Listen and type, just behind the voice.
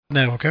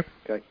No, okay.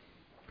 Okay.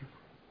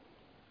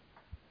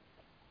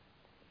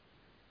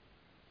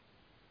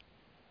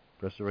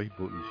 Press the right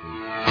button,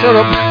 Sue. Shut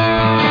up.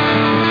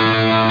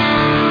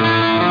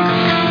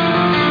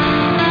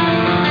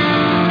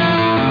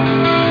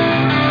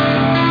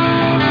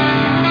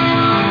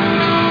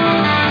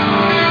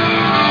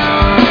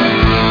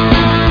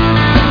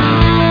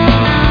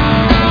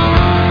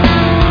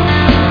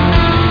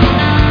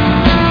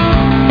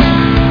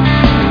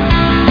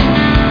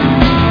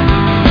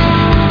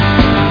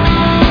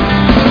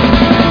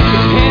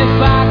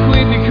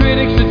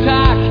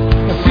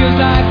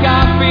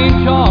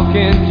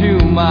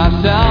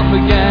 Myself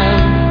again,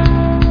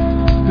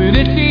 but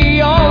it's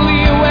the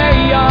only way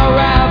you're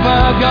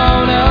ever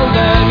gonna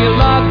learn. You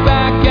look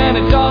back and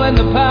it's all in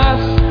the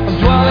past. I'm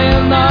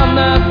dwelling on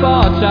the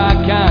thoughts I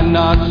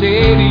cannot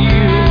say to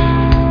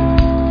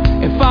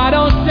you. If I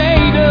don't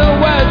say the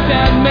words,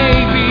 then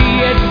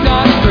maybe it's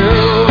not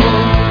true.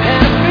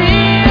 And it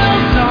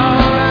feels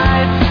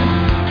alright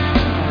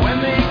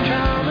when they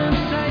come and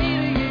say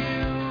to you.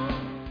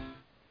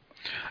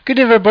 Good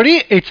evening,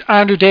 everybody. It's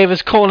Andrew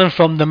Davis calling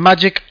from the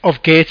Magic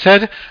of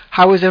Gateshead.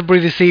 How is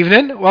everybody this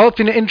evening? Well, it's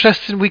been an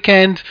interesting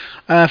weekend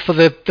for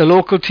the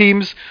local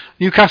teams.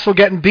 Newcastle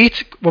getting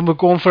beat when we're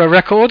going for a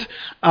record,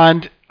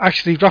 and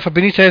actually Rafa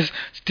Benitez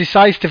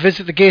decides to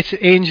visit the Gated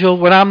Angel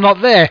when I'm not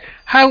there.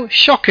 How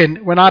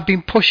shocking, when I've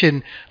been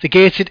pushing the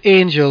Gated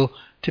Angel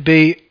to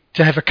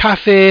have a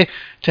cafe,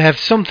 to have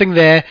something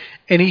there,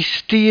 and he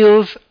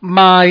steals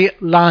my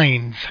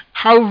lines.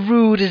 How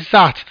rude is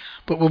that?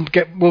 But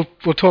we'll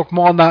talk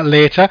more on that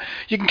later.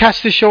 You can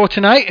catch the show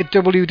tonight at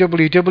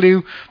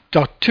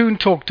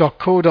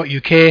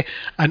www.toontalk.co.uk,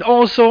 and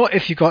also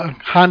if you've got a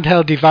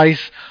handheld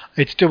device,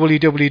 it's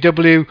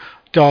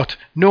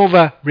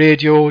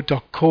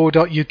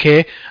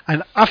www.novaradio.co.uk,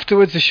 and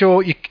afterwards the show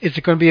is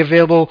going to be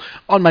available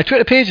on my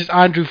Twitter page. It's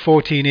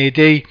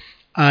Andrew14AD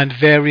and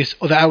various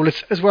other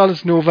outlets as well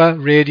as Nova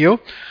Radio.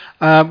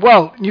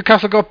 Well,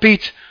 Newcastle got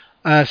beat.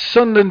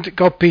 Sunderland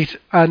got beat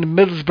and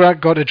Middlesbrough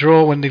got a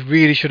draw when they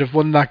really should have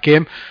won that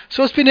game.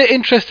 So it's been an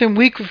interesting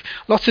week with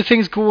lots of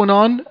things going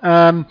on.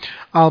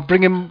 I'll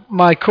bring in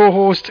my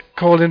co-host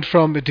calling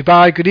from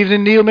Dubai. Good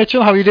evening, Neil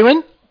Mitchell. How are you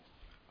doing?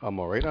 I'm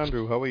alright,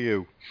 Andrew. How are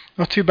you?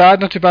 Not too bad,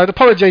 not too bad.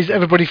 Apologise to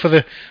everybody for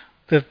the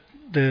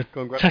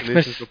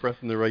Congratulations for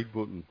pressing the right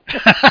button.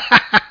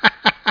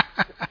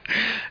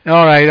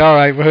 All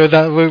right. We heard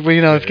that. We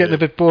it's getting a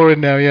bit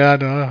boring now. Yeah, I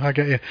know. I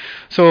get you.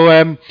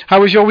 So, how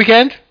was your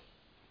weekend?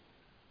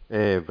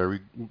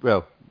 Very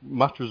well.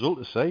 Match result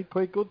aside,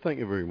 quite good. Thank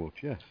you very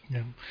much. Yes.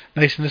 Yeah,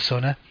 nice in the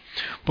sun, eh?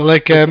 But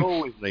like, it's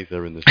always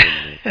nicer in the sun.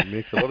 Mate. It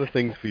makes a lot of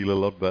things feel a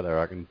lot better.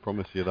 I can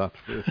promise you that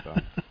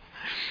firsthand.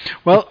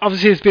 Well,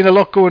 obviously, there's been a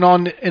lot going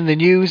on in the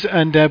news,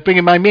 and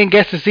bringing my main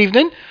guest this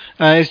evening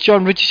is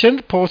John Richardson,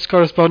 sports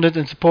correspondent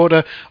and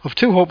supporter of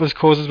two hopeless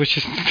causes, which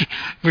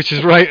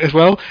is right as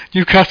well: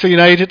 Newcastle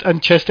United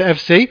and Chester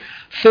FC.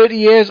 30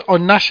 years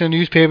on national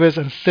newspapers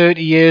and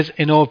 30 years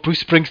in all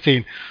Bruce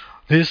Springsteen.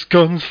 This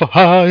gun's for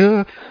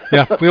hire.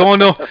 Yeah, we all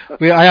know.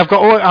 I've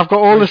got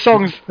all the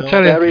songs. I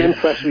tell you. Very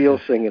impressed with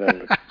your singing,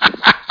 Andrew.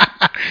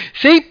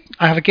 See,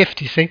 I have a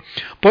gift, you see.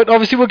 But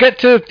obviously we'll get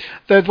to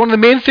one of the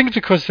main things,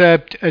 because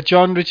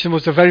John Richardson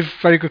was a very,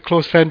 very good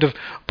close friend of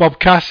Bob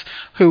Cass,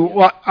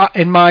 who,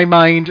 in my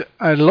mind,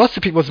 and lots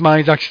of people's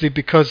minds actually,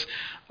 because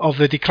of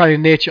the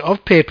declining nature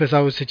of papers,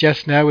 I would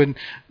suggest now, and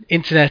the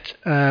internet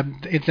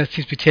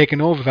seems to be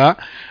taking over that.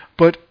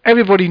 But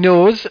everybody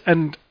knows,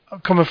 and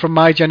coming from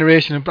my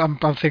generation, and I'm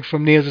thinking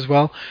from Neil's as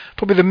well,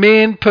 probably the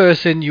main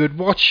person you would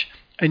watch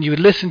and you would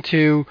listen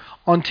to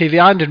on TV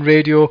and in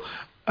radio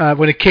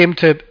when it came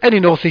to any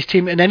North East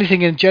team and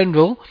anything in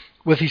general,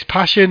 with his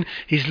passion,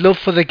 his love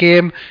for the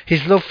game,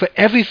 his love for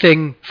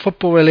everything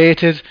football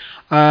related.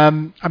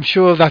 I'm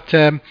sure that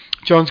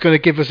John's going to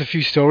give us a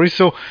few stories.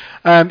 So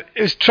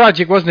it was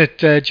tragic,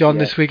 wasn't it, John,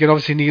 this week, and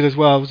obviously Neil as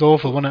well. It was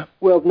awful, wasn't it?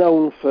 Well,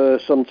 known for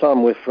some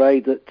time, we're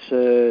afraid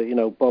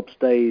that Bob's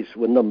days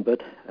were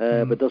numbered,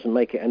 but doesn't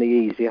make it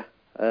any easier.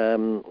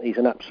 He's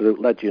an absolute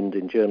legend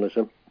in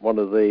journalism, one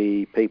of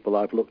the people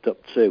I've looked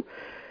up to.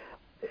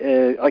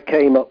 I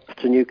came up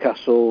to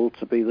Newcastle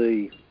to be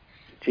the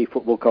chief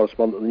football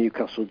correspondent of the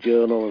Newcastle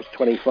Journal. I was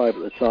 25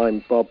 at the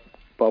time. Bob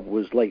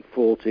was late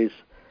 40s,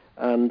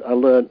 and I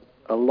learnt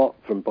a lot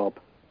from Bob,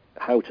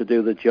 how to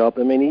do the job.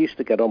 I mean, he used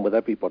to get on with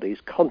everybody.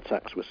 His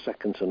contacts were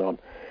second to none.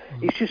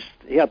 He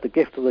had the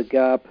gift of the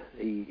gab.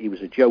 He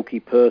was a jokey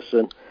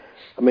person.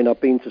 I mean,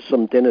 I've been to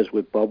some dinners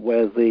with Bob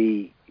where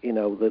the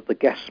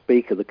guest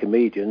speaker, the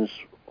comedians,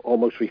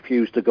 almost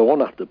refused to go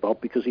on after Bob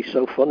because he's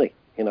so funny.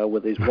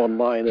 With his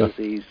one-liners,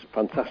 he's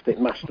fantastic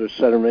master of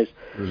ceremonies,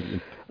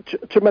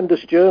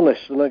 tremendous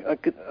journalist,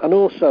 and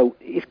also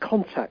his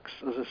contacts,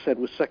 as I said,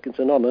 was second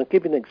to none. And I'll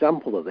give you an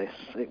example of this.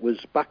 It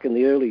was back in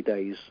the early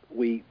days.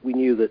 We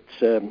knew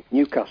that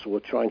Newcastle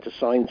were trying to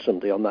sign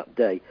somebody on that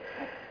day.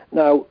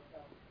 Now,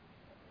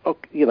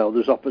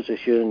 there's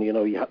opposition,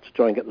 you had to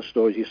try and get the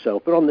stories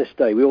yourself. But on this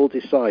day, we all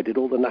decided,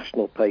 all the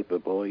national paper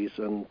boys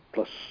and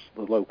plus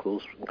the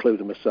locals,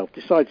 including myself,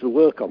 decided to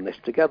work on this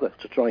together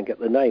to try and get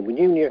the name. We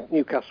knew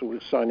Newcastle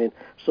was signing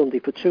Sunday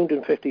for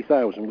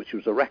 250,000, which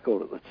was a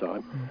record at the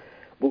time,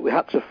 but we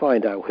had to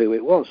find out who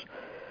it was.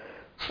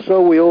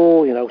 So we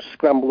all,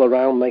 scramble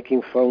around,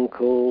 making phone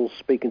calls,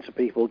 speaking to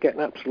people,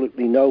 getting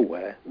absolutely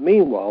nowhere.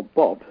 Meanwhile,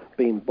 Bob,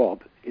 being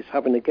Bob, is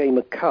having a game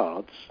of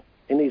cards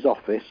in his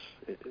office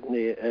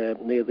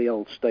near the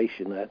old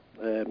station there,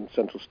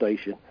 Central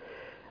Station,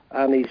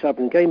 and he's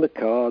having a game of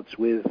cards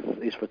with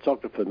his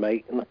photographer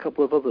mate and a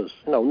couple of others.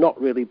 Not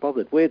really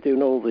bothered. We're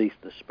doing all the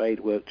spade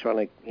work,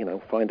 trying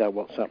to, find out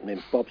what's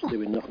happening. Bob's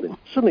doing nothing.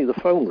 Suddenly the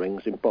phone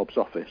rings in Bob's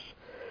office.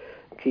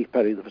 Keith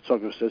Perry, the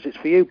photographer, says, "It's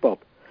for you, Bob."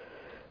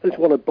 It's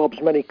one of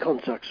Bob's many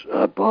contacts.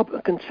 "Bob,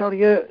 I can tell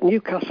you,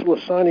 Newcastle are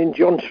signing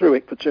John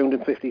Truick for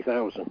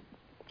 250,000.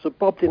 So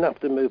Bob didn't have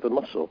to move a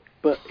muscle,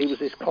 but it was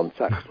his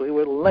contacts. They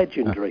were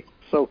legendary.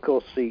 So, of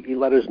course, he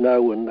let us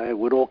know, and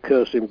we're all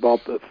cursing Bob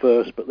at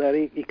first, but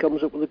then he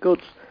comes up with the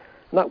goods.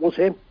 And that was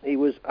him. He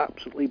was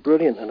absolutely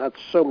brilliant and had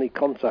so many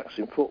contacts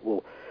in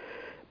football.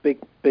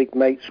 Big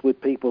mates with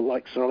people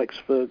like Sir Alex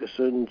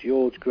Ferguson,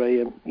 George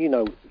Graham,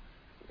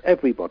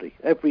 everybody.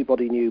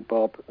 Everybody knew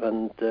Bob,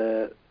 and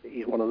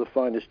he's one of the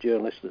finest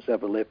journalists that's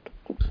ever lived.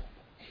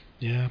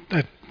 Yeah.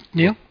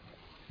 Neil?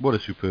 What a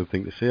superb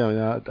thing to say.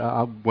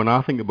 When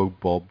I think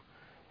about Bob,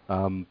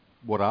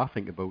 what I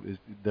think about is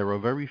there are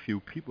very few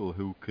people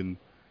who can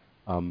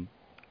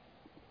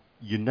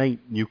unite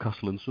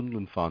Newcastle and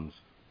Sunderland fans,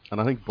 and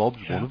I think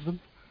Bob's one of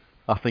them.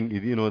 I think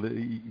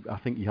I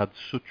think he had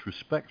such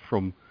respect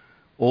from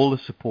all the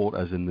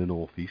supporters in the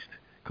North East,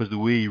 because the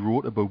way he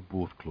wrote about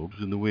both clubs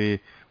and the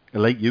way,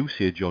 like you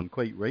say, John,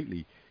 quite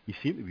rightly, he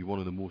seemed to be one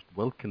of the most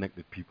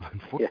well-connected people in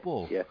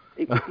football. Yeah.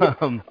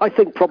 I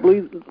think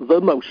probably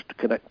the most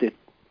connected,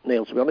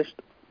 Neil, to be honest.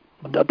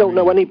 I don't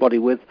know anybody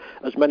with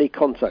as many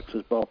contacts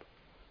as Bob.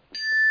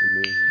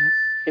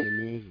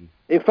 Amazing.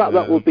 In fact,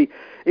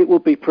 it will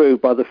be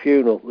proved by the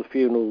funeral. The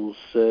funeral's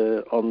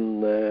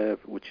on,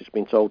 which has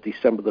been told,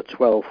 December the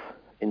 12th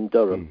in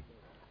Durham.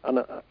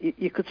 And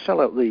you could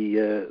sell out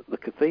the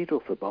cathedral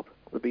for Bob.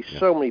 There'll be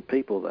so many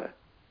people there.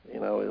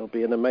 It'll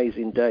be an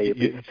amazing day.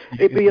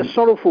 It'd be a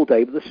sorrowful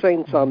day, but at the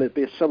same time, it'd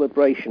be a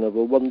celebration of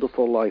a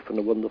wonderful life and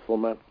a wonderful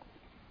man.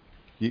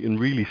 You can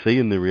really see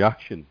in the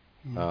reaction.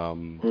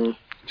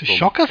 It's a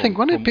shock, I think,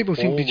 wasn't it? People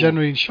seem to be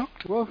genuinely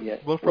shocked. Well,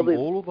 from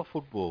all over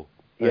football.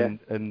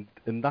 And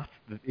that's,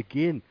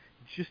 again,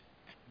 it's just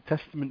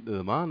testament to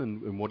the man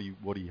and what he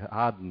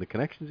had and the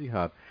connections he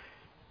had.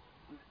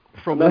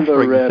 From left,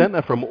 right and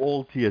centre, from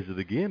all tiers of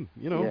the game,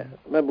 Yeah.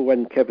 Remember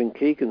when Kevin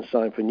Keegan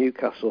signed for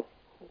Newcastle,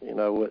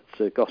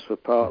 at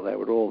Gosford Park there,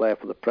 we're all there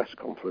for the press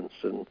conference,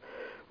 and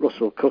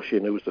Russell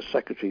Cushing, who was the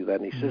secretary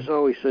then, he says,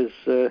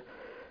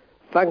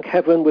 "Thank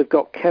heaven we've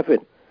got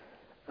Kevin."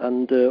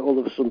 And all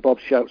of a sudden Bob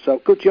shouts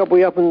out, "Good job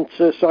we haven't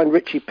signed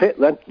Richie Pitt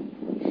then."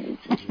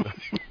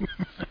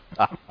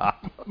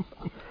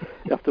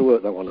 You have to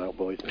work that one out,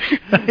 boys.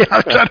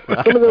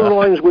 Some of the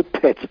lines with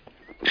Pitt.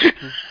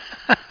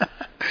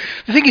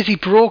 The thing is, he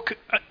broke.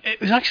 It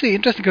was actually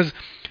interesting because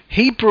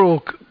he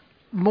broke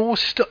more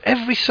stuff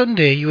every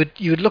Sunday. You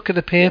would look at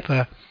the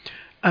paper,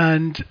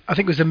 and I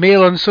think it was the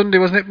Mail on Sunday,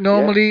 wasn't it?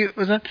 Normally,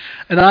 wasn't it?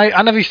 And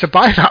I never used to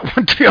buy that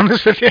one, to be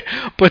honest with you.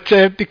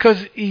 But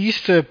because he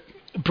used to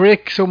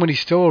break so many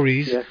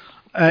stories.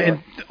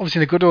 And obviously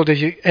in the good old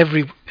days,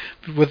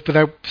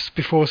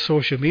 before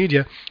social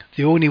media,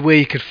 the only way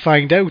you could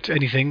find out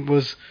anything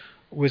was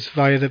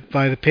via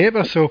the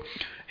paper. So,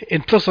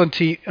 and plus on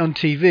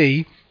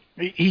TV,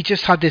 he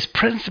just had this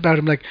presence about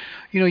him. Like,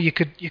 you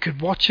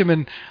could watch him,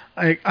 and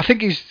I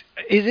think is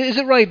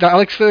it right that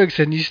Alex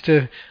Ferguson used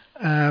to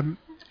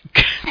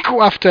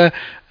go after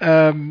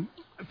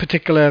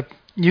particular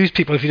news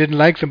people if he didn't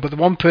like them, but the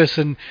one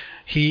person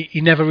he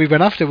never really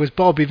went after was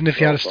Bob, even if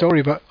he had a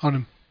story on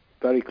him.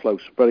 Very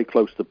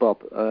close to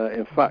Bob.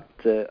 In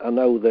fact, I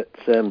know that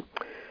Sir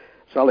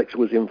Alex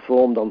was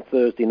informed on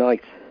Thursday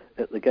night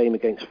at the game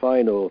against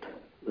Feyenoord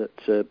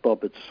that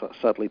Bob had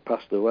sadly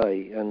passed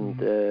away,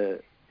 and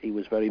he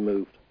was very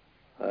moved.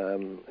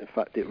 In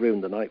fact, it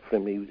ruined the night for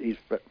him. He's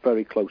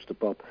very close to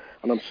Bob,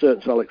 and I'm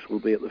certain Sir Alex will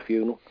be at the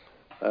funeral.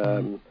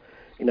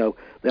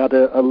 They had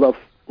a love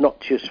not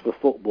just for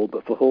football,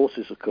 but for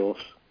horses, of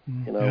course.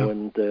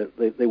 And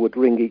they would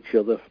ring each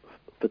other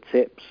for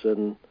tips,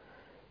 and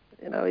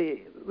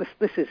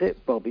this is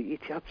it, Bob. He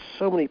had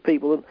so many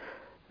people, and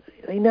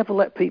he never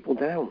let people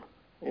down.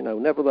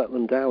 Never let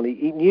them down.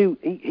 He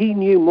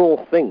knew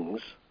more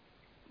things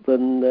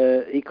than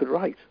he could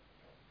write.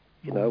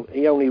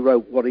 He only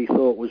wrote what he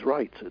thought was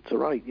right to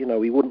write. He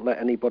wouldn't let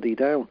anybody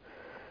down.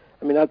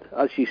 I mean,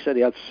 as you said,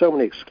 he had so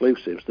many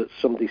exclusives that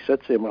somebody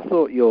said to him, "I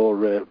thought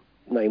your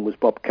name was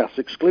Bob Cass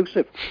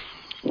Exclusive."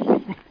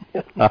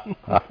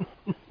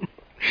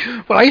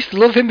 Well, I used to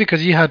love him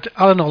because he had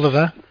Alan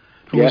Oliver,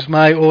 who was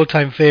my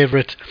all-time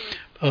favourite.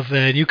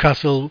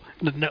 Newcastle.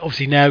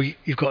 Obviously now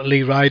you've got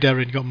Lee Ryder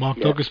and you've got Mark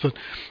Douglas, but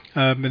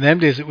in them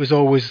days it was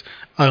always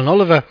Alan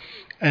Oliver.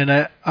 And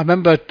I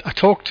remember I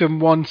talked to him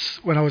once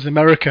when I was in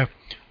America,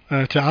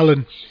 to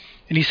Alan,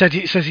 and he says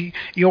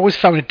he always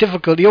found it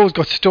difficult. He always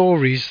got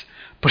stories,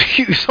 but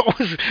he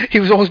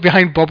was always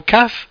behind Bob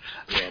Cass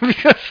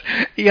because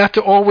he had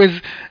to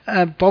always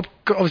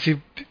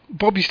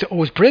Bob used to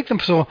always break them,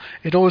 so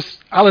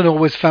Alan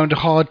always found it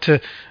hard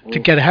to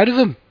get ahead of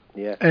him.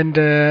 Yeah. And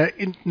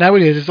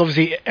nowadays, it's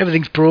obviously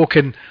everything's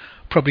broken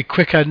probably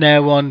quicker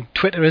now on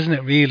Twitter, isn't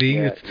it? Really,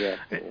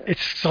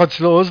 it's sod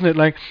slow, isn't it?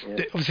 Like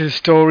obviously the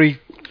story.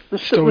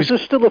 There's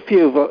still a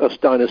few of us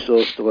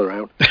dinosaurs still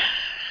around.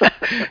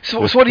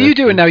 So what are you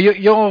doing now?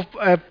 You're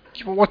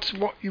what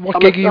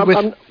gig are you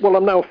with?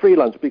 I'm now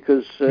freelance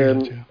because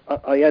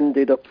I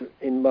ended up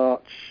in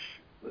March.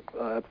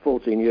 I had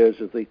 14 years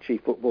as the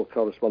chief football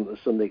correspondent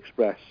of Sunday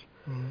Express.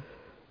 Mm.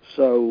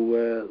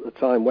 So the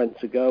time went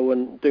to go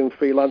and doing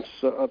freelance.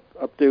 I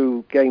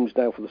do games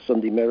now for the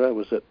Sunday Mirror. I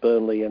was at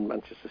Burnley and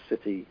Manchester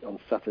City on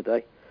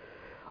Saturday.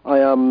 I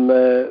am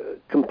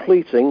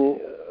completing,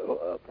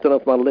 I don't know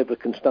if my liver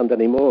can stand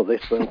any more of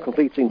this, but I'm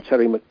completing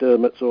Terry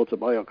McDermott's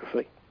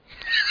autobiography,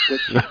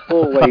 which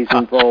always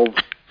involves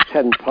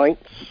 10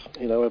 pints,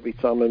 every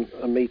time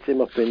I meet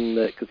him up in,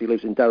 because he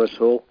lives in Darras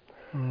Hall.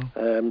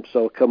 Mm.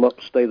 So I come up,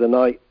 stay the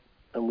night,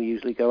 and we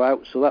usually go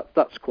out. So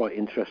that's quite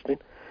interesting.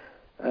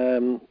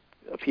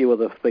 A few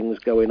other things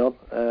going on.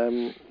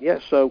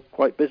 So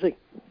quite busy.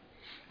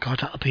 God,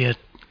 that'll be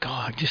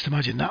just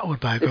imagine that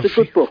autobiography. It's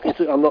a good book.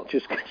 I'm not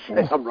just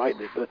saying I'm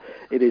writing it, but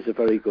it is a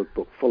very good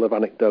book, full of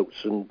anecdotes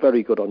and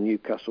very good on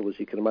Newcastle, as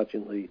you can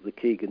imagine, the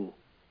Keegan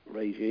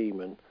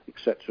regime and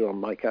etc. on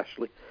Mike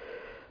Ashley.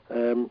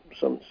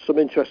 Some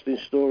interesting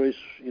stories,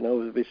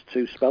 of his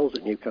 2 spells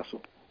at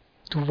Newcastle.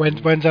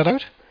 When's that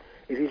out?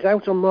 It is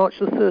out on March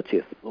the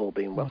 30th, all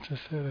being well.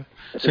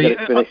 If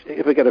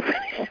I get it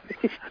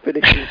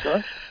finished in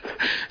time.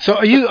 So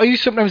are you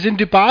sometimes in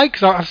Dubai?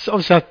 Because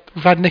obviously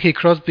we've had Nicky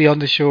Crosby on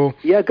the show.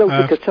 Yeah, go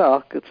to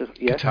Qatar.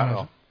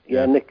 Qatar.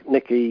 Yeah,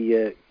 Nicky.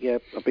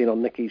 I've been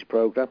on Nicky's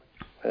programme.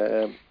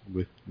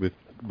 With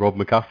Rob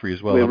McCaffrey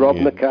as well. With Rob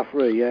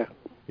McCaffrey, yeah.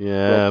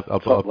 Yeah,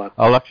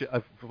 I'll actually.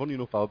 Funny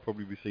enough, I'll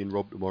probably be seeing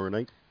Rob tomorrow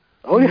night.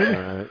 Oh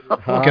yeah,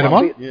 get him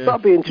on.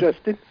 That'd be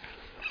interesting.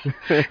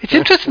 It's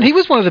interesting. He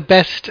was one of the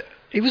best.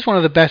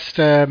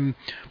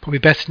 Probably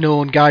best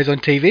known guys on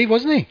TV,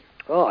 wasn't he?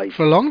 Oh,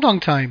 for a long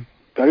time.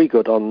 Very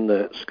good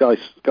on Sky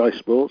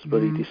Sports,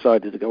 but he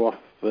decided to go off,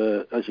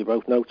 as you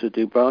both know, to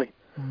Dubai,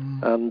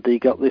 and he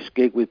got this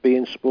gig with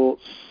beIN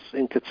Sports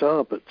in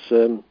Qatar. But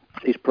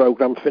his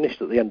programme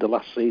finished at the end of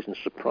last season,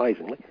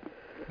 surprisingly.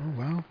 Oh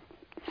wow!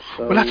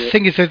 So, well, that's the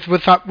thing is that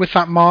with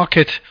that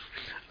market.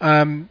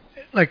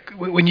 Like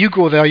when you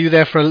go there, are you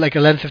there for like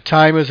a length of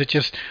time, or is it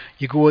just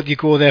you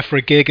go there for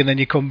a gig and then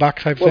you come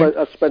back type thing? Well,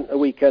 I spent a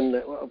weekend,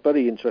 a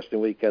very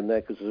interesting weekend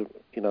there because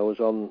I was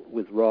on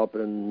with Rob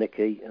and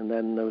Nicky, and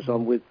then I was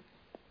on with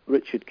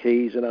Richard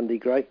Keys and Andy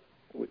Gray,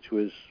 which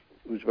was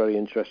very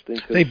interesting.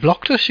 They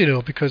blocked us,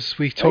 because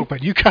we talked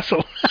about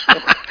Newcastle.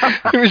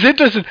 It was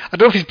interesting. I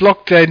don't know if he's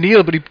blocked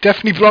Neil, but he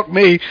definitely blocked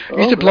me. He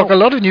used to block a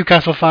lot of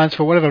Newcastle fans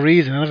for whatever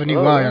reason. I never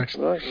knew why.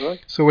 Actually. Right.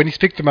 So when he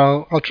speaks to them,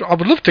 I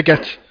would love to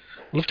get.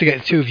 I'd love to get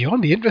the 2 of you on.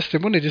 Be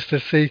interesting, wouldn't it, just to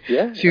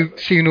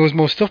see who knows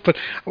more stuff. But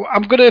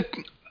I'm gonna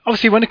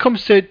obviously when it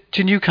comes to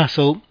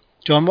Newcastle,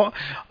 John,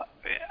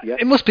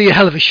 it must be a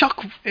hell of a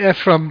shock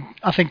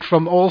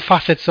from all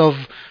facets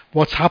of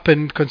what's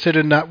happened.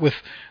 Considering that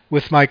with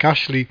Mike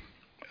Ashley,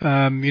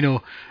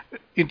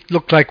 it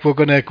looked like we're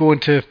going to go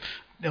into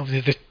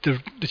obviously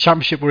the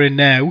championship we're in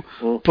now,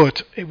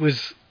 but it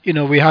was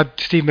we had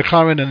Steve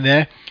McLaren in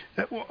there.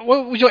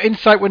 What was your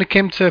insight when it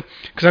came to?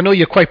 Because I know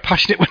you're quite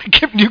passionate when it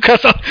came to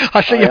Newcastle.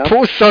 I see your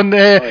posts on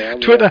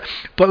Twitter,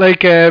 but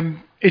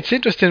it's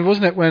interesting,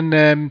 wasn't it,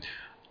 when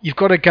you've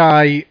got a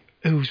guy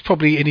who's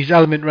probably in his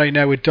element right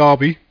now with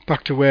Derby,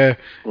 back to where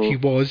he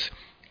was.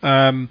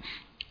 Obviously,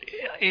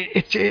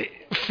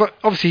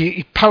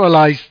 he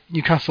paralysed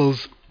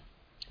Newcastle's.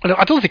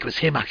 I don't think it was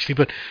him actually,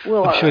 but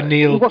I'm sure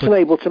Neil. He wasn't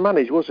able to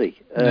manage, was he?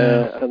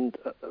 No. And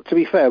to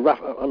be fair,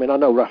 Rafa. I mean, I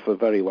know Rafa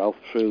very well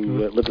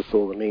through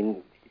Liverpool. I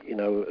mean,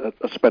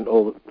 I spent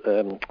a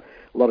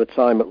lot of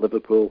time at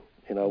Liverpool.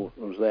 I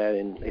was there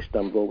in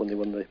Istanbul when they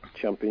won the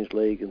Champions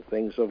League and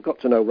things. So I've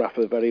got to know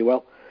Rafa very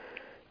well.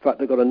 In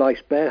fact, I got a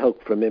nice bear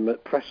hug from him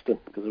at Preston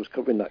because I was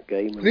covering that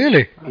game. And,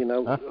 really?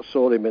 I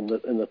saw him in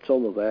the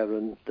tunnel there,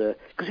 and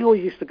because he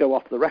always used to go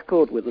off the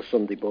record with the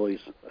Sunday boys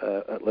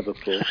at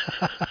Liverpool.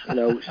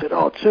 He said,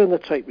 "Oh, turn the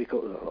tape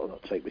recorder." Oh,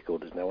 not tape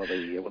recorders now. What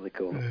do they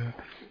call them?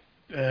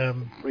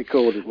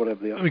 Recorded,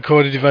 whatever they are.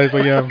 Recorded device,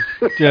 but like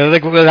with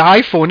the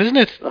iPhone, isn't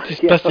it?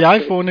 That's the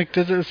iPhone. It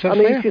does it. I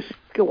mean, just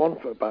go on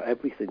for about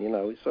everything,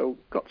 So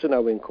got to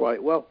know him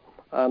quite well,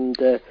 and.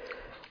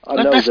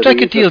 Let's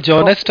strike a deal,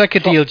 John. Let's strike a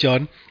deal,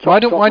 John.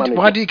 Why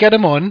do you get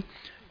him on?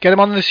 Get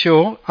him on the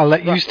show. I'll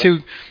let you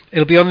two.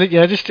 It'll be on the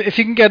just if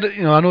you can get.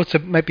 I know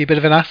it might be a bit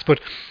of an ask, but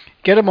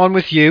get him on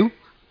with you.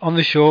 on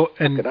the show,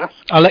 and I can ask.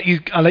 I'll let you.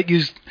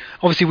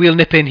 Obviously, we'll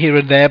nip in here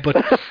and there, but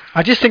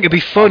I just think it'd be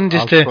fun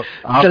to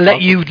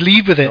let you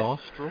lead with it.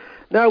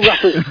 No,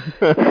 Rafa.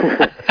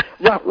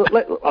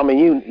 I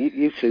mean,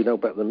 you two know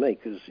better than me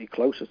because you're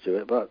closer to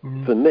it. But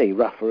for me,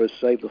 Rafa has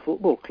saved the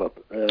football club.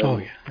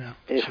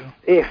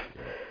 If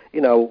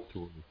you know,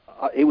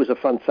 he was a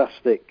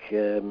fantastic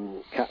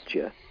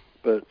catcher,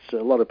 but a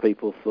lot of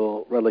people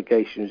thought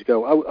relegation was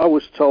go. I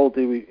was told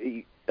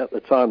he at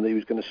the time that he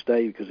was going to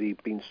stay because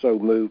he'd been so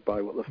moved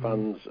by what the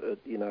fans,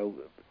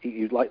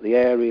 he liked the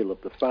area, he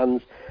loved the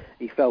fans.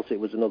 He felt it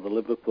was another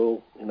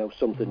Liverpool,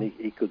 something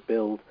he could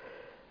build.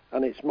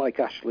 And it's Mike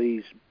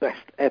Ashley's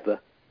best ever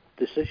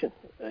decision,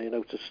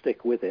 to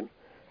stick with him.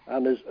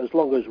 And as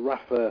long as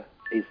Rafa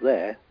is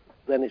there,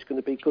 then it's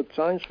going to be good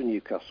times for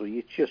Newcastle.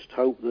 You just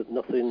hope that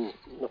nothing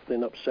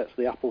upsets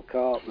the apple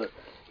cart, that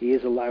he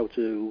is allowed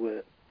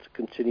to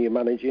continue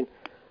managing,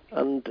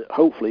 and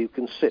hopefully you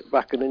can sit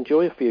back and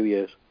enjoy a few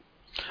years.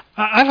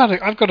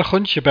 I've got a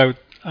hunch about.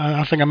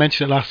 I think I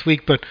mentioned it last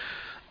week, but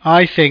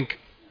I think,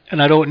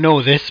 and I don't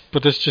know this,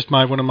 but it's just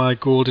one of my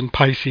golden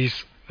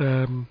Pisces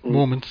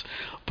moments.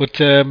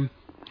 But I'm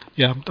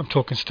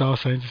talking star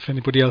signs. If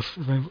anybody else,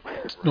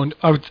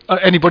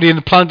 anybody in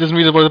the planet doesn't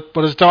really know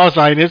what a star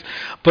sign is.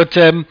 But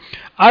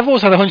I've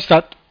always had a hunch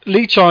that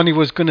Lee Charney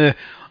was gonna,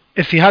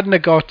 if he hadn't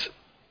have got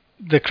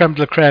the creme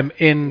de la creme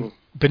in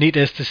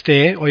Benitez to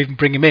stay, or even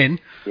bring him in,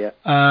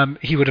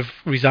 he would have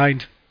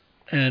resigned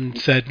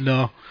and said,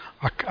 no,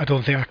 I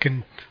don't think I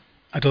can.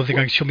 I don't think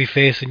I can show my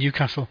face in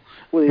Newcastle.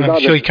 Well, I'm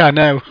sure he can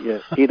now. Yeah,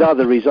 he'd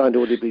either resigned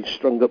or he'd been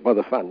strung up by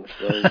the fans.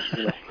 So,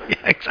 yeah,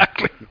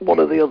 exactly. One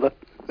or the other.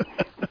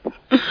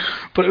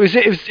 But it was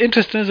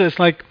interesting, isn't it? It's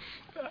like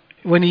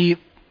when the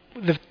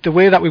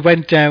way that we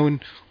went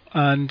down,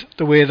 and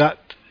the way that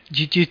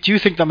do you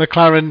think that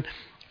McLaren,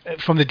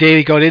 from the day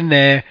he got in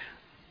there,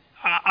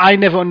 I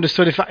never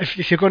understood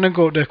if you're going to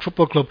go to a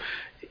football club,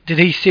 did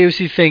he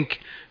seriously think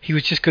he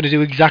was just going to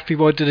do exactly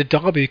what he did at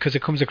Derby? Because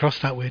it comes across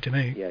that way to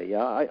me.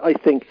 Yeah. I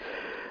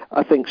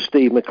think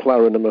Steve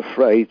McLaren, I'm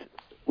afraid,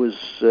 was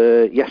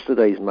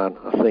yesterday's man.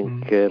 I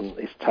think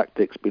his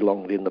tactics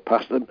belonged in the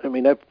past. I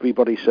mean,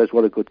 everybody says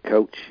what a good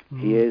coach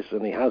he is,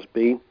 and he has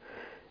been.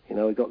 He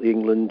got the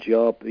England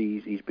job.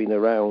 He's been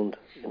around.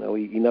 He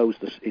knows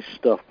his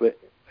stuff, but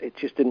it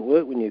just didn't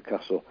work with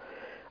Newcastle.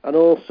 And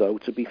also,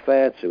 to be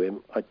fair to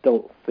him, I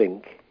don't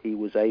think he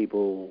was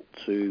able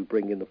to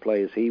bring in the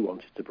players he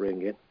wanted to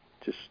bring in.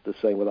 Just the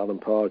same with Alan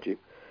Pardew.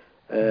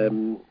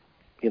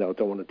 I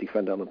don't want to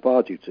defend Alan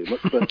Pardew too much,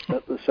 but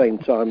at the same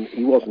time,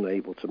 he wasn't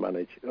able to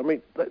manage. I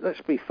mean,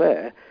 let's be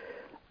fair.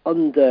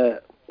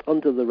 Under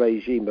the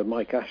regime of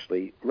Mike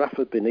Ashley,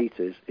 Rafa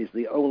Benitez is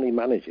the only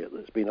manager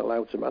that's been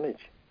allowed to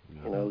manage.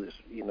 No.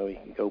 You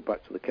can go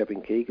back to the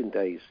Kevin Keegan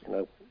days.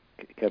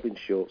 Kevin's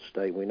short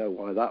stay. We know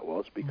why that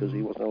was, because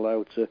he wasn't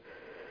allowed to,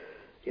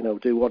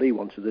 do what he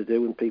wanted to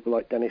do, and people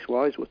like Dennis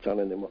Wise were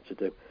telling him what to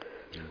do.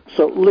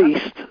 So at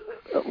least,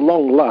 at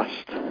long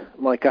last,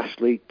 Mike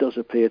Ashley does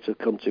appear to have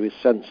come to his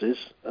senses,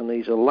 and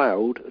he's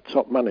allowed a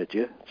top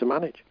manager to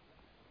manage.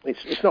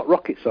 It's not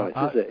rocket science,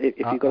 is it?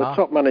 If you've got a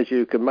top manager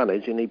who can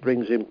manage and he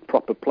brings in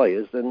proper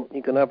players, then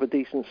you can have a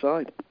decent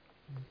side.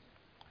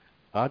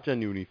 I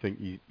genuinely think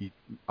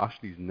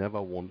Ashley's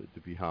never wanted to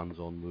be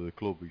hands-on with the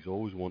club. He's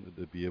always wanted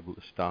to be able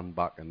to stand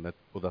back and let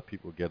other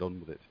people get on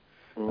with it.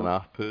 And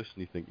I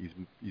personally think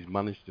he's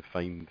managed to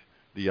find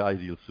the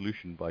ideal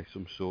solution by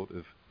some sort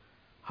of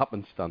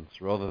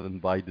happenstance rather than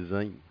by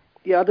design.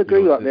 Yeah, I'd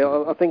agree with that,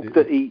 Neil. I think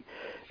that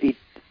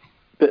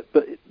but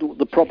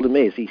the problem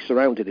is he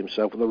surrounded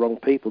himself with the wrong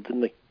people,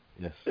 didn't he?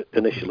 Yes.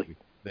 Initially.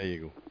 There you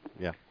go.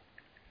 Yeah.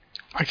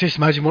 I just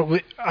imagine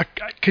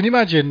can you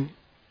imagine,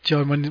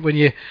 John, when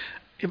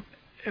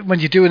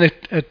you're doing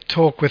a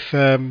talk with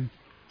Terry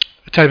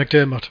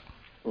McDermott,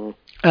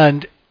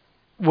 and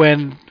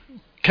when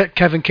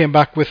Kevin came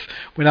back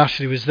when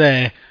Ashley was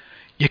there,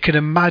 you can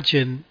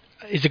imagine.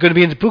 Is it going to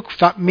be in the book,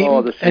 that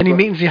meeting? Any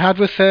meetings you had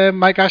with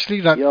Mike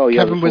Ashley that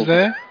Kevin was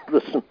there?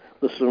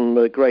 There's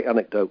some great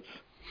anecdotes.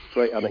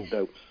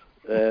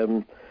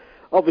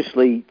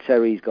 Obviously,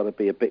 Terry's got to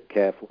be a bit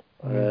careful.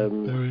 There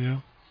we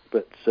go.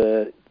 But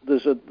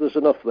there's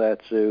enough there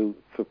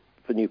for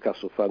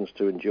Newcastle fans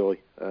to enjoy.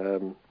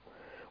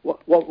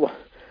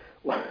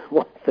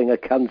 One thing I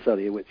can tell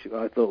you, which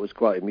I thought was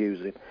quite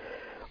amusing,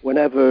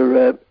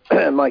 whenever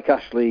Mike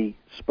Ashley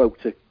spoke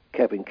to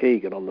Kevin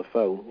Keegan on the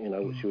phone,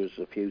 which was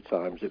a few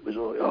times, it was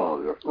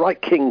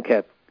right, King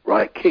Kev,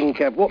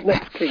 what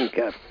next, King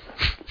Kev?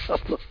 I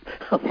thought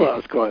that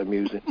was quite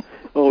amusing.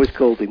 Always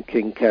called him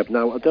King Kev.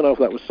 Now, I don't know if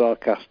that was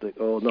sarcastic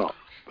or not,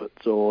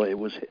 or it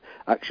was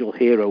actual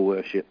hero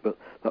worship, but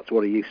that's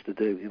what he used to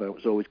do. It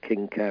was always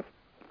King Kev.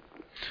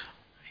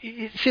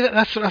 See,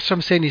 that's what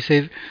I'm saying. You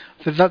say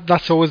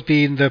that's always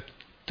been the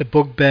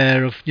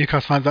bugbear of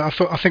Newcastle fans.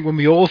 I think when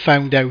we all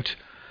found out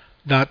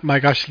that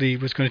Mike Ashley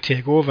was going to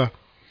take over,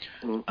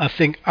 I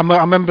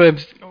remember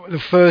the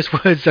first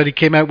words that he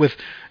came out with,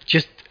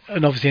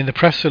 and obviously in the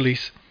press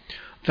release,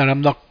 that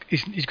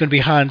he's going to be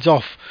hands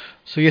off.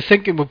 So you're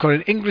thinking we've got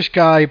an English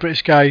guy,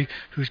 British guy,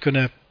 who's going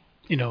to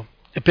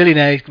a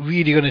billionaire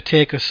really going to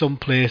take us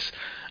someplace.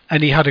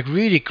 And he had a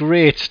really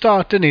great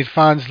start, didn't he?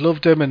 Fans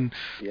loved him, and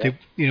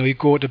he'd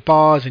go to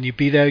bars and you'd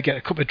be there, get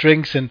a couple of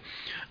drinks, and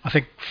I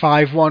think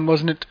 5-1,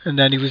 wasn't it? And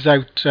then he was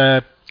out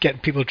getting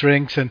people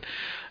drinks, and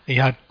he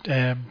had,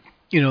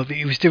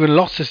 he was doing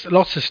lots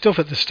of stuff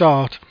at the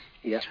start.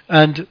 Yeah.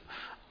 And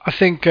I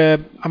think I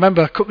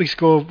remember a couple of weeks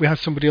ago we had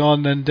somebody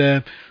on,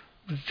 and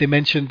they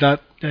mentioned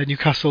that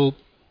Newcastle.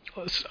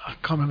 I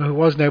can't remember who it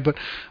was now, but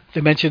they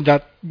mentioned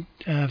that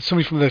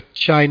somebody from the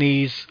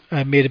Chinese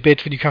made a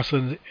bid for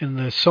Newcastle in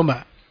the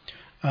summer,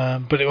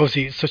 but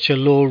obviously it's such a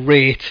low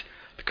rate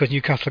because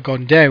Newcastle had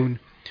gone down.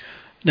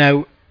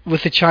 Now,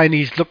 with the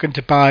Chinese looking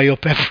to buy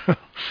up, I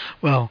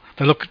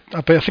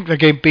think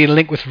they're being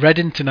linked with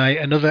Reading tonight,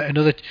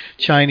 another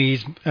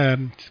Chinese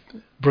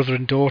brother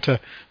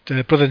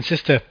and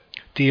sister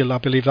deal, I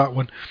believe that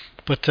one.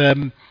 But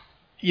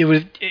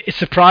it's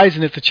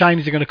surprising if the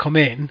Chinese are going to come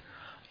in.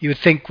 You would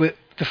think with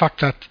the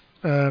fact that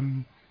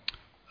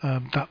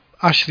that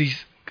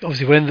Ashley's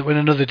obviously we're in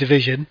another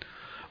division,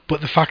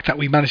 but the fact that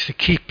we managed to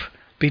keep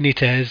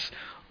Benitez,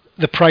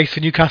 the price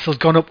for Newcastle's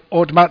gone up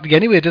automatically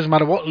anyway. It doesn't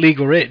matter what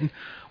league we're in.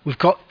 We've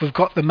got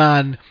the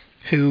man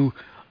who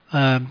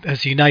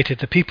has united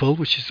the people,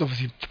 which is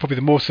obviously probably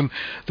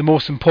the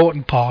most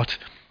important part.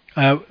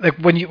 Like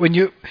when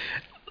you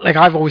like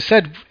I've always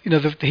said,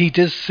 he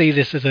does see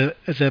this as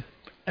a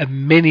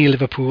mini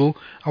Liverpool.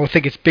 I would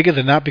think it's bigger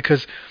than that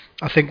because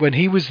I think when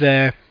he was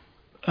there,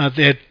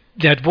 they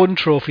had won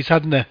trophies,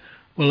 hadn't they?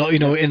 Well,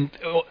 in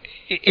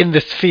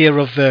the sphere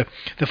of the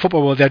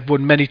football world, they had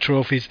won many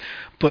trophies.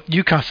 But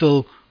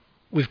Newcastle,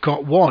 we've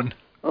got one.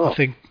 I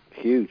think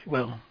huge.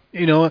 Well,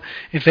 and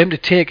for him to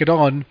take it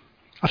on,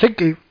 I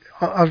think.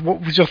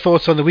 What was your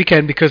thoughts on the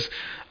weekend? Because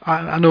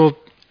I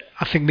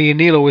think me and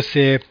Neil always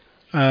say,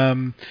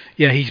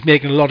 he's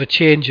making a lot of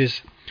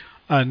changes,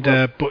 and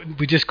but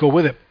we just go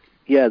with it.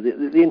 Yeah,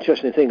 the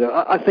interesting thing,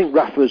 I think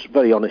Rafa's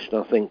very honest,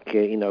 and I think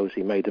he knows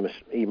he made a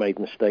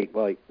mistake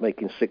by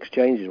making 6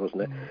 changes,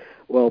 wasn't it?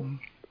 Well,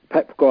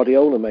 Pep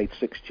Guardiola made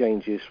 6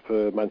 changes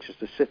for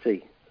Manchester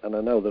City, and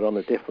I know they're on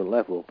a different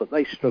level, but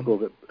they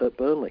struggled at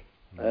Burnley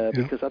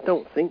because I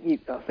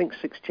think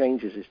 6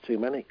 changes is too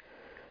many.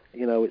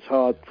 It's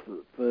hard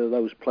for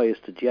those players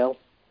to gel.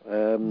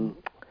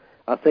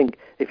 I think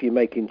if you're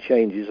making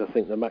changes, I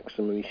think the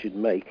maximum you should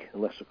make,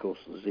 unless of course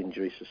there's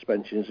injury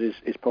suspensions,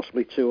 is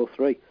possibly 2 or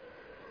 3.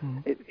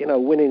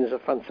 Winning is a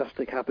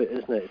fantastic habit,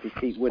 isn't it? If you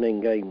keep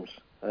winning games.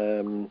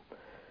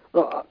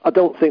 Look, I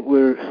don't think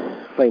we're,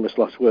 famous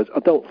last words, I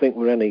don't think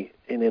we're in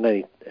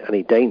any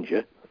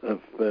danger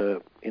of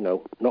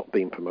not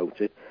being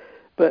promoted.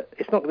 But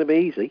it's not going to be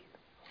easy.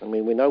 I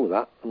mean, we know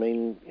that. I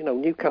mean,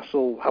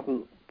 Newcastle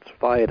haven't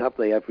fired, have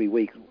they, every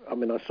week? I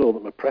mean, I saw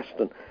them at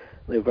Preston.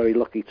 They were very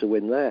lucky to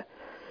win there.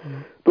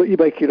 But you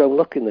make your own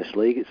luck in this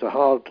league. It's a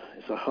hard,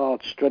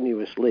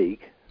 strenuous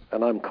league.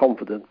 And I'm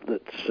confident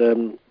that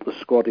the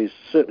squad is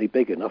certainly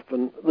big enough.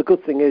 And the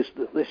good thing is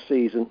that this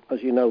season,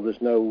 as you know,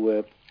 there's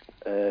no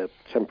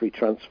temporary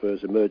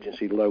transfers,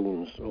 emergency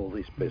loans, all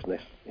this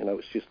business.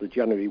 It's just the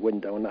January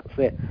window, and that's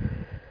it.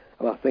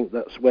 And I think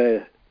that's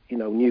where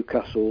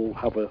Newcastle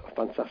have a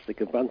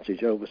fantastic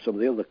advantage over some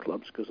of the other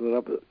clubs because they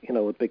have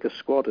a bigger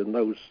squad, and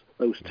those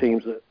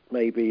teams that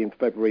maybe in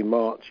February,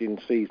 March in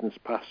seasons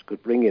past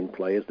could bring in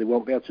players, they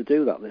won't be able to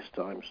do that this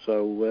time.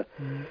 So.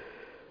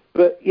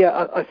 But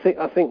yeah, I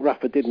think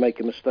Rafa did make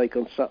a mistake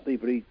on Saturday,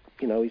 but he's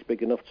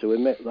big enough to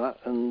admit that,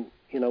 and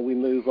we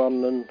move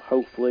on, and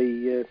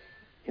hopefully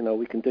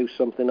we can do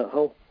something at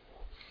home.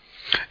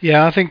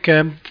 Yeah, I think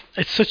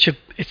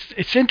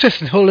it's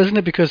interesting, Hull, isn't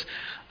it? Because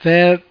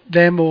they're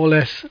more or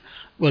less.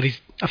 Well,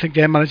 I think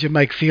their manager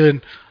Mike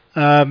Phelan.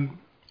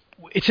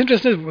 It's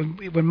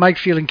interesting when Mike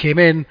Phelan came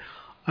in,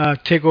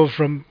 take over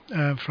from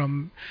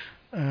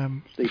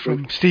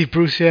Steve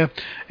Bruce. Yeah,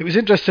 it was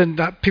interesting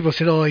that people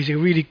said, "Oh,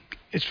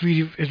 it's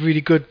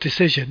really good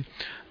decision."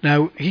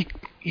 Now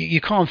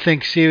you can't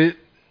think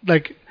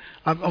like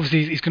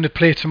obviously he's going to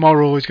play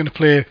tomorrow. He's going to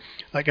play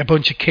like a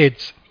bunch of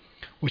kids,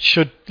 which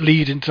should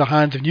lead into the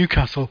hands of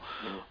Newcastle.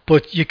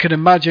 But you can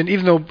imagine,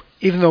 even though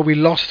we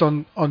lost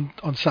on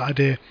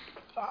Saturday,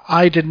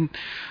 I didn't.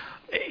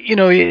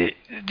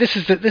 This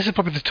is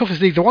probably the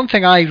toughest league. The one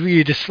thing I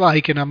really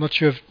dislike, and I'm not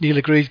sure if Neil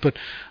agrees, but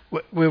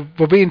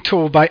we're being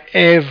told by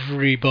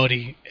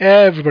everybody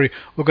we're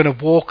going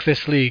to walk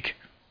this league,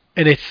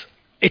 and it's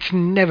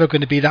never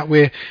going to be that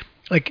way.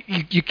 Like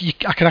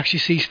I can actually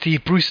see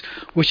Steve Bruce,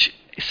 which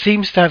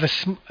seems to have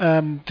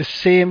the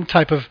same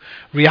type of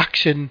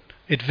reaction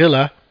at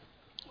Villa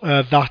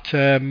that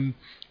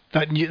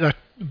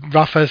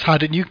Rafa's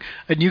had at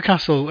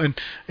Newcastle, and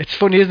it's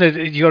funny, isn't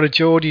it? You got a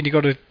Geordie and you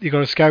got a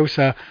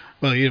Scouser.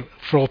 Well,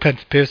 for all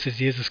intents and purposes,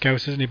 he is a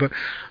Scouser, isn't he? But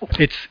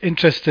it's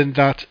interesting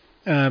that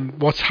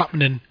what's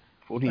happening.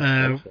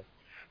 Well,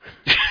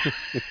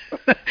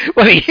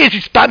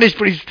 he's Spanish,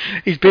 but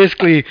he's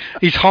basically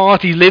his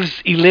heart.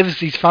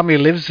 His family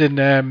lives in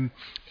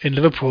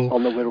Liverpool.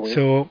 On the Wirral,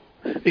 so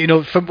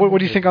what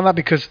do you think on that?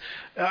 Because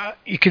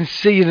you can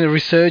see in the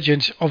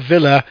resurgence of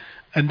Villa,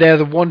 and they're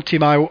the one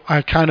team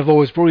I kind of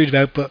always worried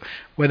about. But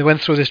when they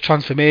went through this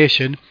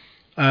transformation,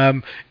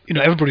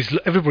 everybody's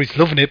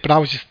loving it, but I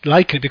was just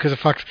liking it because of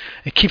the fact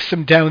it keeps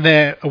them down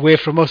there away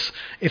from us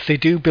if they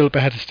do build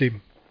ahead of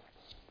steam.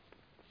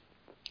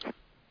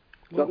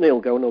 Is that Neil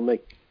going on me?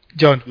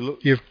 John,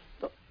 you've...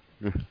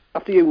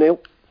 After you, Neil.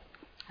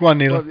 Go on,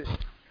 Neil. Well,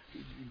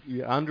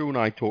 Andrew and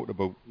I talked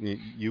about,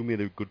 you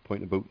made a good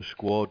point about the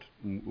squad,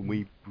 and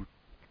we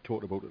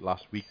talked about it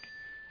last week,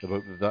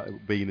 about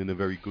that being in a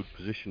very good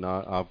position.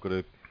 I've got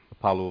a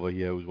pal over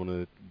here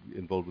who's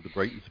involved with the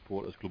Brighton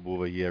Supporters Club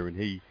over here, and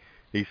he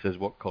says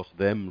what cost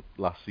them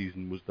last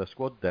season was their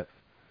squad depth.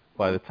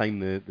 By the time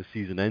the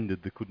season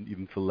ended, they couldn't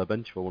even fill their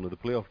bench for one of the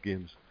playoff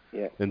games.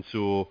 Yeah. And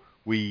so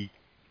we've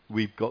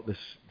got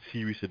this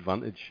serious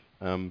advantage.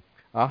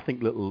 I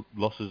think little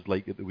losses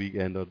like at the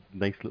weekend are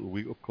nice little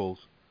wake-up calls,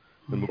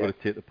 and we've got to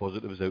take the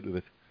positives out of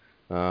it.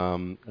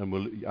 And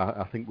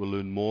I think we'll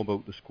learn more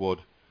about the squad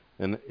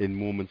and in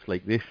moments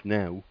like this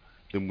now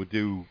than we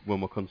do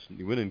when we're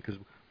constantly winning, because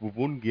we've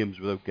won games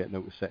without getting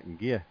out of second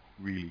gear,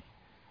 really.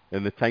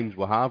 And the times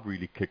we have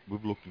really kicked,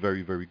 we've looked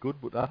very, very good,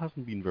 but that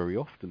hasn't been very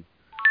often.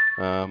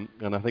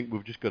 And I think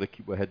we've just got to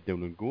keep our head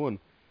down and going,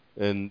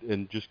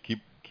 and just keep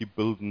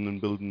building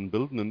and building and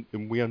building,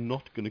 and we are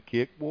not going to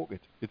cakewalk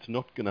it. It's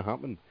not going to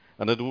happen.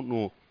 And I don't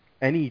know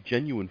any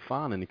genuine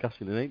fan in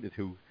Newcastle United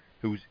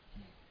who's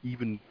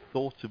even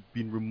thought of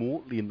being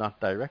remotely in that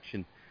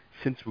direction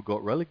since we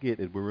got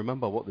relegated. We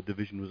remember what the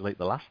division was like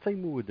the last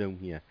time we were down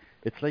here.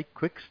 It's like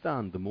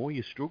quickstand. The more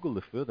you struggle,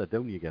 the further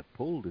down you get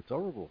pulled. It's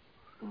horrible.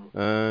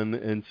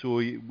 And so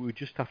we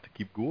just have to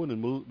keep going,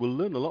 and we'll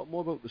learn a lot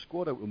more about the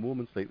squad out of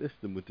moments like this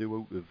than we do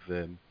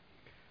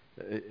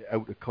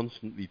out of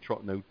constantly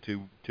trotting out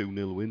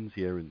 2-0 wins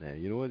here and there.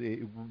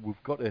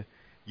 We've got to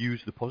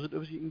use the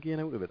positives you can gain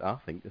out of it. I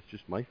think that's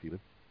just my feeling.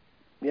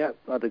 Yeah,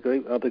 I'd agree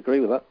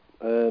with that.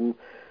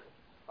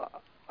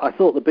 I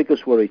thought the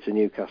biggest worry to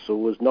Newcastle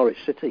was Norwich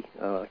City.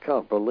 I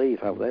can't believe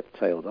how they've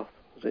tailed off.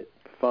 Was it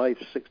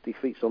 5-60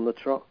 feet on the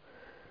trot?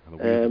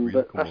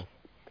 But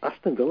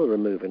Aston Villa are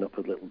moving up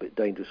a little bit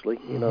dangerously.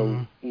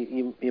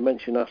 You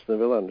mentioned Aston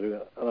Villa, Andrew,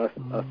 and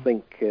I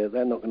think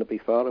they're not going to be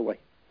far away.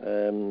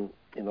 They've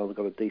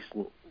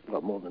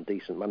got more than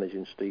decent manager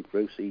in Steve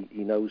Bruce. He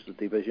knows the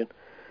division.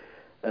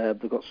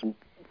 They've got some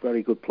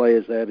very good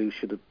players there who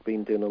should have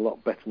been doing a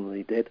lot better than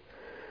they did.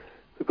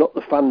 They've got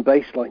the fan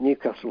base like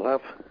Newcastle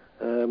have.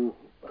 And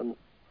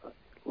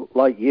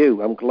like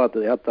you, I'm glad that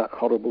they had that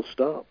horrible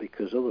start,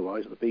 because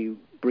otherwise they'd be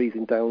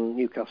breathing down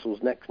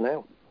Newcastle's necks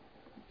now.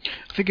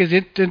 I think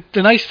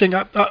the nice thing,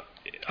 I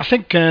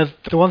think the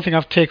one thing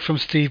I've taken from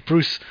Steve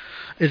Bruce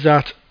is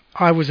that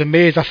I was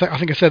amazed. I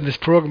think I said in this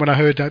programme when I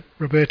heard that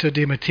Roberto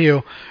Di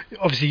Matteo,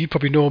 obviously you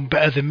probably know him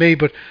better than me,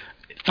 but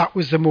that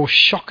was the most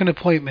shocking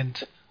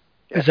appointment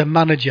as a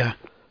manager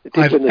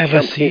I've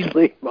ever seen.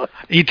 League,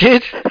 he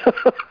did.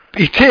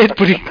 He did,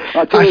 but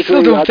I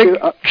still don't think...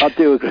 I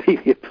do agree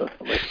with you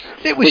personally.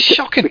 It was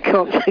shocking. We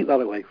can't take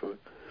that away from him.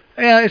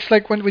 Yeah, it's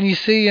like when you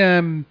see...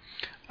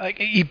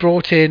 he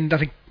brought in,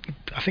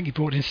 I think he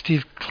brought in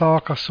Steve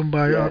Clark or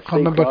somebody, I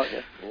can't remember. Clark,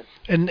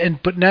 yeah.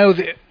 But now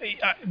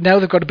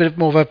they've got a bit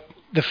more of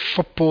the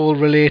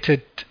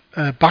football-related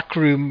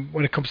backroom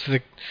when it comes to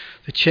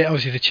the chair.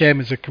 Obviously, the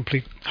chairman's a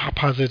complete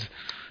haphazard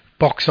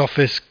box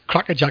office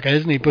crackerjacker,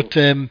 isn't he? But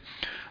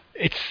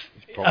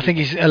I think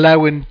he's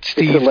allowing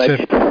Steve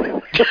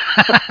to...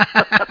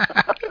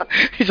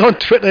 He's on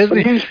Twitter, isn't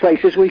he?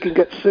 Newspapers, we can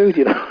get sued,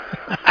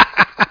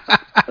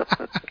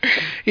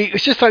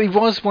 It's just that he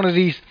was one of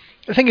these...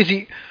 The thing is,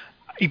 he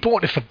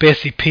bought it for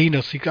basically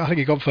peanuts. I think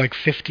he got it for like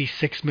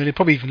 56 million,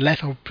 probably even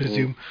less, I would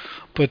presume.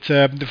 But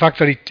the fact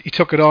that he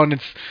took it on,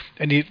 and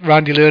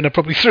Randy Lerner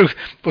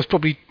was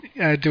probably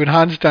doing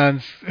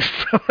handstands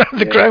around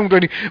the ground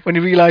when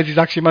he realised he's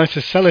actually managed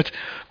to sell it.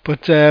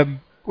 But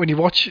when you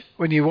watch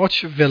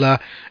Villa,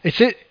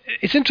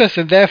 it's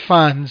interesting. Their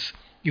fans,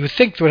 you would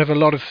think they would have a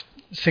lot of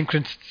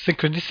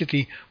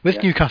synchronicity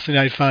with Newcastle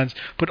United fans,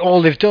 but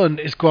all they've done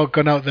is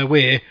gone out their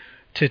way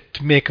to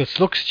make us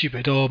look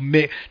stupid or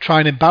try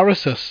and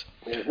embarrass us.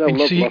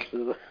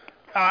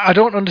 I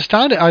don't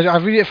understand it. I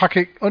really, if I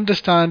could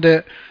understand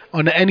it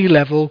on any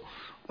level,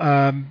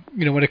 when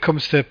it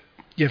comes to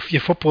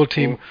your football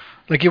team,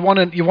 like you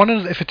want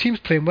to, if a team's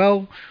playing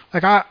well,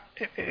 like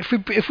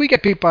if we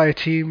get beat by a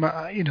team,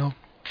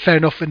 fair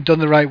enough and done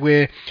the right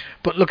way.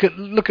 But look at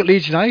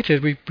Leeds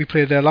United. We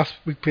played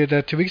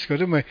there 2 weeks ago,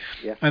 didn't we?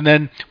 Yeah. And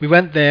then we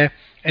went there,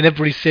 and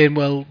everybody's saying,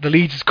 well, the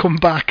Leeds has come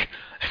back.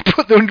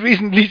 But the only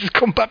reason Leeds has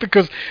come back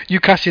because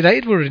Newcastle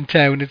United were in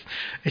town.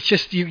 It's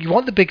just you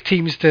want the big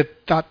teams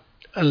that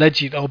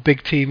alleged are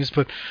big teams,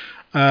 but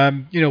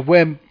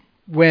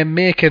we're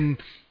making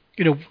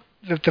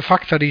the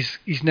fact that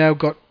he's now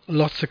got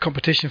lots of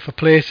competition for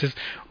places.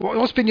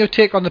 What's been your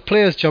take on the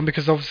players, John?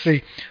 Because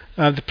obviously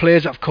the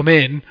players that have come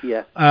in,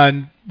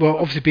 and well,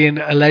 obviously being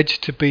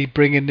alleged to be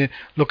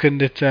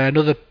looking at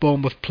another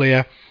Bournemouth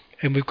player,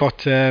 and we've got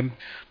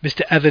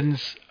Mr.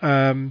 Evans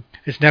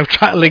is now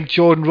trying to link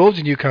Jordan Rhodes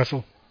in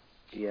Newcastle.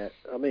 Yeah,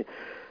 I mean,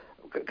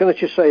 can I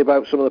just say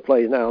about some of the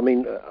players now? I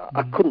mean,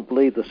 I couldn't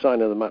believe the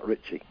sign of the Matt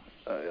Ritchie.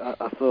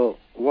 I thought,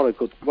 what a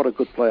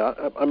good player.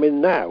 I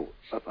mean, now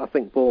I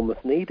think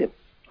Bournemouth need him.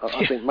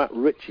 I think Matt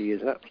Ritchie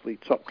is an absolutely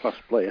top-class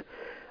player.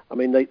 I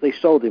mean, they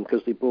sold him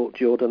because they bought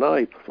Jordan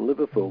Ibe from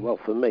Liverpool. Well,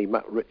 for me,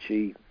 Matt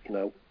Ritchie, is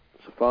a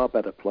far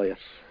better player.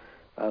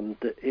 And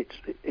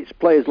it's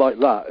players like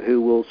that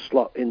who will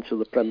slot into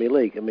the Premier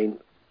League. I mean,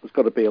 there's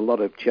got to be a lot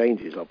of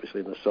changes,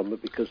 obviously, in the summer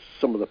because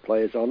some of the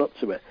players aren't up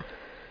to it.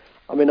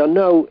 I mean, I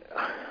know,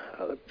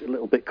 a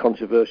little bit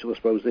controversial, I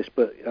suppose,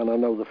 and I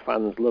know the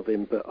fans love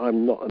him, but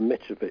I'm not a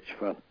Mitrovic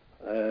fan.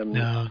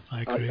 No,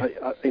 I agree.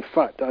 In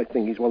fact, I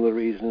think he's one of the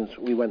reasons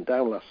we went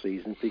down last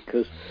season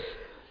because,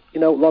 a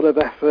lot of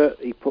effort,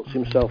 he puts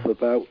himself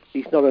about.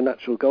 He's not a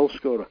natural goal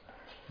scorer.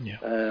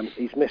 Yeah.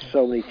 He's missed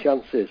so many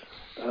chances,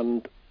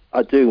 and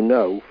I do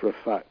know for a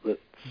fact that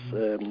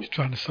he's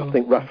trying to sell I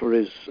think Rafa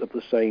is of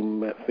the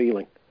same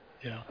feeling.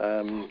 Yeah.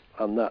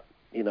 And that,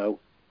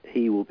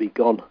 he will be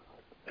gone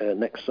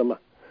next summer.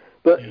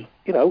 But,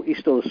 he's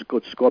still a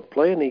good squad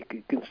player and he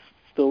can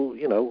still,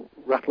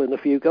 rattle in a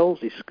few goals.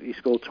 He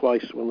scored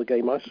twice when the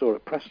game I saw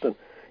at Preston.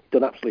 He'd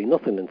done absolutely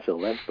nothing until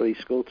then, but he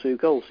scored 2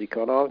 goals. You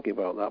can't argue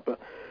about that. But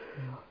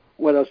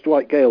whereas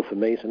Dwight Gale, for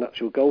me, is a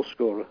natural goal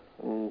scorer.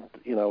 And,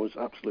 I was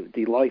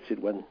absolutely delighted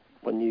when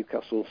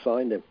Newcastle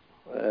signed him.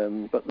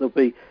 But there'll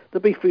be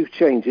a few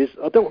changes.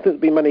 I don't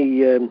think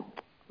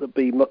there'll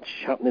be much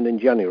happening in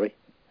January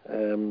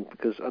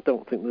because I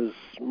don't think there's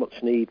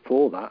much need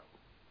for that.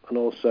 And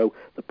also,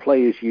 the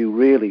players you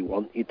really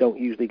want, you don't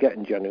usually get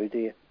in January, do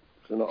you?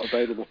 Because they're not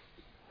available.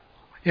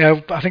 Yeah,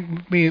 I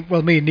think me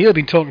and Neil have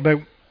been talking about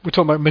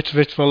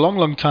Mitrovic for a long,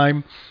 long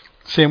time,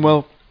 saying,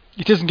 well,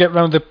 he doesn't get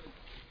round the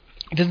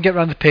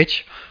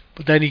pitch,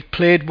 but then he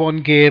played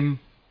one game,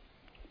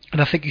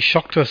 and I think he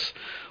shocked us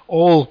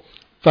all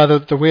by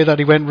the way that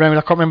he went round.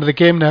 I can't remember the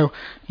game now.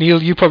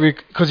 Neil, you probably,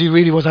 because he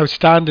really was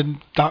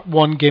outstanding that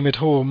one game at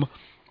home,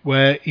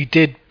 where he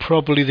did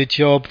probably the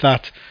job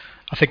that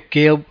I think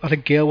Gale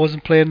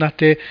wasn't playing that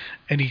day,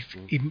 and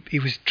he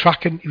was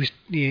tracking.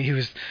 He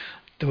was.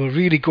 They were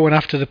really going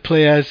after the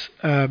players.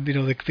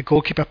 The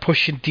goalkeeper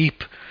pushing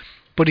deep,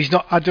 but he's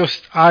not. I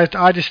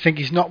just think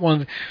he's not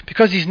one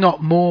because he's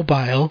not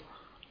mobile.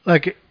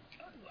 Like,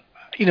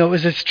 it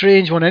was a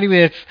strange one.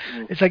 Anyway,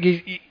 it's like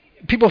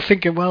people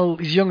thinking, well,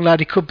 he's a young lad.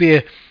 He could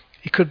be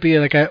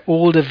like an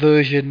older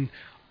version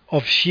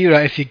of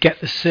Shearer if you get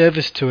the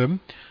service to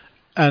him,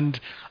 and.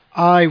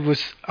 I was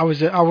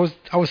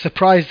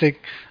surprised that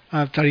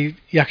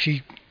he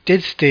actually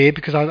did stay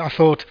because I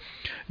thought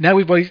now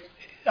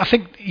I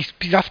think you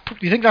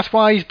think that's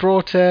why he's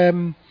brought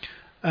Darryl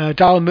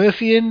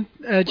Murphy in,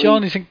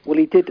 John. You think? Well,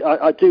 he did.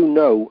 I do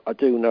know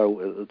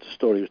the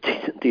story was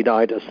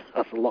denied us,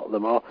 as a lot of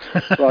them are.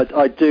 But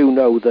I do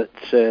know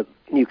that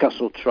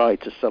Newcastle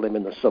tried to sell him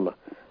in the summer.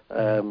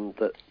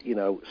 That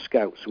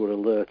scouts were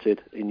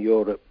alerted in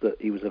Europe that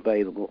he was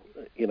available.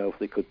 If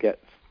they could get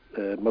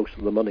most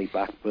of the money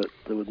back, but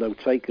there were no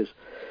takers.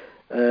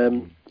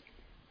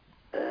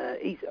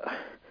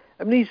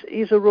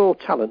 He's a raw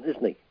talent,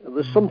 isn't he?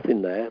 There's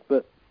something there,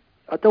 but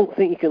I don't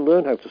think you can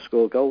learn how to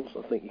score goals.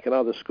 I think you can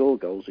either score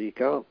goals or you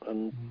can't.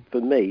 And for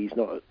me, he's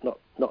not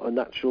a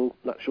natural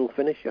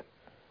finisher.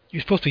 He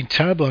was supposed to be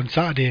terrible on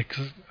Saturday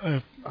because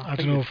I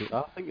don't know.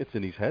 I think it's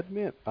in his head,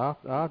 mate.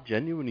 I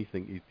genuinely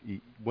think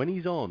when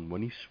he's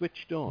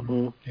switched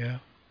on,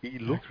 he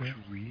looks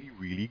really,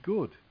 really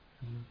good.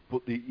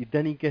 But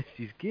then he gets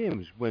his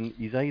games when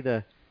he's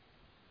either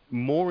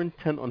more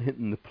intent on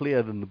hitting the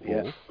player than the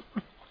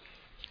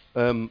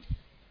ball,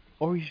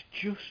 or he's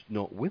just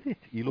not with it.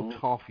 He looks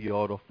half a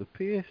yard off the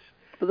pace.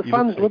 But the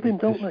fans love him,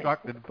 don't they?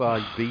 Distracted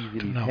by bees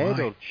in his head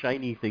or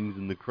shiny things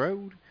in the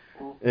crowd,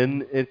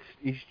 and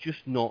he's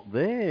just not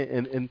there.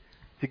 And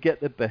to get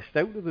the best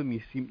out of him,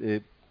 you seem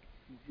to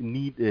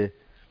need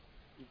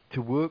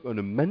to work on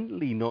him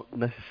mentally, not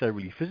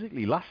necessarily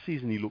physically. Last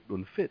season he looked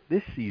unfit.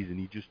 This season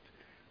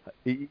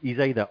he's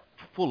either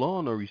full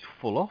on or he's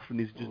full off, and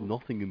there's just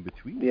nothing in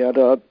between. Yeah,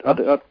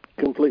 I'd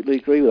completely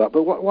agree with that.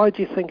 But why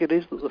do you think it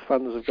is that the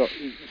fans have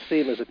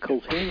see him as a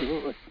cult hero,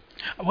 don't they?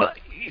 Well,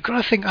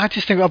 I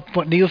just think of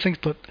what Neil thinks,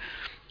 but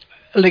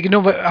I think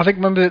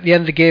remember at the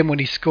end of the game when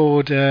he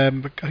scored, I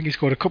think he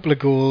scored a couple of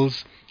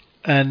goals,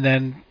 and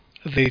then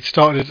they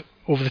started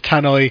over the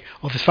tannoy,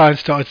 or the fans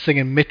started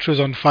singing "Mitro's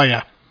on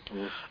fire,"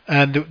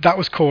 and that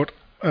was caught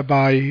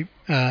by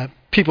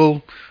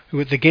people who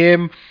were at the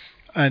game.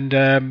 And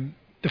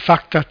the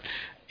fact that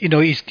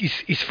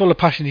he's full of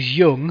passion, he's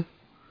young.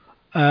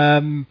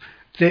 You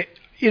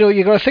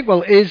got to think.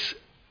 Well,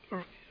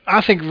 I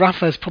think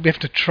Rafa's probably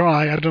have to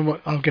try. I don't know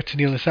what. I'll get to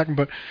Neil in a second,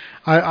 but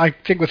I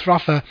think with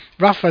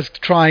Rafa's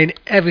trying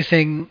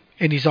everything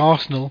in his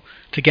arsenal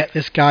to get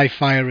this guy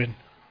firing.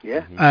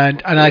 Yeah.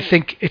 And I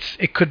think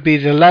it could be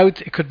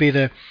it could be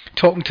the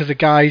talking to the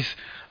guys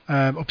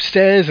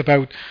upstairs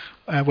about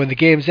when the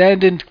game's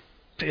ending,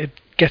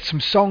 get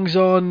some songs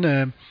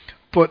on,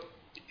 but.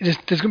 There's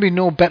going to be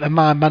no better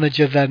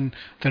manager than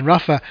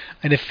Rafa,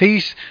 and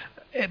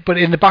but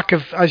in the back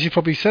of, as you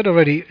probably said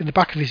already, in the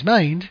back of his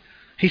mind,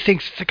 he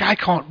thinks the guy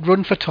can't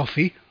run for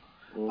toffee.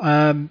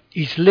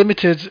 He's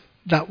limited.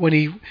 That when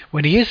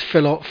he is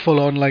full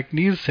on, like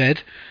Neil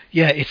said,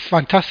 yeah, it's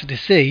fantastic to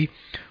see.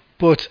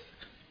 But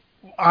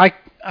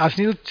as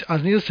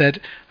Neil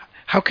said,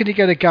 how can you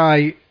get a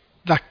guy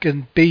that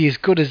can be as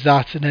good as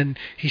that and then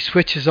he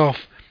switches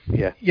off?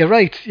 Yeah, you're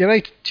right,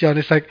 John.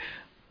 It's like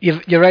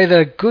you're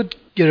either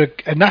you're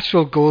a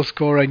natural goal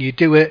scorer and you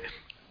do it,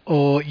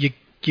 or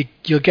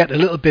you'll get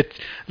little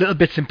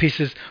bits and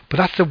pieces. But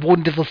that's the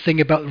wonderful thing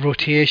about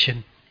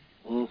rotation.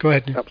 Go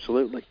ahead, Neil.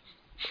 Absolutely.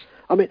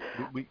 I mean,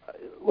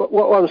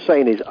 what I'm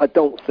saying is, I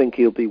don't think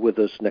he'll be with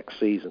us next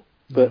season.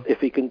 But if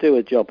he can do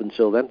a job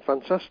until then,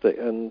 fantastic.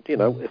 And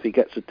if he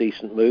gets a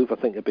decent move, I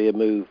think it'll be a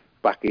move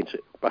back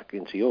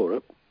into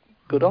Europe.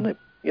 Good on him.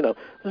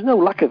 There's no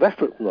lack of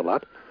effort from the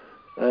lad.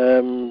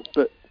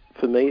 But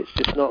for me, it's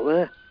just not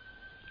there.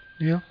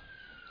 Yeah.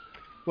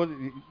 Well,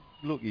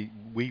 look,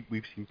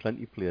 we've seen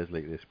plenty of players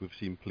like this. We've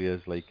seen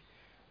players like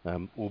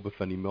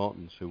Obafemi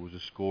Martins, who was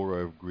a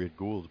scorer of great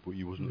goals, but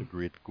he wasn't a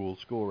great goal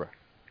scorer.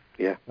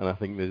 Yeah. And I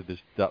think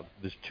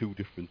there's two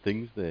different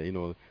things there.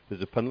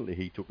 There's a penalty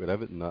he took at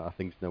Everton that I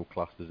think is now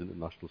classed as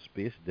international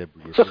space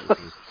debris.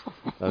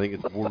 I think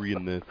it's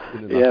worrying the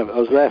international. Yeah, I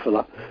was there for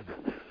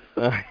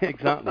that.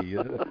 Exactly.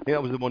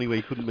 That was the one where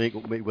he couldn't make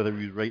whether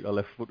he was right or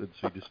left-footed,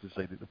 so he just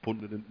decided to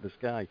punt it into the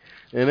sky.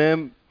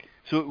 And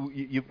so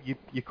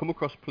you come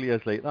across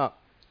players like that.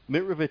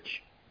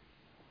 Mitrovic,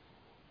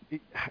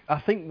 I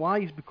think why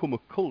he's become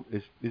a cult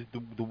is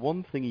the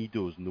one thing he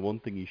does and the one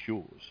thing he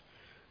shows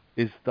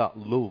is that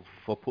love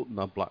for putting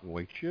that black and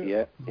white shirt.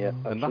 Yeah,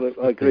 and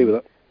absolutely. I agree with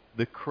that.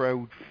 The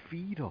crowd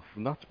feed off,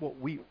 and that's what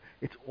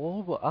it's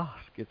all we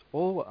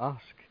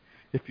ask.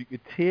 If you could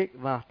take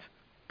that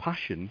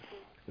passion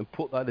and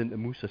put that into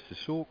Moussa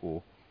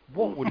Sissoko,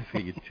 what would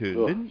he have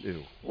turned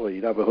into? Well,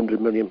 you'd have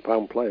 £100 million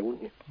player,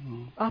 wouldn't you?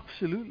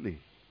 Absolutely.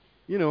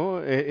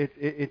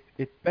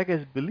 It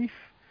beggars belief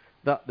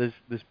that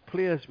there's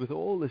players with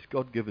all this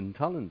God-given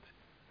talent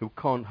who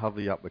can't have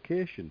the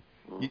application.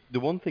 The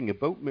one thing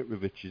about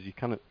Mitrovic is you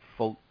cannot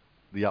fault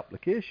the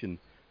application,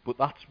 but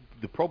that's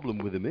the problem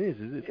with him is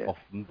it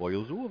often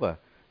boils over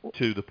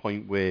to the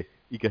point where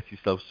he gets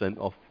himself sent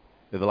off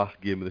in the last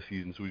game of the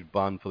season, so he's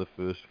banned for the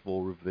first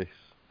 4 of this.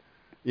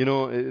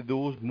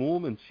 Those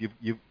moments,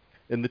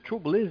 and the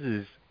trouble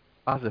is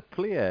as a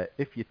player,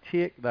 if you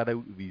take that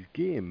out of his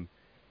game,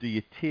 do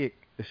you take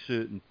a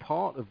certain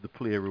part of the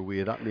player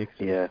away? That makes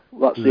him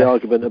that's the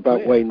argument about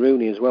player. Wayne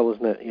Rooney as well,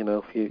 isn't it?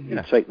 If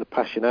you take the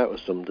passion out of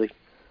somebody,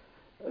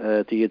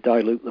 do you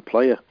dilute the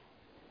player?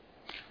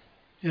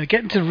 Yeah,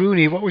 getting to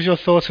Rooney, what was your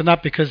thoughts on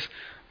that? Because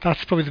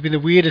that's probably been the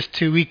weirdest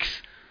 2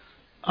 weeks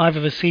I've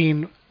ever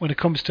seen when it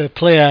comes to a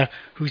player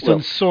who's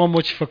done so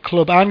much for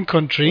club and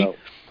country. Well,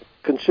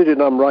 considering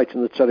I'm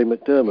writing the Terry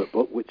McDermott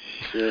book, which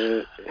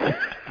has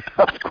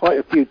quite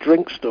a few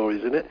drink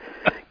stories in it,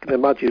 you can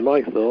imagine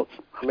my thoughts.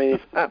 I mean,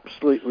 it's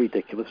absolutely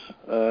ridiculous.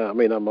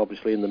 I'm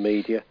obviously in the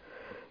media,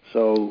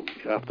 so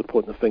I have to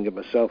point the finger at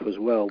myself as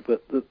well.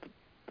 But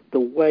the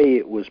way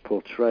it was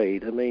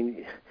portrayed, I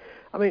mean,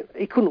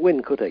 he couldn't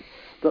win, could he?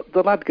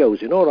 The lad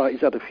goes in, all right,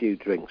 he's had a few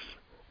drinks,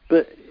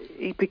 but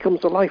he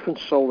becomes the life and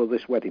soul of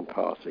this wedding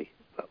party.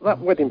 That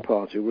wedding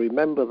party,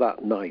 remember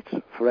that night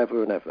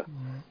forever and ever.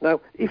 Now,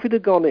 if he'd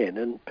have gone in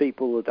and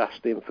people had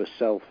asked him for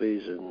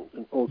selfies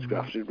and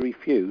autographs, he'd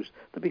refused,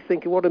 they'd be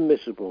thinking, what a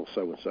miserable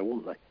so-and-so,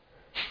 wouldn't they?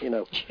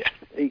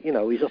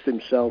 He's up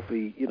himself,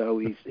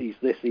 he's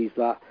this, he's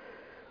that.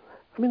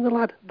 I mean, the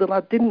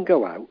lad didn't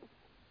go out,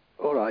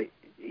 all right,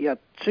 he had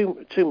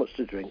too much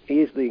to drink, he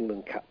is the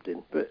England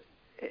captain, but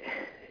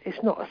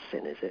it's not a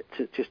sin, is it,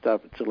 to just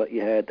have to let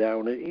your hair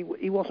down?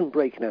 He wasn't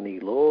breaking any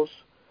laws.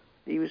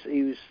 He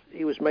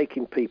was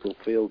making people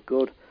feel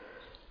good.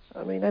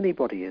 I mean,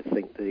 anybody would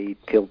think that he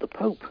killed the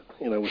Pope,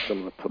 with some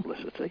of the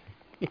publicity.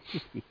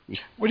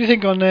 What do you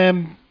think on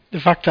the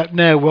fact that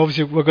now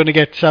we're going to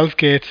get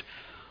Southgate,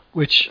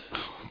 which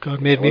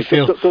made me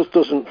feel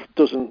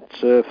doesn't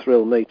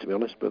thrill me, to be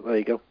honest. But there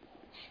you go.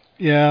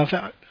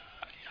 Yeah,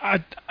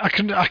 I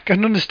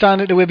can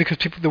understand it the way because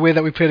the way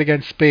that we played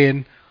against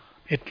Spain,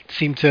 it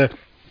seemed to,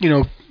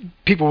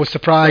 people were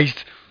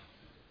surprised.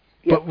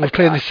 But we're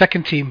playing the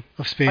second team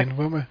of Spain,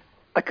 weren't we?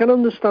 I can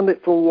understand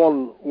it for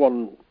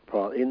one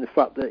part, in the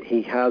fact that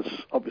he has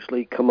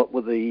obviously come up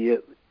with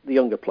the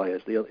younger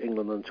players, the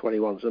England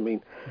under-21s. I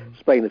mean,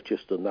 Spain have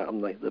just done that,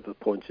 and they've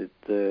appointed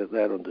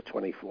their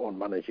under-24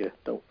 manager.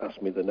 Don't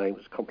ask me the name;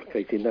 it's a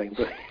complicated name,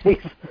 but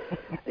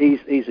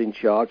he's in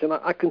charge, and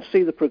I can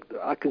see the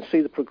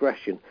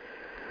progression.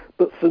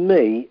 But for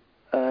me,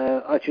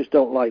 I just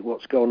don't like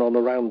what's going on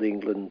around the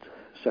England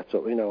set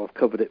up. I've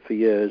covered it for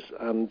years,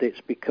 and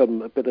it's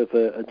become a bit of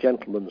a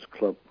gentleman's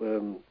club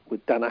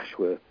with Dan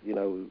Ashworth,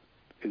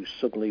 who's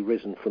suddenly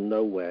risen from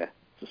nowhere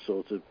to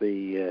sort of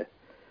be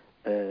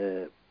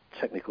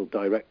technical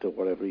director,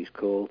 whatever he's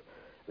called,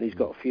 and he's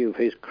got a few of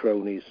his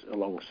cronies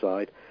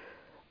alongside,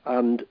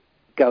 and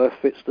Gareth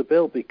fits the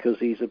bill because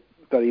he's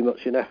very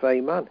much an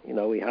FA man.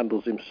 He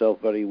handles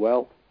himself very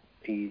well.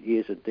 He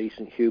is a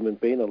decent human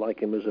being. I like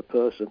him as a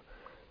person.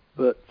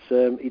 but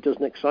he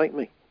doesn't excite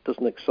me.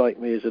 Doesn't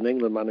excite me as an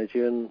England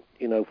manager, and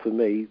for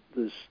me,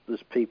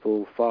 there's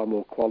people far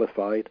more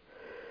qualified.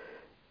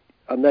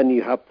 And then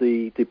you have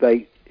the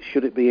debate: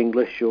 should it be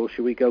English or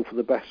should we go for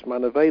the best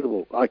man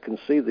available? I can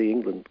see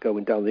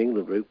going down the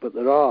England route, but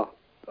there are.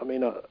 I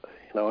mean,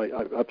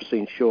 I've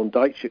seen Sean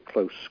Dyche at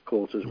close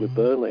quarters with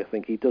Burnley. I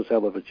think he does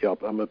hell of a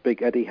job. I'm a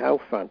big Eddie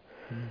Howe fan.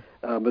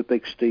 I'm a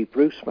big Steve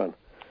Bruce fan.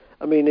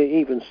 I mean,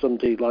 even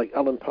somebody like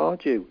Alan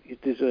Pardew, you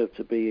deserve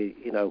to be,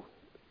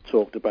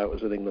 talked about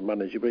as an England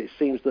manager, but it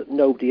seems that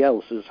nobody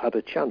else has had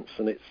a chance,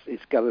 and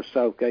it's Gareth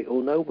Southgate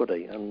or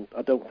nobody, and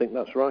I don't think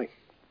that's right.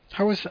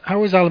 How is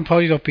Alan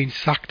Pardew not being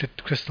sacked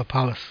at Crystal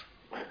Palace?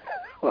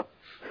 Well,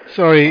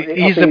 sorry,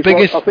 he's the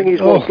biggest. I think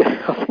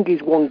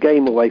he's one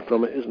game away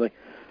from it, isn't he?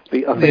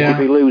 I think if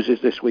he loses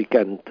this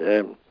weekend,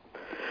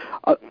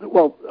 I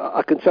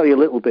can tell you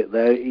a little bit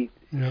there.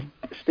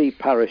 Steve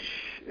Parish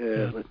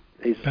is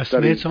best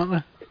mates, aren't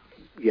they?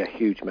 Yeah,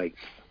 huge mates.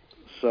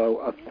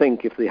 So I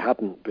think if they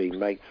hadn't been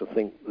mates, I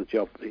think the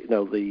job,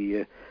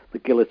 the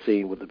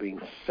guillotine would have been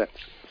set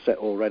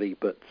already.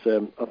 But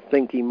I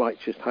think he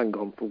might just hang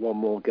on for one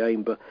more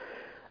game. But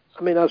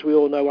I mean, as we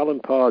all know,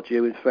 Alan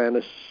Pardew, in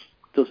fairness,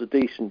 does a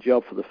decent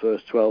job for the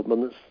first 12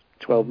 months,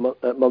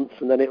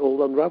 and then it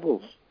all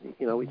unravels.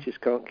 He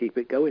just can't keep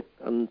it going.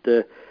 And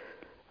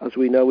as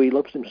we know, he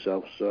loves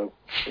himself, so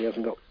he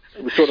hasn't got.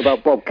 We were talking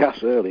about Bob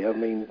Cass earlier. I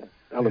mean,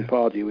 Alan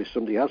Pardew is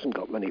somebody who hasn't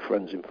got many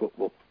friends in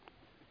football.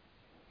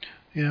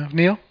 Yeah,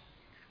 Neil?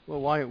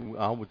 Well, I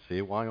would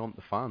say, why aren't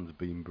the fans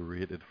being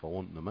berated for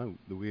wanting him out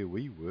the way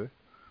we were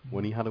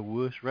when he had a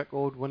worse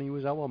record when he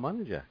was our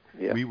manager?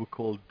 Yeah. We were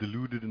called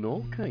deluded and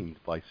all kinds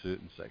by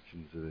certain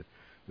sections of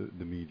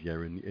the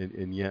media,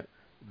 and yet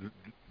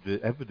the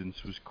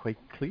evidence was quite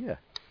clear.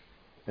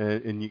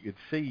 And you could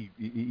see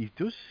he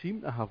does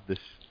seem to have this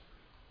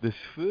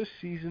first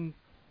season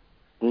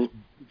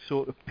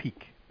sort of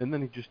peak, and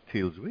then he just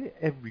tails away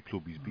every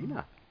club he's been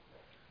at.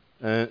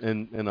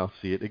 And I'll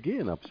say it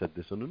again, I've said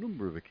this on a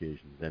number of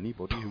occasions.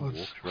 Anybody who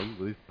walks around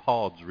with his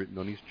Pards written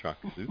on his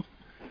tracksuit,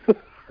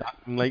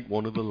 acting like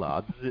one of the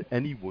lads,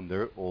 any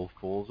wonder it all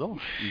falls off.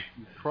 He's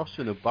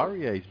crossing a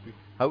barrier.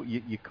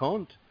 You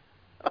can't.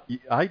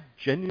 I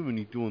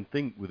genuinely don't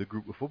think with a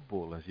group of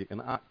footballers you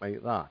can act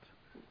like that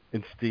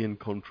and stay in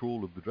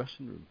control of the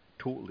dressing room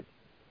totally.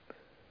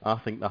 I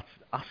think that's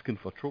asking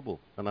for trouble,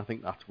 and I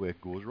think that's where it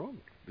goes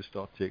wrong. They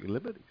start taking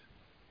liberties.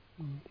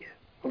 Yeah.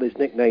 Well, his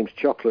nickname's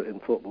Chocolate in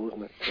football,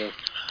 isn't it? So,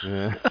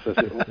 yeah.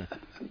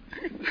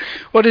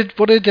 What did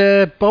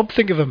Bob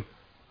think of him?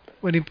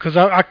 Because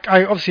I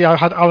obviously I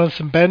had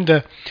Alison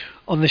Bender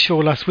on the show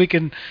last week,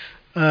 and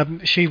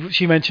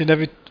she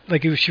mentioned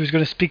she was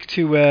going to speak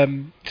to a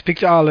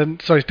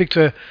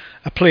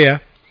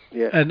player,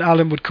 and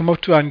Alan would come up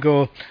to her and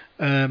go,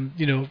 when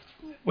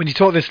you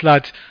talk to this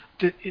lad,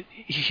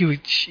 he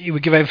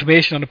would give her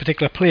information on a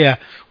particular player,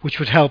 which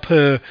would help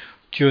her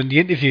during the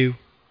interview.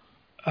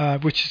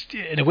 Which is,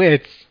 in a way,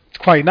 it's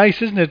quite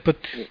nice, isn't it? But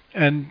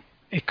and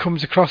it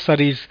comes across that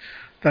he's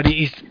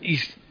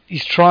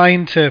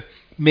trying to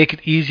make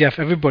it easier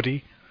for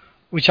everybody,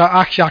 which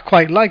I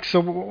quite like. So,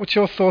 what's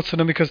your thoughts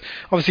on him? Because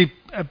obviously,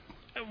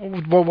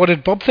 what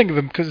did Bob think of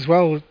him? Because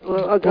well,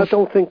 I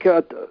don't think.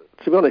 To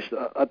be honest,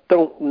 I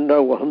don't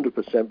know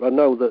 100%. But I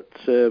know that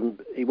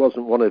he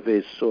wasn't one of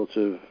his sort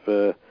of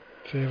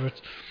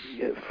favourites.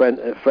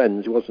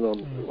 Friends. He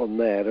wasn't on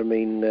there. I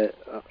mean, I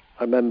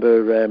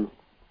remember.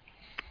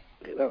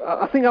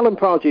 I think Alan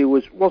Pardew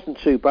wasn't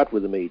too bad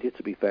with the media,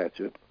 to be fair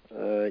to him.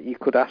 You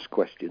could ask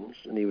questions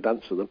and he would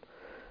answer them,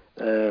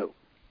 but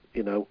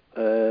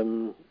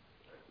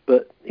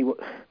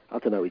I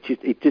don't know, it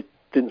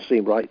didn't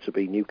seem right to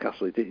be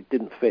Newcastle. It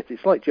didn't fit.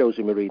 It's like Jose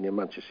Mourinho and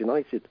Manchester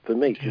United. For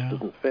me, it just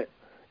doesn't fit.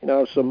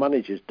 Some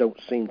managers don't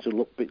seem to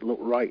look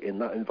right in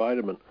that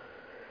environment.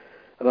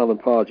 And Alan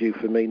Pardew,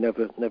 for me,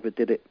 never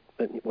did it.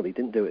 Well, he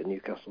didn't do it in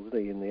Newcastle, did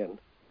he, in the end?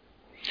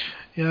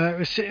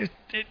 Yeah,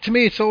 to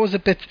me it's always a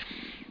bit.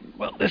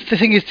 Well, the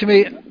thing is, to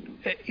me,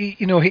 he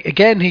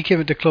came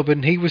into the club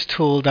and he was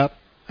told that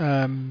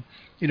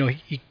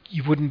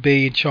he wouldn't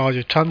be in charge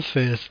of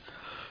transfers.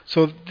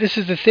 So this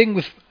is the thing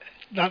with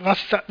that.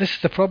 This is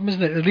the problem,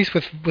 isn't it? At least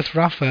with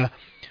Rafa,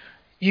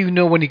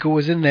 when he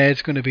goes in there,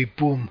 it's going to be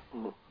boom.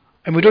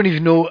 And we don't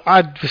even know.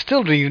 We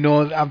still don't even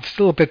know. I'm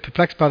still a bit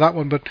perplexed by that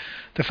one. But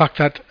the fact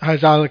that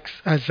has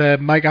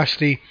Mike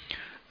Ashley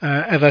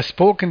ever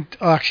spoken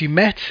or actually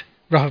met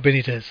Rafa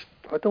Benitez?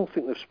 I don't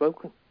think they've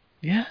spoken.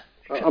 Yeah.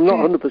 I'm not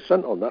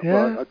 100% on that.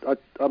 Yeah.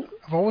 But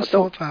I've always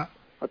thought that.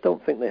 I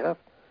don't think they have.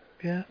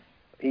 Yeah.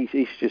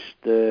 He's just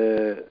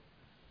dealt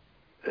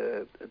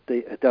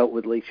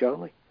with Lee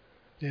Charnley.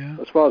 Yeah.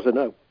 As far as I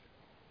know.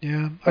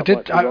 Yeah,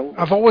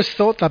 I've always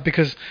thought that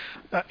because,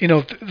 when we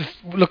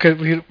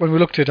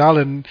looked at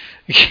Alan,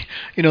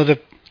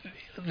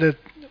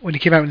 when he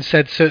came out and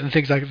said certain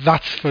things like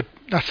that's for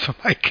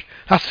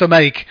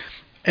Mike,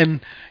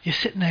 and you're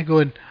sitting there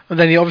going, and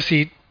then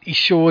he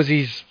shows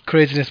his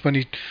craziness when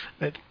he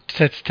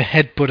says to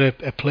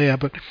headbutt a player,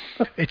 but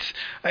it's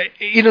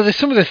there's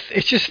some of this.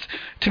 It's just,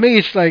 to me,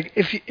 it's like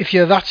if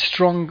you're that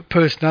strong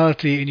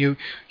personality and you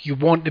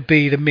want to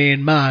be the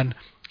main man,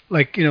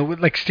 like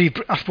like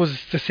Steve. I suppose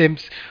it's the same.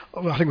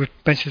 I think we've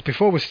mentioned this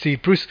before with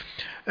Steve Bruce.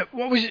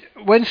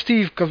 When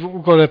Steve? Because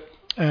we've got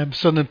a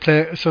Sunderland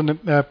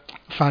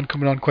fan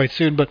coming on quite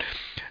soon, but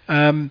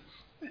were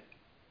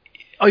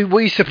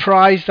you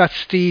surprised that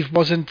Steve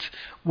wasn't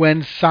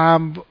when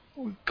Sam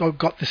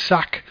got the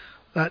sack?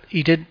 That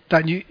he did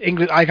that.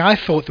 England. I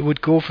thought they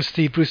would go for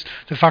Steve Bruce.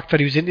 The fact that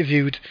he was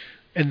interviewed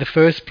in the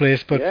first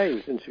place, but yeah, he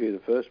was interviewed in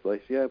the first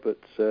place. Yeah, but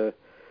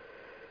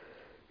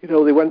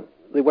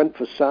they went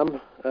for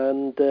Sam,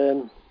 and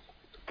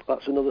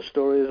that's another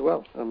story as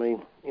well. I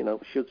mean,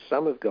 should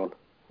Sam have gone?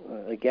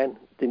 Again,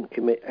 didn't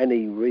commit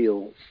any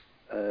real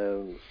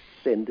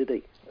sin, did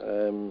he?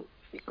 You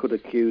could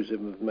accuse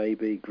him of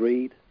maybe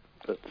greed,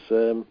 but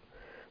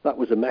that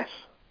was a mess.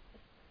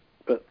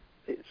 But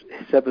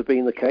it's ever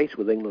been the case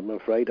with England, I'm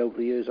afraid, over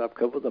the years I've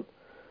covered them.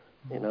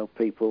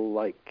 People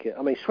like...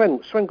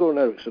 Sven-Goran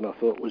Eriksson I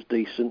thought was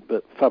decent,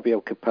 but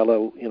Fabio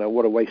Capello,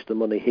 what a waste of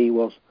money he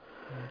was.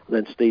 And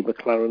then Steve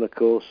McLaren, of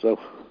course, so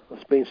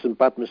there's been some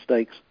bad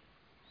mistakes.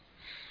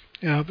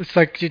 Yeah, it's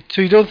like,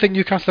 so you don't think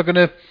Newcastle are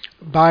going to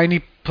buy any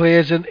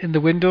players in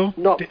the window?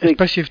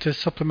 Especially to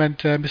supplement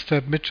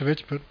Mr.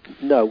 Mitrovic, but...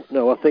 No,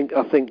 I think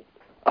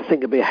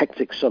it'll be a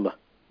hectic summer.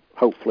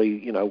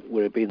 Hopefully,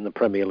 we'll be in the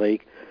Premier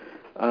League,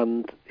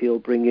 and he'll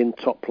bring in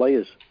top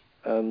players.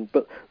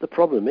 But the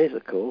problem is,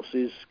 of course,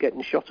 is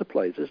getting shot of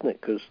players, isn't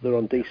it? Because they're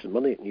on decent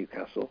money at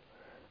Newcastle,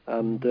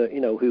 and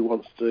who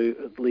wants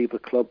to leave a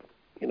club?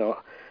 I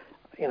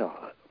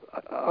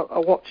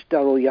watched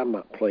Daryl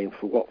Janmaat playing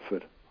for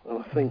Watford,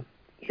 and I think,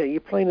 yeah, you're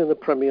playing in the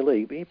Premier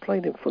League, but you're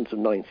playing in front of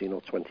 19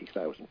 or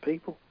 20,000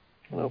 people.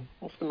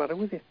 What's the matter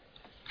with you?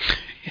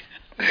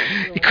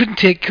 He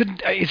couldn't.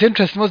 It's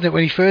interesting, wasn't it?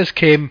 When he first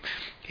came,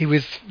 he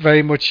was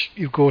very much.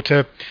 He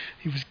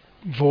was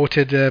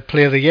voted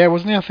Player of the Year,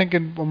 wasn't he? I think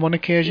on one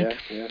occasion.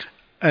 Yeah.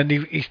 And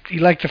he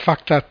liked the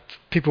fact that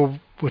people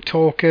were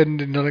talking,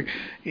 and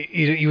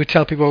he would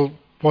tell people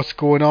what's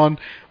going on.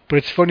 But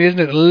it's funny, isn't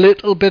it? A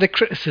little bit of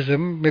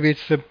criticism. Maybe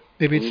it's the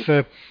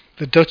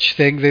Dutch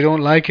thing. They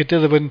don't like it, do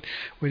they? When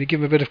you give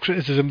them a bit of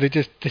criticism,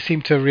 they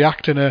seem to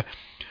react in a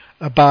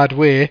bad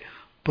way.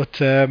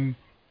 But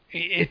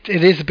it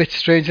is a bit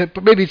strange.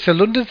 But maybe it's a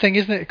London thing,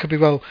 isn't it? It could be,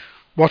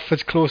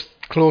 Watford's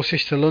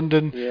closest to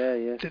London.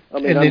 Yeah. I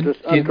mean,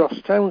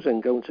 Andros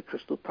Townsend going to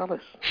Crystal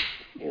Palace.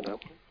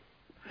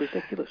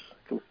 Ridiculous.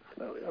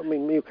 I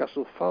mean,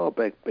 Newcastle far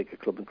bigger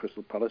club than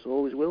Crystal Palace,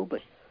 always will be.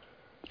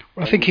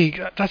 Well, I think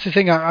that's the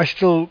thing.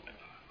 The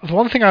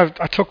one thing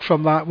I took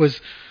from that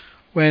was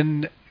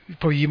when,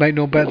 probably you might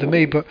know better than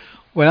me, but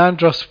when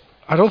Andros,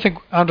 I don't think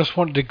Andros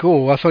wanted to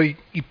go. I thought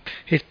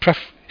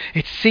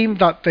it seemed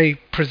that they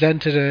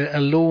presented a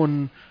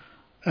loan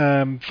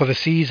for the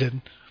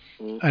season,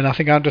 and I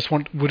think Andros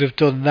would have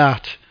done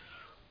that.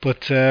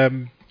 But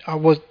there's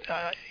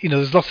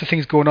lots of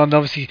things going on.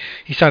 Obviously,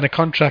 he signed a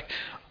contract,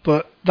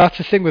 but that's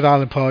the thing with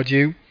Alan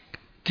Pardew.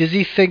 Does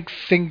he think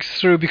things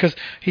through? Because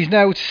he's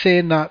now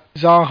saying that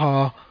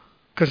Zaha,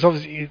 because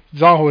obviously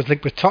Zaha was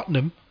linked with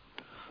Tottenham,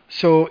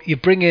 so you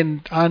bring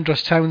in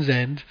Andros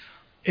Townsend.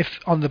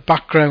 If on the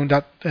background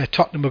that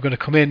Tottenham are going to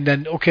come in,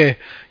 then okay,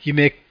 you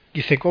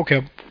think, okay,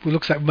 it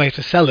looks like we might have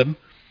to sell him.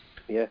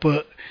 Yeah.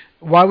 But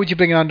why would you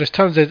bring in Andros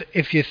Townsend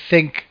if you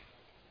think?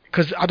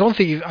 Because I don't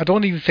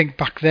even think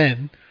back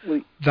then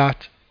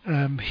that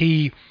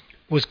he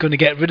was going to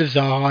get rid of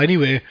Zaha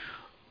anyway,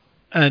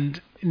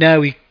 and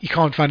now he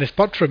can't find a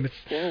spot for him.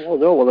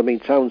 Well, I mean,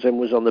 Townsend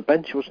was on the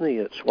bench, wasn't he,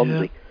 at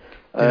Swansea?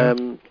 Yeah.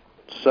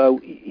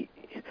 So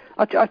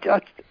I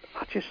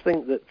just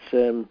think that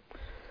some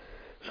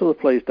of the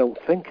players don't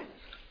think.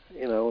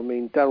 I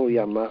mean, Daryl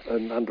Janmaat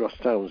and Andros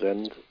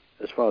Townsend,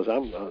 as far as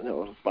I'm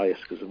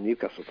biased because I'm a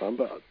Newcastle fan,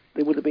 but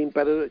they would have been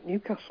better at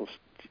Newcastle.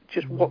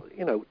 Just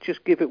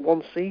give it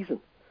one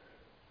season.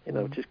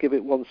 Just give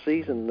it one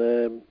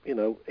season.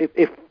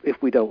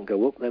 If we don't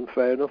go up, then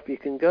fair enough, you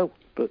can go.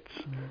 But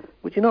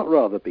would you not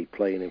rather be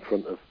playing in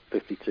front of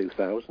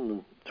 52,000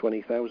 and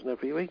 20,000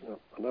 every week?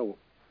 I don't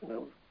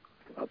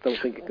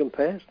think it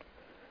compares.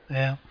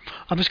 Yeah,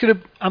 I'm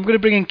gonna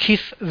bring in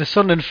Keith, the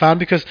Sunderland fan,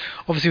 because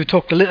obviously we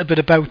talked a little bit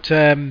about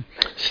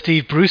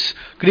Steve Bruce.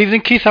 Good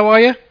evening, Keith. How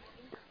are you?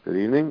 Good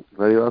evening.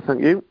 Very well,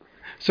 thank you.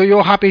 So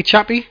you're happy,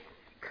 chappy?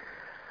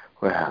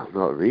 Well,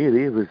 not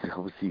really. It was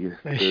obviously a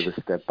bit of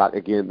a step back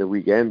again the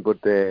weekend,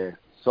 but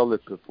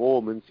solid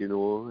performance.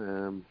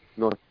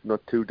 Not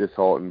too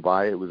disheartened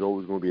by it. It was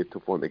always going to be a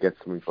tough one to get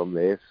something from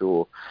there.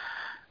 So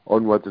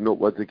onwards and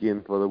upwards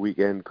again for the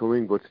weekend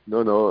coming, but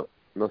no,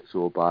 not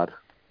so bad.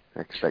 I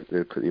expected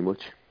it pretty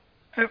much.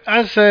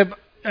 As I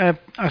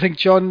think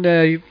John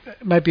you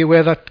might be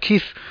aware that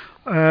Keith,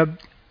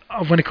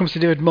 when it comes to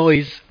David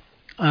Moyes,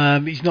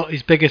 he's not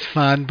his biggest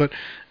fan, but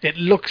it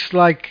looks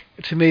like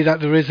to me that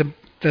there is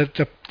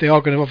they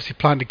are going to obviously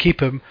plan to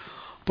keep him.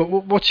 But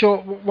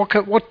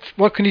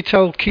what can you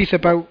tell Keith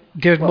about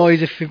David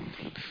Moyes?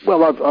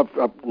 Well,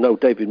 I know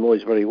David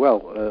Moyes very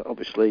well.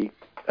 Obviously,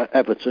 at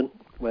Everton,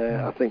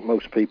 where I think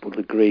most people would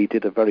agree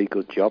did a very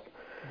good job.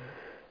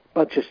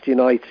 Manchester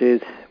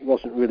United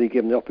wasn't really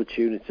given the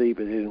opportunity,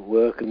 but it didn't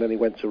work, and then he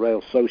went to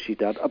Real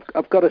Sociedad.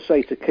 I've got to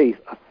say to Keith,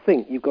 I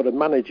think you've got a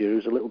manager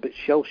who's a little bit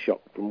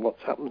shell-shocked from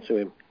what's happened to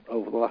him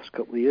over the last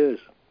couple of years.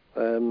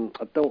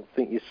 I don't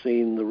think you're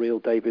seeing the real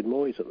David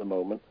Moyes at the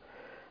moment.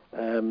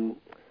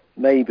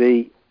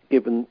 Maybe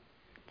given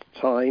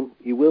time,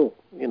 you will,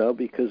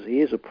 because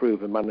he is a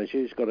proven manager.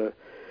 He's got a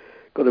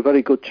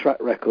very good track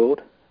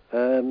record,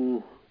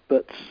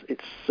 but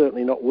it's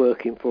certainly not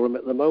working for him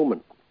at the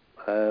moment.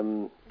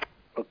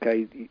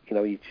 Okay,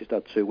 he just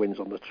had 2 wins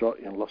on the trot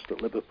and lost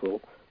at Liverpool,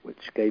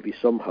 which gave you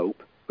some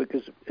hope,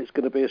 because it's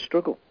going to be a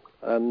struggle.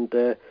 And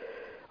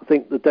I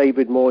think the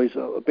David Moyes,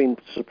 I've been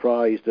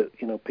surprised at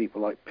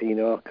people like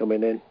Pienaar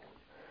coming in.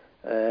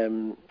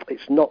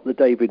 It's not the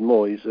David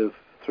Moyes of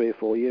 3 or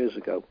 4 years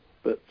ago,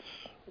 but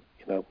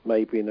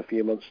maybe in a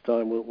few months'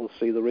 time we'll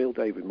see the real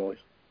David Moyes.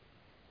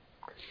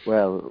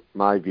 Well,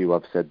 my view,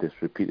 I've said this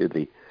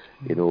repeatedly.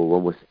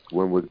 When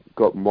we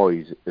got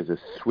Moyes as a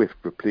swift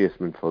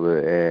replacement for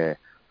the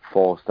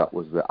force that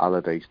was the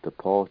Allardyce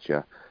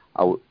departure,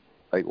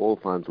 like all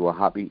fans were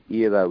happy.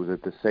 That was a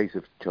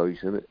decisive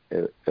choice and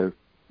a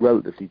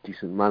relatively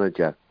decent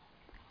manager.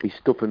 His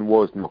stuffing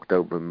was knocked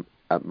out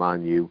at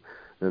Man U,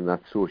 and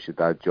that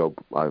Sociedad job,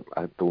 I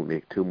don't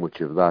make too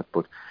much of that,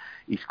 but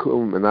he's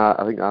come, and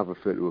I think I've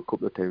referred to a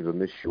couple of times on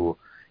this show,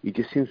 he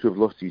just seems to have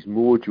lost his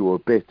mojo a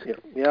bit.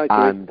 Yeah,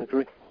 I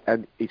agree.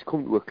 And he's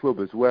come to a club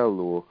as well,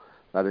 though,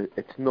 that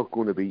it's not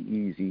going to be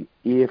easy,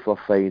 A, for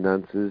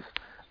finances,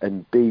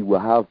 and B, we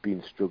have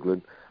been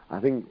struggling. I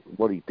think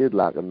what he did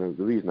lack, and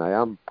the reason I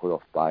am put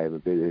off by him a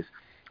bit, is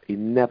he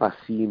never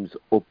seems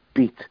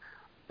upbeat,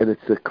 and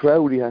it's the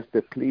crowd he has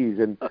to please,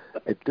 and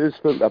it does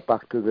filter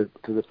back to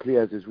the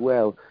players as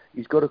well.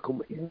 He's got to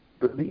come in,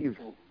 believe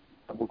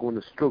that we're going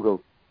to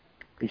struggle.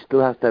 He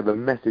still has to have a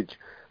message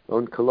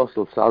on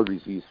colossal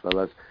salaries, these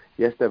fellas.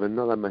 He has to have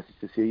another message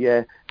to say,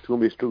 yeah, it's going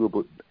to be a struggle,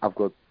 but I've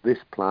got this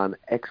plan,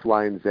 X,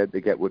 Y, and Z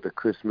to get with the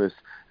Christmas,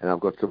 and I've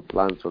got some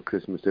plans for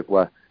Christmas if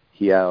we're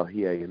here or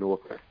here,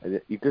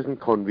 And he doesn't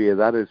convey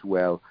that as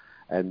well.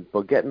 And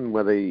forgetting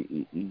whether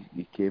he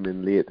came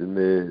in late in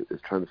the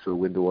transfer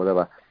window or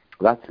whatever,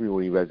 that's my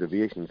only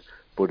reservations.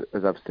 But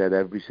as I've said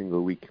every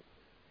single week,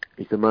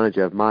 he's the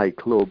manager of my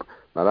club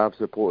that I've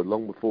supported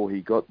long before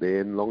he got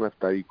there, and long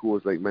after he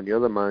goes, like many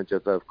other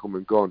managers that have come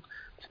and gone.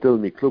 Still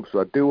my club,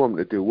 so I do want him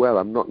to do well.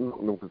 I'm not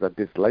because I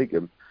dislike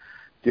him.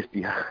 Just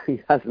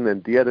he hasn't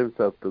endeared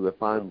himself to the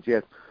fans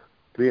yet.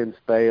 Playing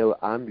style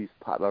and his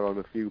patter on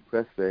a few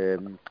press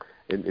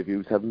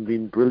interviews haven't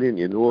been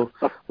brilliant,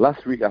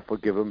 Last week I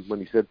forgive him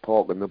when he said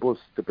park on the bus.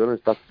 To be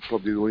honest, that's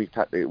probably the only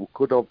tactic we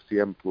could obviously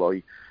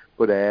employ.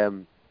 But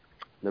the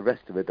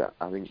rest of it,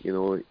 I think,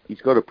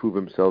 he's got to prove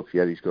himself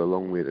yet. He's got a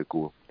long way to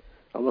go.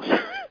 I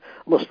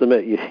must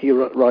admit,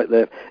 you're right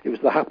there. It was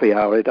the happy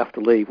hour. He'd have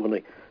to leave,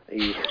 wouldn't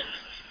he?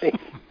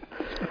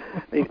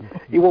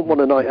 You wouldn't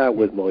want a night out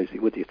with Moisey,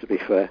 would you, to be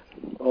fair?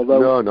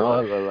 Although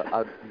No.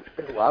 I'd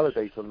do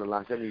Allardyce on the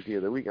last any day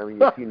of the week. I mean,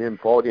 you've seen him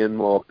partying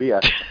more beer.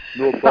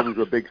 No problems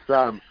with Big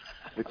Sam.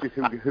 It's just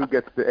who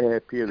gets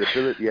to pay the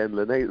bill at the end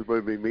of the night. It'll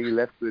probably be me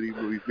left with him,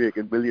 who he's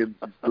making millions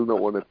and still not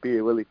want to pay,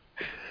 will he?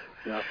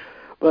 Yeah.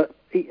 But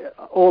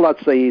all I'd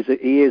say is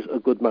that he is a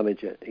good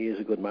manager. He is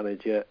a good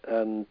manager,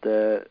 and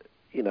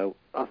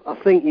I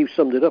think you've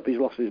summed it up. He's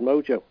lost his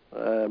mojo.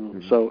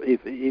 So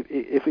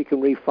if he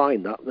can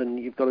refine that, then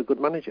you've got a good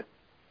manager.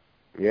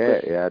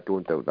 Yeah, I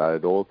don't doubt that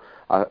at all.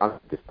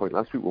 At this point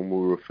last week, when we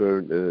were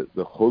referring to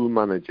the Hull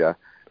manager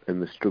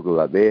and the struggle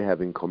that they're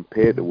having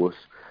compared to us,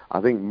 I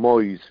think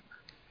Moyes,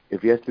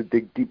 if he has to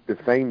dig deep to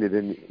find it,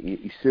 and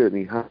he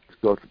certainly has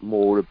got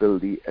more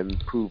ability and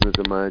proven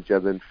as a manager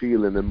than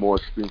Phelan and more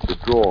experience to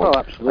draw. Oh,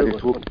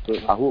 absolutely.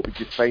 I hope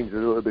he just finds it a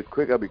little bit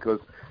quicker, because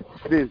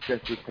it is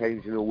desperate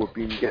times. We've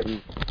been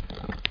getting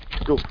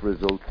stuff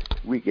results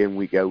week in,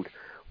 week out.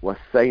 Where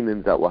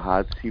signings that were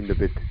had seemed a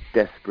bit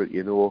desperate,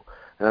 And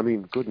I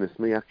mean, goodness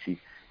me, actually,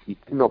 he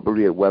didn't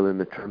operate well in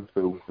the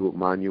transfer with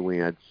Man U when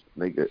he had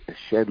like a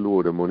shed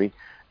load of money,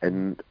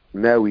 and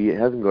now he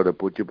hasn't got a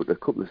budget. But the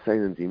couple of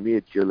signings he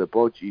made,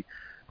 Jilabodji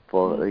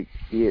for like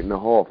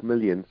 $8.5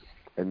 million,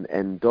 and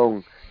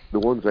Ndong, the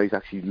ones that he's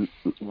actually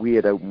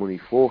weighed out money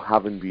for,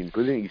 haven't been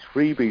brilliant. His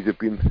freebies have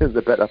been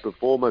the better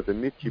performers,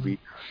 and Nichibi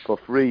for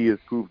free has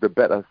proved a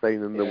better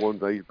sign than the ones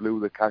that he's blew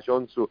the cash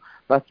on. So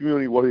that's me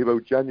only worry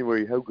about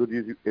January. How good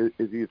is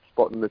he at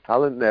spotting the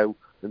talent now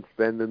and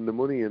spending the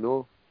money,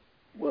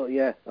 Well,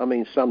 yeah. I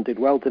mean, Sam did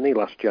well, didn't he,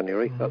 last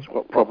January? That's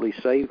what probably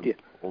saved you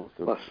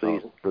last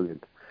season.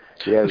 Brilliant.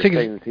 Yeah, the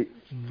thing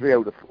 3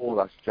 out of 4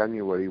 last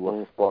January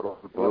was spot on.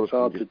 That's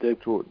hard to do.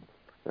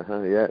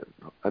 Yeah,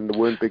 and there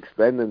weren't big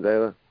spending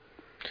there.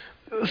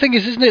 The thing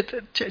is, isn't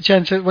it,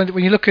 gents,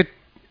 when you look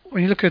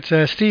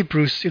at Steve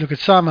Bruce, you look at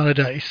Sam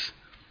Allardyce.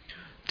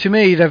 To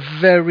me, they're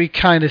very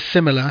kind of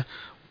similar,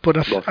 but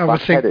I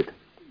would think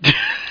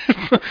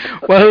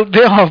Well,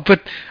 they are,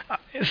 but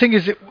the thing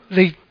is,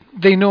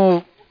 they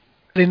know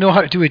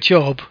how to do a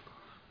job,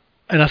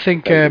 and I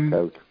think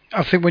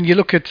when you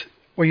look at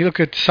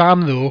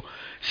Sam though,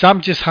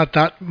 Sam just had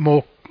that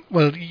more.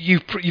 Well, you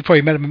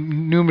probably met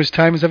him numerous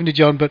times, haven't you,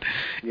 John? But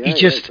he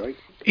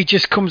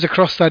just comes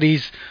across that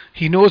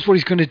he knows what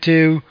he's going to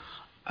do,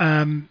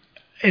 and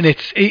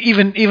it's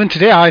even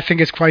today. I think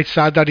it's quite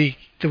sad that the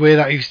way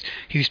that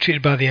he was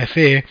treated by the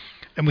FA,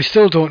 and we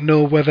still don't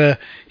know whether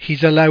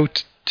he's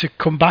allowed to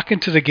come back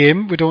into the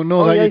game. We don't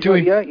know you're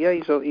doing.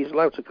 He's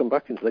allowed to come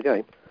back into the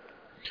game.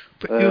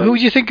 But who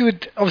do you think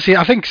would? Obviously,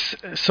 I think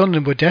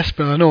Sunderland were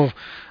desperate. I know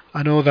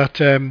that.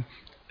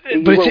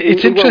 But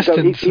it's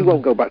interesting. He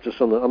won't go back to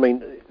Sunderland. I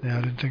mean, yeah,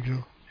 I didn't think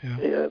so.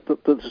 Yeah,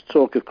 there's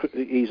talk of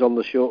he's on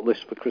the short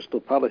list for Crystal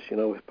Palace.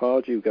 If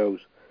Pardew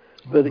goes,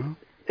 but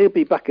he'll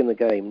be back in the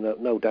game.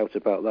 No doubt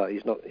about that.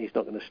 He's not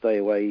going to stay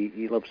away.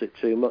 He loves it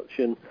too much,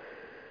 and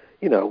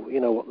you know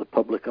what the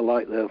public are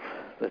like. They'll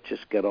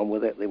just get on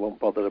with it. They won't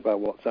bother about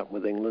what's happened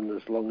with England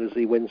as long as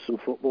he wins some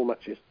football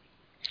matches.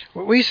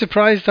 Were you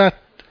surprised that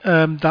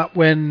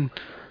when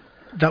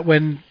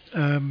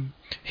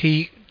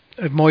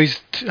Moyes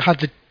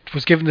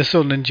was given the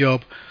Sunderland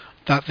job,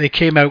 that they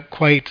came out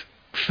quite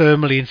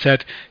firmly and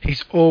said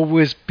he's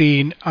always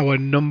been our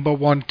number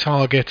one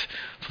target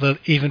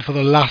even for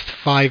the last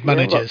 5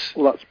 managers?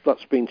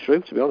 That's been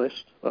true, to be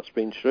honest. That's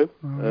been true.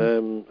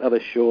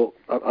 Ellis Short,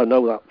 I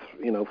know that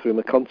through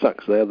my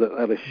contacts there, that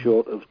Ellis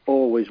Short has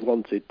always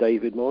wanted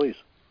David Moyes,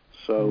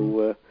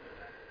 so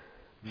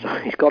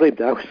he's got him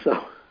now.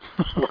 So.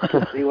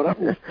 Let's see what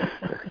happens.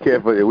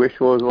 Careful, your wish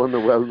was one of the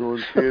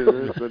well-known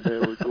players, but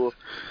there we go.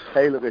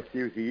 Hey, look,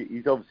 seriously,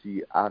 he's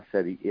obviously, I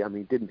said, he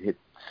didn't hit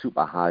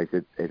super highs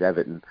at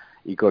Everton.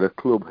 He got a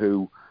club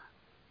who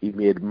he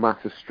made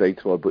massive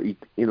strides for, but he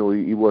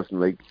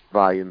wasn't like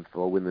vying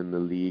for winning the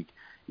league.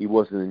 He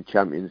wasn't in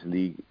Champions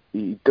League.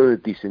 He did a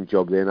decent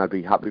job there, and I'd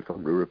be happy for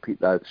him to repeat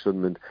that at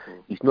Sunderland.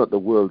 He's not the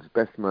world's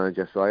best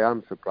manager, so I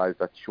am surprised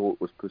that Short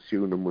was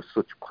pursuing him with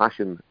such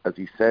passion, as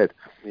he said.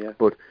 Yeah.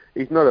 But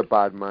he's not a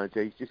bad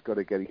manager. He's just got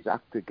to get his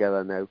act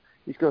together now.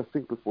 He's got to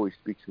think before he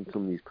speaks in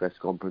some of these press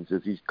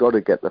conferences. He's got to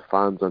get the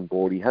fans on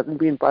board. He hasn't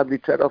been badly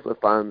treated off the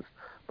fans,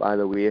 by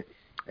the way.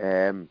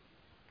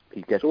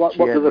 He gets so what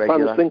do the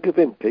fans think of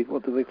him, Keith?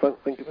 What do they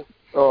think of him?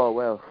 Oh,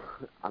 well,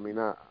 I mean,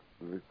 the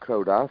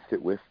crowd I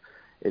sit with,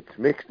 it's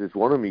mixed. There's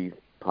one of me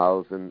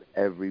pals, and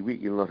every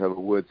week you'll not have a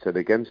word said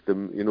against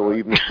him,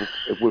 even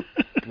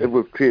if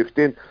we've traipsed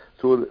in.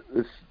 So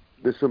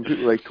there's some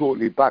people like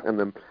totally backing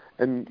them,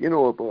 and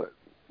but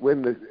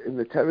when in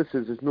the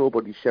terraces there's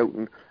nobody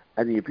shouting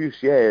any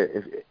abuse. Yeah,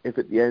 if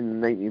at the end of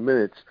 90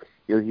 minutes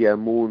you'll hear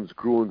moans,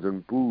 groans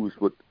and boos,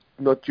 but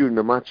not during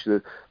the match.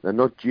 They're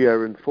not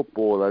jeering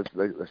footballers.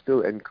 They're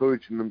still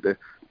encouraging them to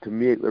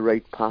make the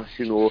right pass.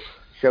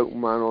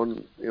 Shouting man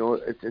on.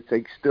 It's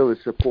like still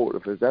as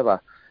supportive as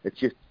ever. It's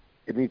just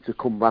it needs to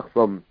come back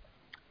from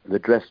the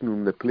dressing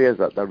room, the players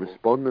that they're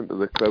responding to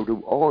the crowd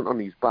who aren't on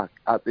his back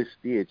at this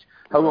stage.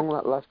 How long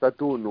that lasts, I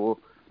don't know.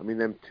 I mean,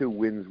 them 2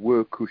 wins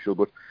were crucial,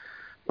 but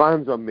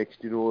fans are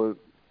mixed.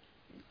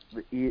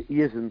 He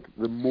isn't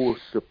the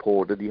most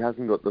supported. He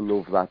hasn't got the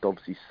love that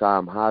obviously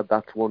Sam had.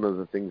 That's one of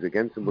the things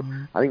against him. But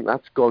I think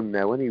that's gone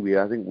now anyway.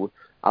 I think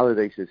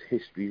Allardyce's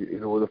history,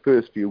 the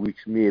first few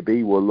weeks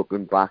maybe we're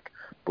looking back,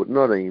 but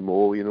not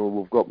anymore.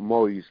 We've got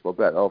Moyes for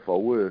better or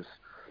for worse.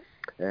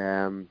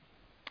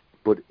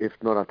 But if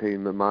not, I tell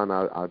you, the man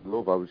I'd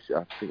love, I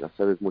think I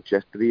said as much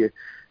yesterday,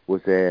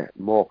 was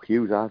Mark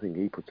Hughes. I think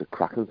he puts a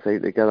cracking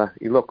side together.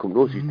 He's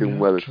doing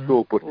well at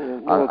Stoke, but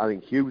I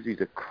think Hughes is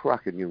a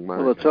cracking young man.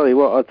 Well, I'll tell you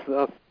what,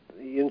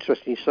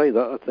 interesting you say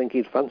that. I think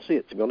he'd fancy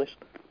it, to be honest.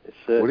 It's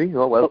would he?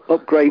 Oh, well,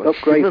 upgrade from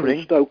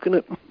Stoke, isn't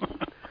it?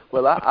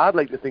 Well, I'd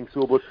like to think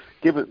so, but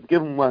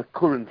given my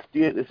current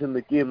status in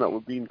the game, that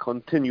would be in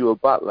continual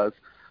battle.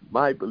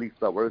 My belief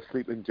that we're a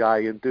sleeping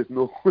giant, there's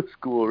no one to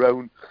go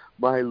around.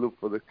 My love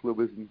for the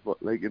club isn't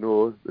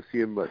the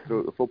same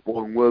throughout the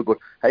footballing world. But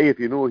hey, if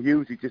you know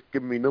Hughes, you just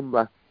give me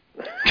number.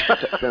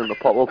 Down the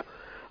pop up.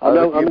 I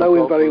know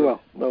him very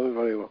well.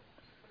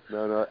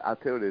 No, I'll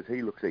tell you this.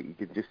 He looks like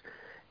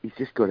he's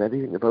just got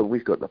everything about him.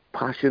 He's got the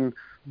passion,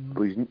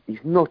 but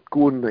he's not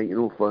going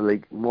for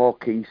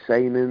marquee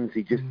signings.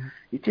 He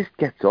just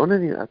gets on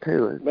in it. I tell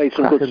you, made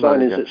some good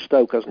signings at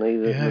Stoke, hasn't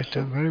he? Yeah, he's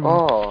done very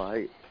well.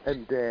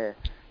 And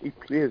he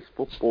plays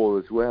football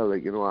as well.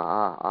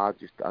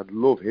 I'd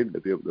love him to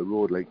be up the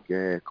road,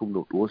 coming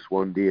up to us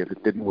one day if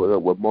it didn't work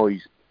out with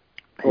Moyes.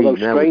 Although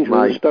strange,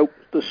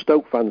 the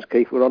Stoke fans,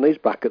 Keith, were on his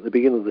back at the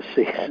beginning of the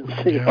season.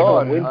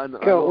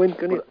 Can't win,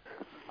 can you?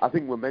 I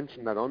think we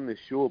mentioned that on this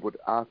show, but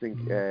I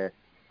think I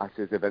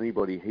says if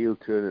anybody, he'll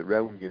turn it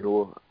round,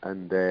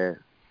 and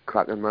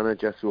cracking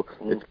manager. So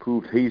it's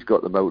proved he's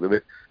got them out of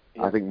it.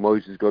 I think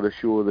Moyes has got to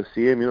show the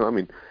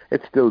same.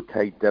 It's still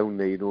tight down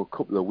there. A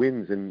couple of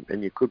wins and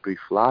you could be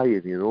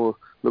flying.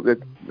 Look at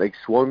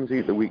Swansea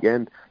at the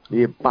weekend.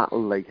 They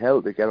battled like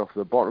hell to get off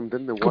the bottom,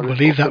 didn't they? I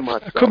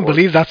couldn't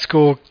believe that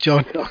score,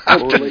 John.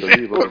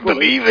 Couldn't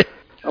believe it.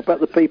 I bet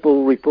the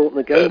people reporting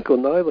the game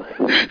couldn't either.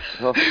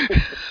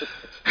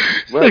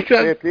 Well,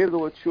 fair play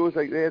though. It shows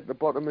like they're at the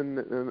bottom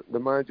and the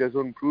manager's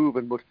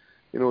unproven, but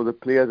the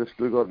players have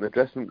still got an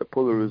addressment to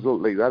pull a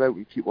result like that out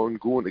and keep on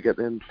going to get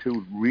them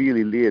 2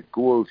 really late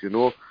goals.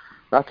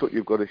 That's what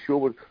you've got to show.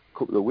 But a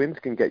couple of wins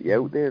can get you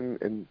out there,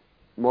 and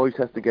Moyes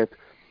has to get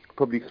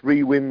probably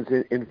 3 wins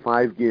in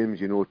 5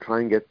 games. Try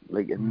and get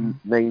like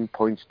 9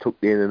 points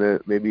tucked in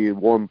and maybe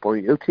 1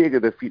 point. He'll take a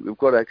defeat. We've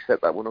got to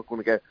accept that we're not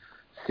going to get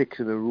 6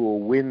 in a row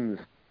wins,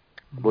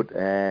 but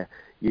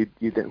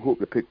you'd hope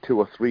to pick 2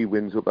 or 3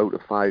 wins up out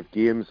of 5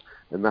 games,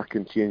 and that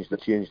can change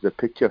the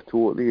picture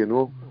totally.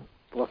 Well,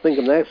 I think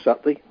I'm there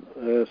Saturday,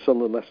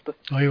 Sunderland Leicester.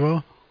 Oh, you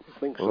are? I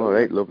think so. All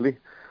right, lovely.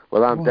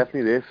 Well, I'm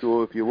definitely there.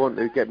 So if you want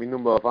to get me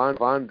number of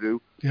Andrew,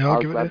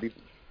 I'll give it.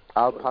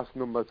 I'll pass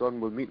numbers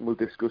on. We'll meet and we'll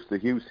discuss the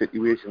Hughes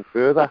situation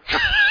further.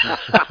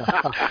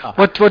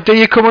 What day are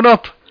you coming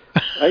up?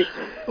 Hey?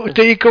 What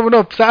day are you coming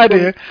up?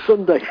 Saturday?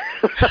 Sunday.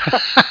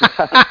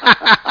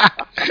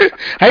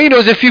 Hey,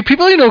 there's a few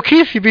people,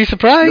 Keith. You'd be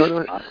surprised.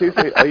 No,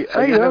 seriously,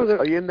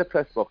 are you in the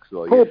press box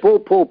though?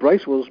 Paul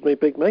Bryce was my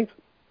big mate.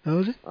 Oh,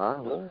 was it?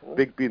 Well,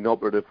 big being an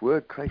operative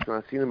word. Christ, when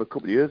I seen him a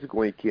couple of years ago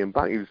when he came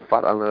back, he was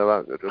fat and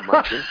about to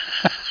imagine.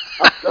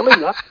 I'm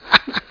telling that.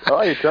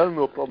 Oh, you tell him,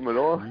 no problem at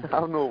all. I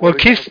don't know. Well,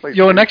 Keith,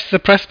 you're next to the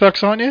press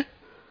box, aren't you?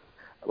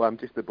 Well, I'm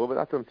just above it.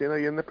 That's what I'm saying. Are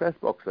you in the press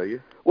box, are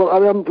you? Well,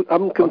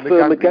 I'm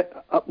confirmed.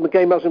 The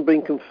game hasn't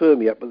been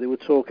confirmed yet, but they were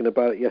talking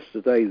about it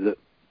yesterday that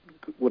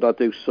would I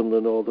do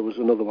Sunderland or there was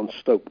another one,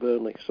 Stoke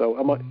Burnley. So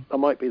I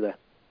might be there.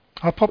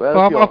 I'll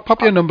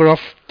pop your number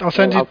off. I'll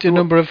send you the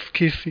number of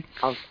Keith.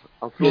 I'll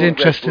throw He's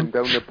interesting.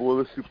 down the bowl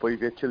of soup or you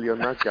get chilli on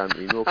that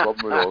gantry. No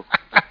problem at all.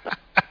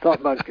 Top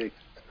man, Keith.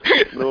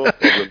 No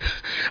problem.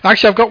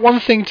 Actually, I've got one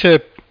thing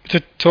to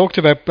talk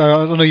about.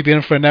 I don't know you've been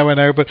on for an hour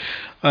now, but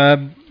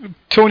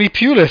Tony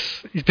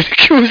Pulis, he's been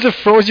accused of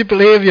fraudulent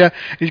behaviour.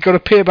 He's got to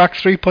pay back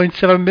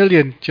 3.7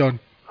 million, John.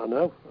 I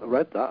know. I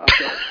read that.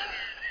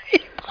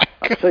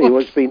 I tell you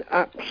what, it's been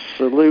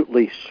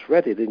absolutely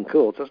shredded in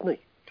court, hasn't he?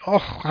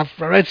 Oh, I've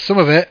read some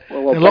of it.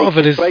 Well, a lot of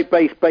it is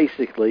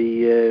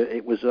basically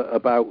it was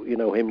about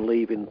him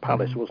leaving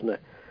Palace, wasn't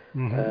it?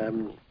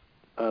 Mm-hmm.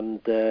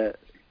 And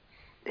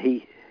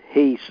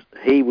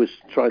he was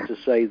trying to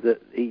say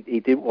that he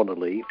didn't want to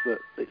leave, but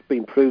it's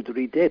been proved that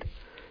he did.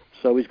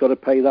 So he's got to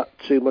pay that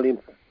 2 million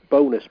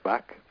bonus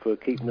back for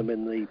keeping them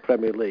in the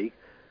Premier League,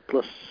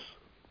 plus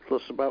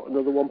about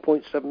another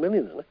 1.7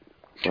 million, isn't it?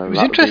 Well, it was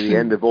interesting. Be the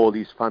end of all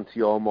these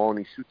fancy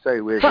Armani suits I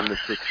wear in the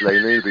 6th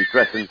lane. He'll be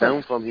dressing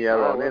down from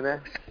here on in.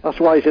 That's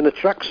why he's in a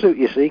tracksuit,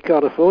 you see. He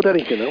can't afford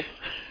anything else.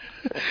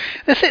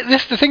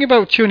 That's the thing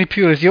about Tony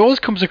Pulis. He always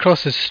comes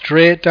across as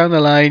straight down the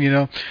line.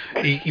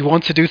 He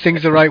wants to do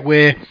things the right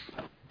way,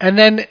 and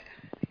then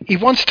he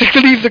wants to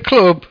leave the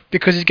club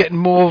because he's getting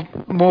more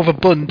of a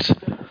bunt.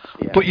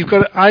 Yeah. But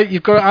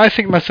I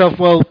think to myself,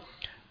 well,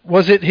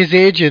 was it his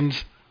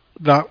agent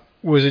that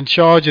was in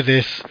charge of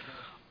this?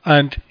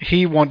 And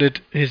he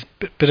wanted his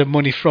bit of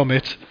money from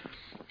it,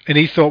 and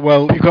he thought,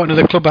 well, you've got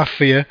another club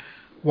after you,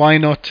 why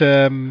not?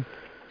 Well,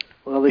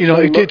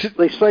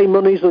 they say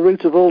money's the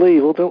root of all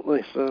evil, don't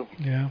they? So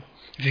yeah,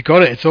 if you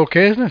got it, it's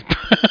okay, isn't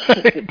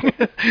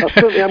it? I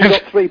certainly haven't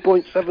got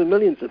 3.7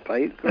 million to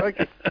pay.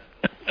 Crikey.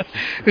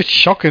 It's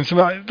shocking.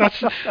 That's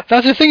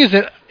the thing, is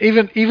that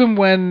even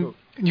when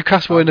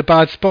Newcastle were in a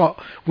bad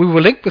spot, we were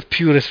linked with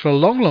Pulis for a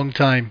long, long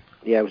time.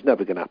 Yeah, it was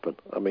never going to happen.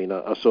 I mean,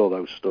 I saw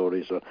those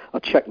stories. I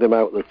checked them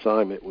out at the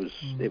time. It was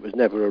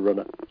never a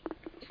runner.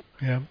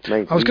 Yeah,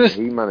 mate,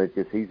 he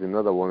manages. He's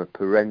another one, a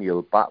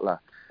perennial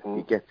battler.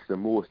 He gets the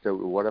most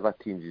out of whatever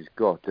teams he's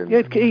got. And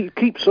he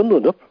keeps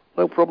Sunderland up.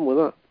 No problem with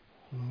that.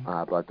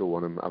 But I don't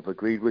want him. I've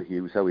agreed with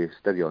you. So we're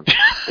steady on.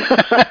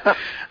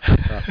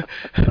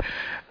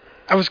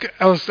 I was going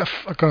to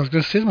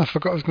say something. I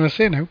forgot what I was going to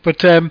say now. But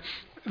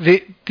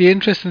the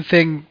interesting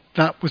thing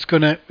that was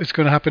going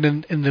to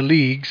happen in the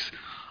leagues.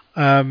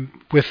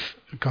 With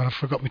God, I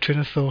forgot my train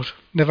of thought.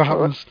 Never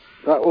happens.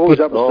 That always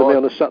happens to me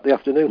on a Saturday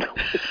afternoon.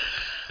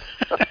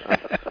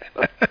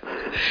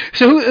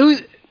 So,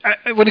 who's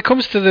when it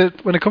comes to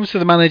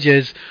the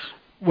managers,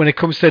 when it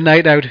comes to a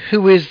night out,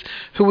 who is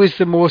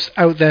the most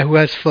out there who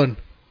has fun?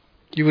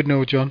 You would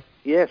know, John.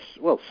 Yes,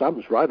 well,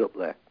 Sam's right up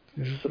there.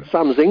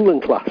 Sam's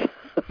England class.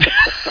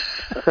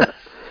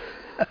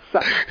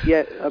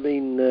 Yeah, I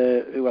mean,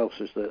 who else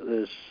is there?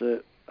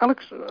 There's.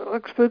 Alex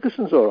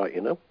Ferguson's all right,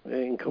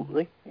 in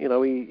company. He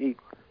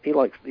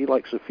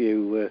likes a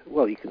few.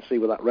 Well, you can see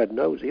with that red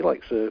nose. He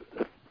likes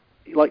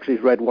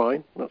his red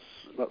wine.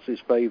 That's his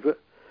favourite.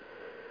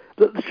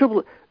 The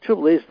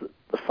trouble is that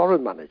the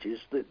foreign managers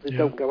they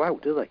don't go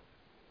out, do they?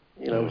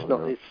 It's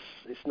not.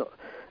 It's not.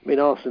 I mean,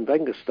 Arsene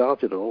Wenger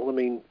started all. I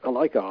mean, I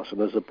like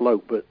Arsene as a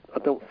bloke, but I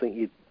don't think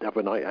you'd have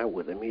a night out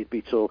with him. You'd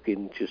be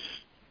talking just,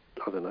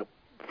 I don't know,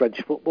 French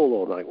football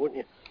all night,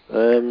 wouldn't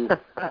you?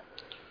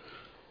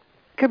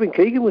 Kevin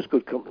Keegan was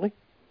good company.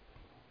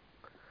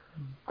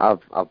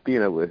 I've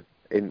been out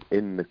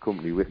in the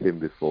company with him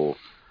before.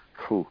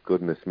 Oh,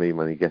 goodness me,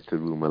 man, he gets a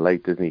room of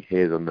light, doesn't he?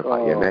 Hairs on the back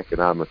of your neck,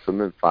 and I'm a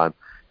Sunderland fan.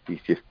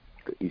 He's just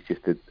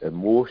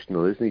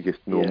emotional, isn't he? Just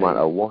no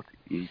matter what.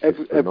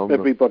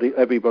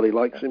 Everybody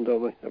likes him,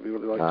 don't they?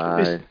 Everybody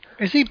likes him.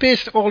 Is he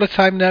based all the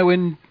time now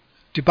in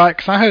Dubai?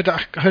 Because I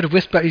heard a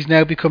whisper he's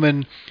now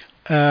becoming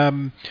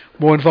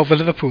more involved with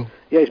Liverpool.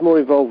 Yeah, he's more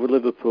involved with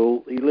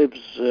Liverpool. He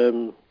lives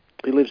in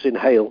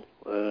Hale,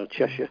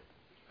 Cheshire.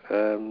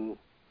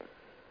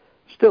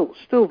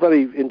 Still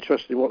very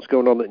interested in what's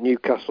going on at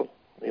Newcastle.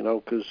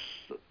 Because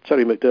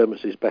Terry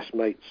McDermott's his best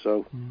mate,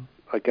 so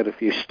I get a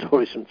few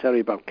stories from Terry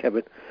about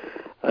Kevin.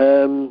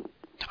 I'm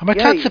a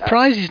tad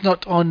surprised he's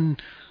not on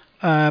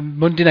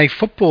Monday Night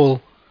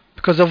Football,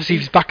 because obviously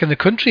he's back in the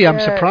country. I'm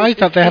surprised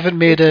that they haven't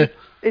made a...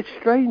 It's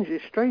strange.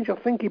 I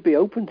think he'd be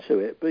open to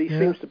it, but he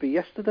seems to be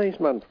yesterday's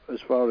man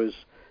as far as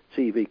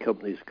TV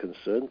companies are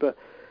concerned. But,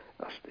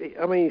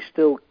 I mean, he's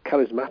still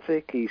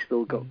charismatic. He's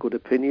still got good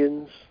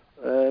opinions.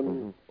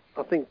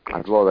 I think...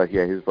 I'd rather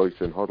hear his voice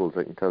than Hoddle's,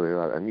 I can tell you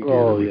that. I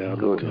know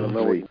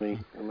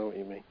what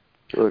you mean.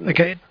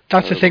 Okay,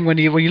 that's the thing, when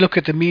you look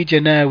at the media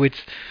now,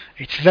 it's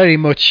very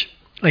much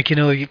like,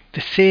 the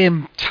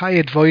same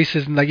tired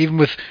voices, and like even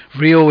with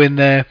Rio in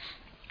there,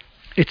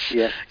 it's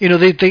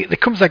they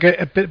comes like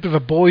a bit of a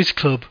boys'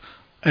 club,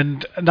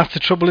 and that's the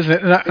trouble, isn't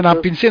it? And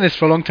I've been saying this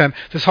for a long time.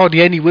 There's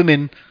hardly any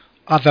women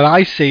that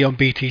I see on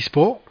BT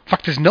Sport. In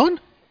fact, there's none.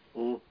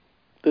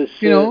 There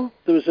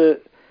was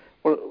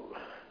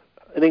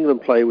an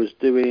England player was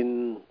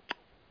doing,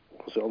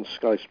 was it on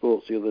Sky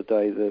Sports the other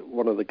day,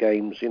 one of the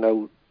games, they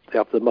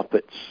have the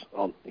Muppets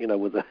on,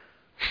 with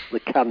the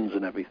cans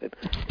and everything.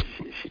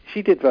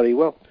 She did very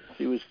well.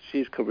 She was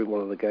covering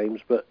one of the games,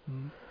 but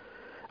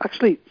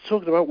actually,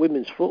 talking about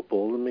women's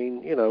football, I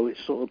mean,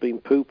 it's sort of been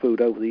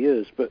poo-pooed over the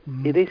years, but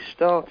it is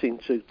starting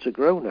to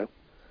grow now.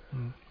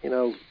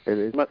 It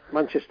is.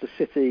 Manchester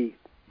City,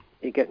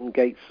 you're getting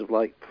gates of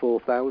like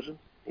 4,000,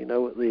 at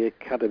the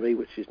academy,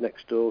 which is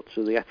next door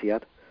to the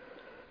Etihad.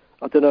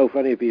 I don't know if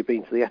any of you have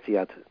been to the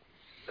Etihad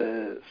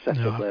set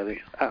up there.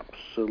 It's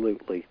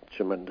absolutely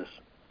tremendous.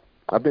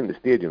 I've been to the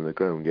stadium, the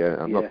ground,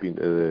 I've not been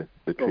to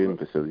the training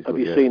facilities. Have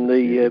you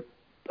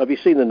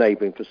seen the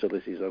neighbouring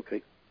facilities?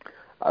 Okay.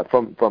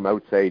 From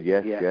outside,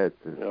 yes. Yeah.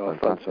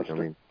 It's fantastic. I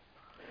mean,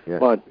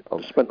 Fine.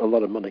 I've spent a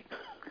lot of money.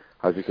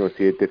 As you're going to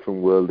see a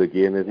different world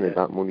again, isn't it?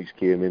 That money's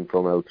came in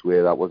from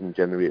elsewhere. That wasn't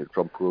generated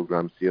from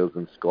programme sales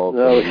and score.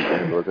 No.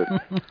 Was it?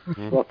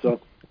 Spot on.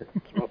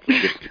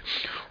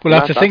 Well,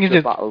 that's the thing, isn't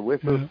it? Battle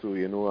with us, so,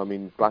 I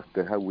mean, back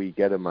to how we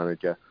get a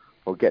manager,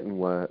 or getting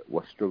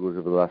what struggles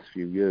over the last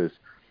few years.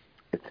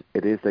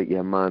 It is like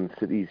your Man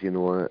Cities,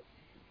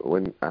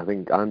 when I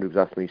think Andrew's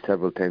asked me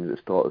several times at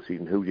the start of the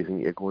season, who do you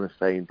think you're going to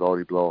sign, blah,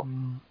 blah, blah.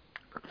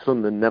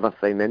 Sunderland never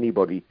sign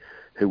anybody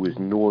who is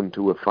known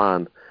to a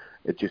fan.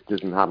 It just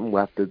doesn't happen. We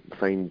have to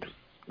find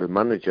the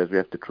managers. We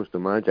have to trust the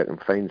manager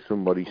and find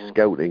somebody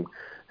scouting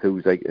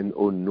who's like an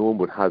unknown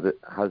but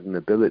has an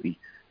ability.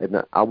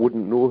 And I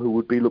wouldn't know who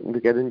would be looking to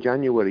get in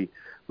January.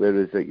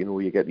 Whereas,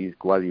 you get these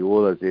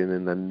Guardiolas in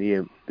and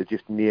they're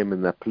just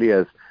naming their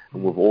players,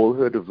 and we've all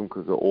heard of them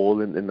because they're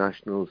all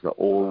internationals, they're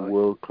all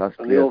world-class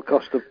players. And they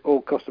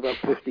all cost about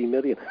 50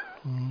 million.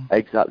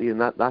 Exactly,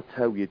 and that's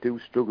how you do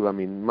struggle. I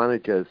mean,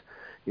 managers,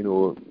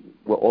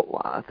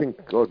 I think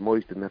God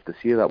Moyes didn't have to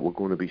say that we're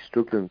going to be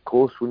struggling. Of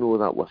course, we know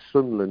that we're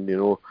Sunderland.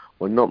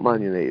 We're not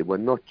Man United, we're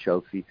not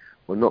Chelsea,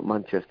 we're not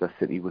Manchester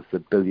City with the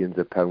billions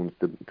of pounds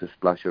to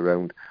splash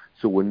around.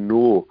 So we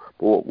know,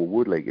 but what we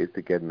would like is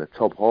to get in the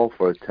top half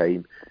for a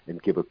time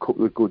and give a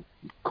couple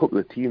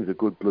of teams a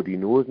good bloody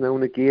nose now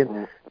and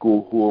again.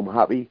 Go home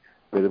happy,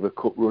 bit of a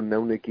cup run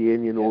now and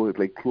again.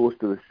 Like close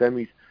to the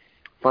semis.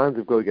 Fans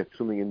have got to get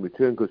something in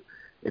return, because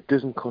it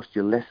doesn't cost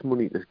you less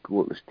money to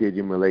go to the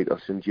Stadium of Light or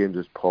St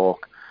James's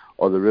Park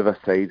or the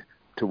Riverside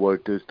to what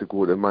it does to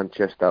go to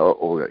Manchester.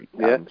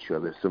 I'm sure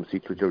there's some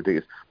seats which are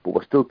ridiculous, but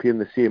we're still paying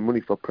the same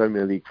money for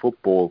Premier League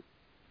football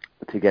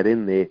to get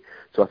in there.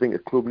 So I think a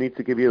club needs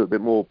to give you a little bit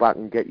more back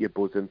and get you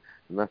buzzing,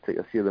 and that's it.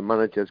 I see the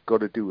manager's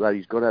got to do that.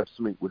 He's got to have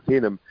something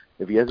within him.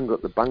 If he hasn't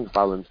got the bank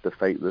balance to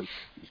fight them,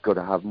 he's got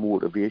to have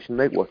motivation,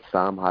 like what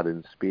Sam had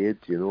in spades,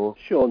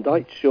 Sean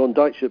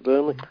Dyche at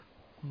Burnley.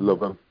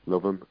 Love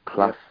him,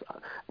 class.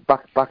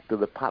 Back to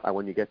the patter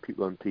when you get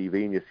people on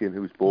TV and you're seeing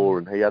who's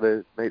boring. He had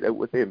a night out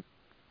with him.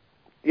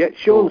 Yeah,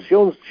 Sean's.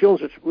 In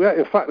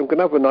fact, I'm going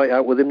to have a night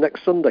out with him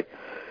next Sunday,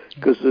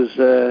 because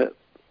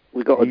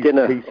we've got a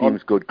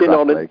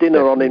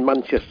dinner on in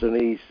Manchester,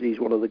 and he's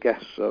one of the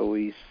guests, so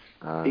he's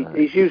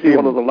usually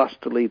one of the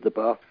last to leave the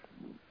bar.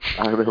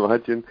 I would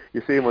imagine.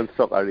 You see him on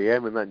Soccer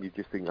AM and then you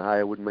just think,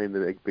 I wouldn't mind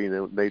being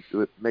out night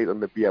on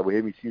the beer with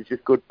him. He seems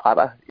just good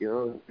patter,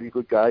 really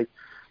good guy.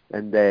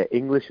 And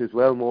English as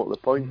well, more to the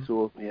point.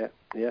 So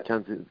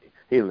chances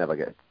he'll never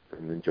get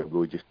an job.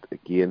 Just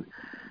again,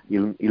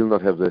 he'll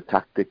not have the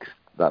tactics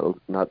that'll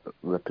not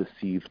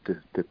perceived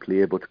to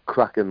play. But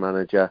cracking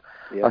manager.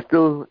 Yeah. I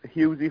still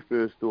Hughesy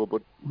first though,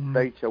 but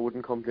Dyche I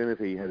wouldn't complain if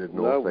he headed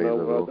north.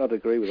 No, I'd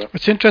agree with that.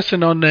 It's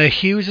interesting on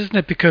Hughes, isn't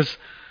it? Because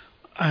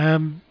I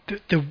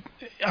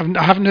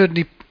haven't heard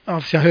any.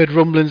 Obviously, I heard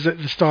rumblings at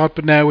the start,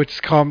 but now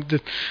it's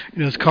calmed.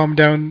 It's calmed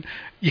down.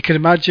 You can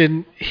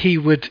imagine he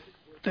would.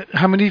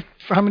 How many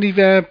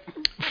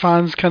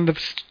fans can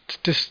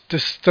the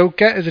Stoke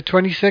get? Is it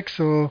 26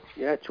 or?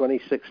 Yeah,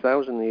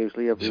 26,000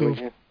 usually every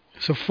week.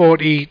 So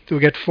 40. We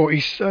get 40.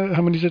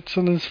 How many is it?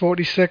 Sunderland's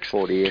 46.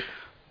 48.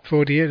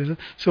 48, is it?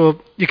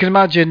 So you can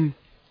imagine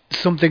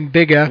something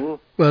bigger.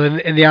 Well,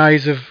 in the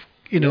eyes of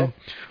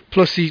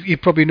Plus, he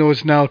probably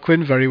knows Niall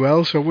Quinn very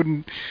well, so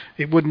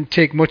it wouldn't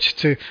take much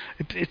to.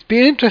 It'd be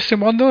an interesting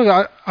one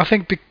though. I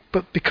think,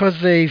 but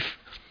because they've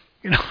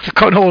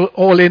gone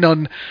all in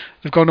on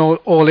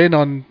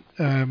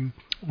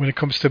when it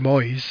comes to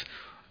Moyes,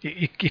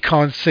 you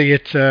can't see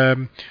it.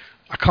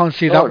 I can't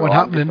see that one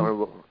happening.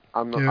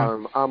 I'm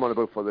on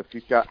about for the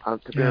future, and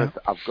to be honest,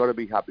 I've got to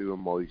be happy with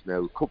Moyes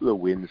now. A couple of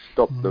wins,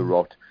 stop the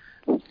rot.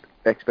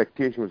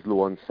 Expectation was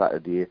low on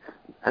Saturday,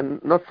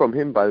 and not from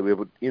him, by the way,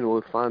 but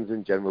fans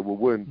in general. We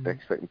weren't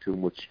expecting too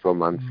much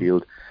from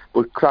Anfield,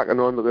 but cracking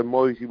on with the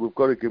Moyes, we've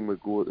got to give him a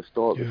go at the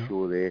start of the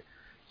show there.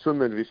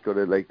 Sunderland just got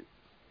to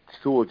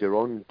soldier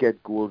on,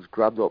 get goals,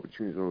 grab the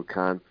opportunities when we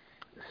can,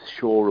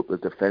 shore up the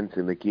defence,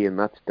 and again,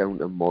 that's down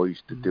to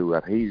Moyes to do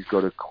that. He's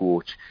got a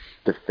coach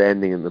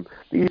defending them.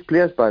 These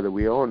players, by the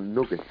way, aren't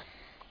nuggets.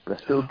 They're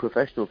still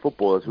professional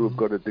footballers who have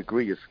got a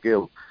degree of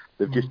skill.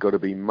 They've just got to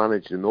be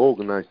managed and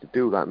organised to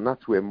do that, and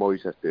that's where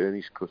Moyes has to earn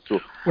his cut. So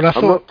I'm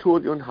not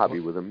totally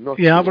unhappy with him. But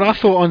I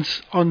thought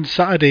on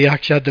Saturday he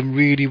actually had them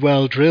really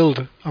well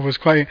drilled. I was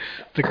quite,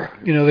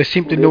 they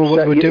seemed to know what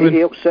they were doing.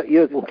 He upset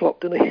Jurgen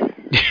Klopp, didn't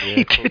he?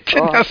 He did.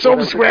 I saw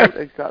him swear.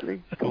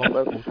 Exactly.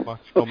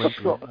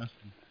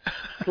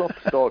 Klopp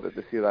started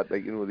to say that, they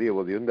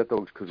were the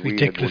underdogs because we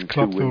had won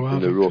 2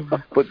 wins in a row.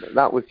 But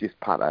that was just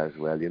patter as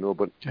well,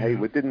 But hey,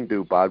 we didn't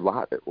do bad. We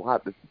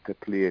had to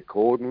play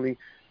accordingly.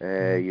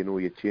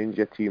 You change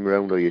your team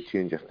around or you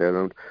change your style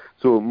around.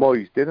 So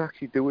Moyes did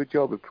actually do a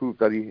job. It proved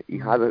that he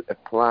had a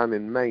plan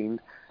in mind.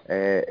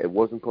 It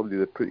wasn't probably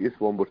the prettiest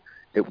one, but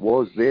it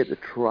was there to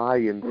try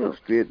and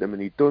frustrate them,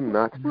 and he'd done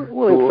that.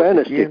 Well, in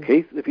fairness to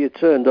Keith, if you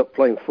turned up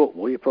playing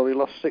football, you probably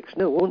lost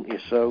 6-0, wouldn't you?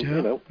 So,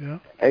 Yeah.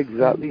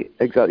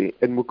 Exactly.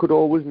 And we could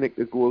always nick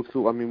the goal.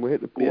 So, I mean, we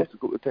hit the post a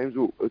couple of times.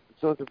 It's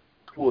sort of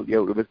totally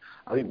out of it.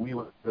 I think we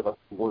were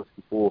once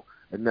before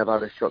and never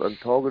had a shot on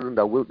target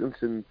under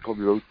Wilkinson,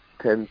 probably about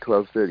 10,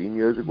 12, 13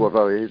 years ago of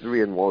our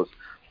history, and was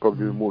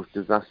probably the most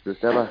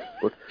disastrous ever.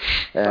 But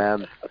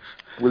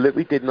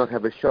we did not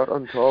have a shot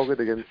on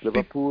target against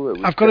Liverpool.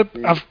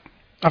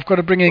 I've got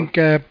to bring in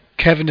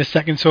Kevin a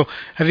second. So,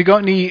 have you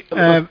got any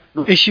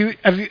issue?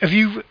 Have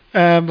you?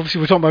 Obviously,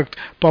 we were talking about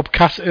Bob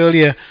Cass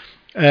earlier.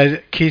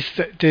 Keith,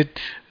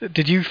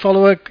 did you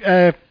follow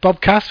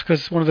Bob Cass?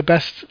 Because one of the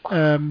best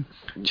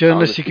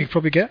journalists you could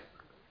probably get.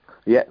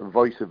 Yeah,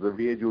 voice of the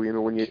radio.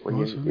 When you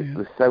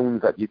the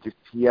sounds that you just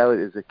hear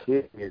it as a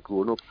kid when you're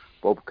growing up.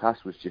 Bob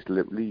Cass was just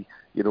literally,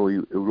 he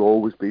would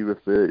always be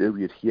referred to.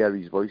 You'd hear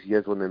his voice. He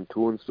has one of them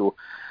tones. So,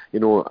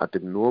 I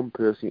didn't know him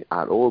personally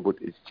at all, but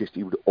it's just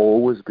he would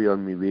always be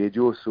on my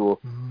radio. So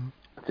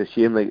it's a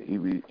shame.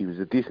 He was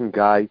a decent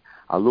guy.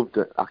 I loved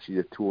actually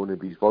the tone of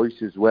his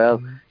voice as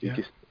well. He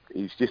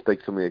was just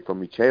like something from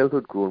my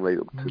childhood, growing right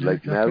up to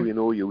now.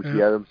 You would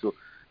hear him. So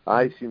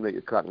I seem like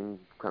a cracking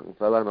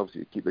fella, and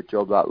obviously to keep a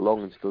job that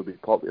long and still be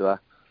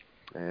popular,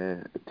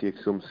 it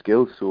takes some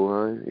skill.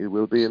 So he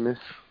will be in this.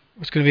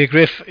 It's going to be a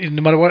great.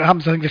 No matter what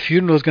happens, I think the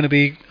funeral is going to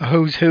be a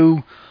who's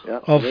who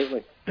of.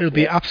 Absolutely. It'll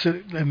be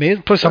absolutely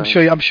amazing. Plus, I'm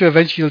sure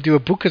eventually you'll do a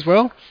book as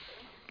well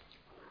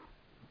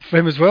for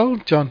him as well,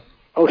 John.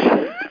 Oh,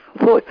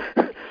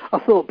 I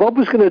thought Bob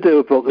was going to do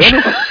a book.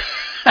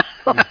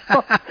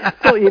 I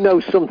thought you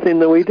know something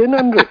that we didn't,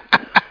 Andrew.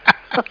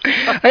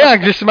 Yeah, I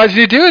can just imagine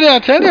you doing it. I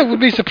tell you, I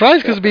wouldn't be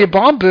surprised because it'd be a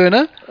barn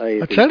burner.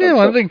 I tell you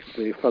one thing. It'd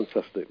be a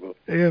fantastic book.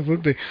 Yeah, it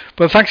would be.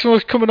 But thanks so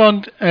much for coming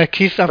on,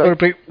 Keith. I've got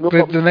to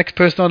bring the next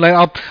person on.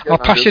 I'll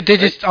pass your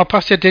digits. I'll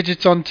pass your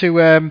digits on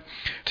to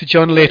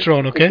John later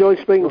on. Okay. Enjoy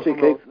speaking to you,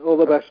 Keith. All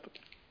the best.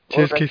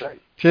 Cheers, Keith.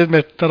 Cheers,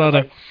 mate. Ta-da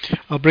now.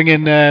 I'll bring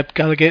in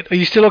Gallagher. Are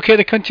you still okay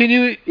to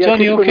continue,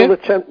 John? You okay?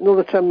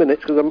 Another 10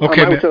 minutes because I'm out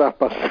at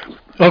 5:30.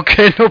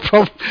 Okay, no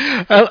problem.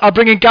 I'll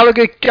bring in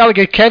Gallagher.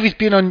 Kev, he's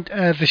been on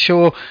the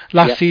show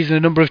last season a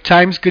number of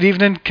times. Good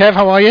evening, Kev.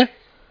 How are you?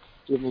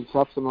 Good evening,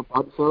 chaps. I'm not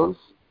bad, fellas.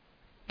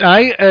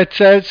 Aye.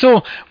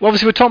 So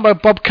obviously we're talking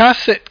about Bob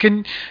Cass.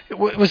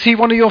 Was he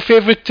one of your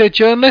favourite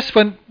journalists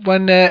when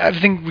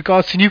everything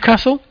regards to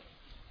Newcastle?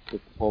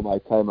 Before my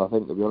time, I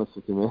think, to be honest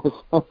with you, mate.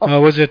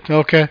 Oh, was it?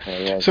 Okay.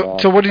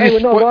 So what did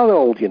you... we're not that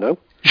old,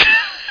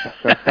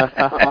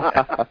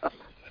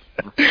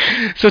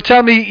 So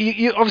tell me,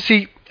 you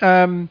obviously,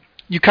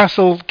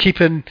 Newcastle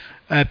keeping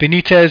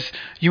Benitez,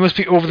 you must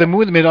be over the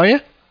moon, mate, are you?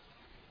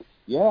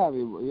 Yeah, I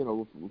mean,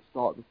 we'll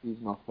start the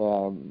season off,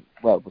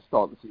 we'll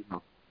start the season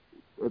off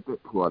a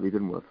bit poorly,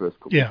 didn't we, the first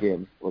couple of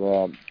games,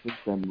 but since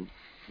then,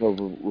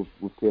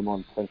 we've came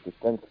on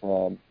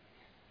 10%.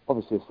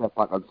 Obviously a step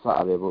back on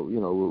Saturday, but we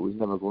was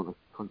never going to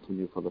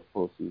continue for the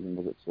full season,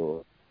 was it?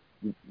 So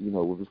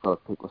we've just got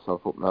to pick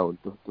ourselves up now and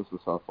dust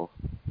ourselves off.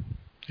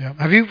 Yeah.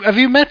 Have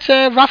you met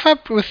Rafa?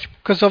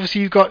 Because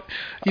obviously you've got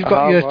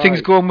your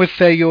things going with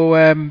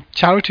your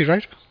charity,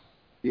 right?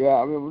 Yeah,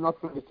 I mean we're not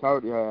for the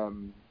charity.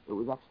 it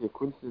was actually a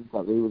coincidence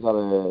that he was at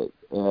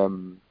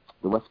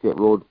the Westgate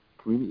Road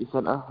Community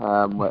Centre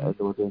where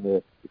they were doing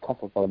the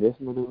Castle Foundation.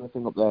 They were doing a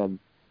thing up there, and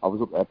I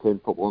was up there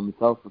playing football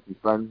myself with my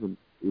friends, and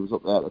he was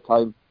up there at the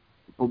time.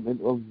 I bumped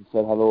into him and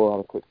said hello, had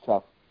a quick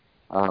chat.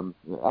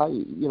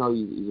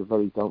 He's a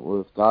very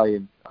down-to-earth guy,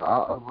 and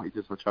I what he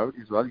does for charity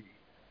as well.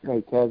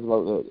 He cares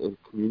about the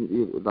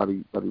community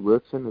that he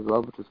works in as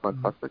well, which is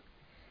fantastic.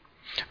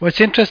 Well,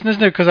 it's interesting,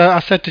 isn't it? Because I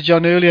said to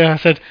John earlier, I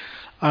said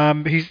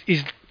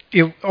he's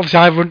obviously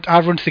I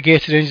run to the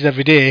gated ranges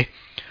every day,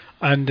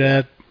 and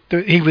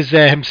he was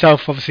there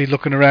himself, obviously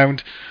looking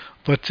around.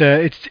 But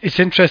it's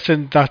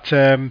interesting that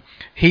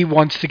he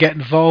wants to get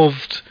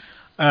involved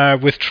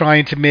with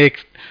trying to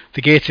make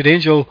the Gated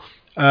Angel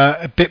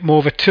a bit more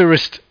of a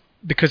tourist,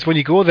 because when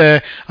you go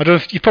there, I don't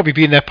know if you've probably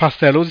been there, past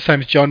there loads of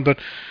times, John, but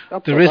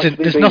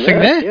there's nothing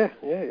there.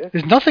 Yeah.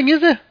 There's nothing, is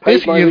there?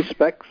 Pay my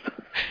respects.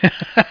 I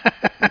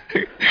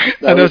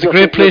know it's a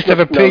great place to have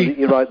a pee. No,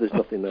 you're right. There's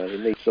nothing there. It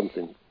needs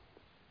something.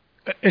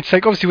 It's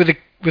like obviously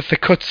with the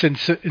cuts in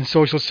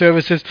social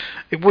services,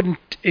 it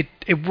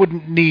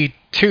wouldn't need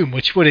too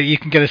much, would it? You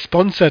can get a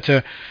sponsor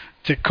to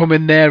come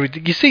in there.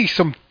 You see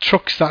some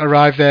trucks that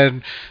arrive there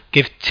and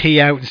give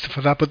tea out and stuff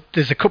like that, but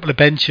there's a couple of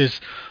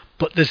benches,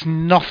 but there's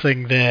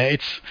nothing there.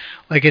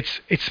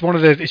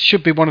 It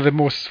should be one of the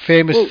most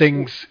famous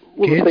things.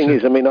 Well, the thing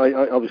is, I mean,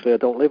 I obviously I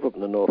don't live up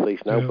in the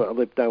northeast now, but I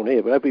live down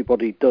here. But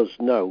everybody does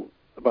know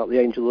about the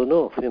Angel of the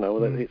North. You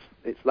know,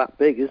 it's that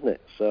big, isn't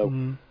it? So,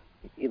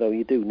 you know,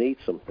 you do need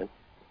something.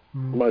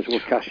 You might as well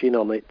cash in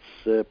on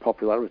its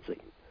popularity.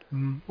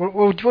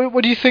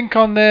 What do you think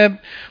on we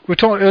were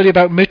talking earlier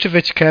about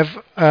Mitrovic,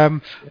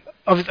 Kev?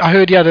 I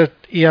heard he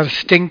had a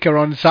stinker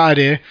on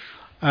Saturday.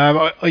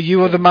 Are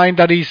you of the mind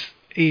that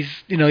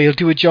he'll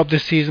do a job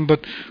this season,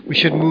 but we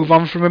should move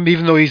on from him,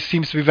 even though he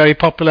seems to be very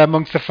popular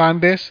amongst the fan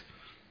base?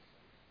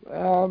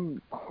 No,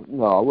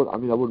 I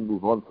wouldn't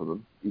move on from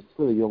him. He's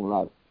still a young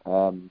lad.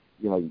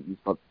 He's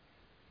got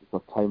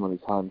time on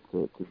his hands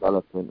to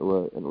develop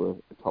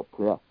into a top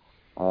player.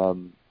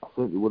 I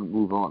certainly wouldn't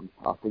move on.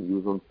 I think he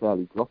was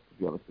unfairly dropped, to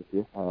be honest with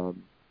you,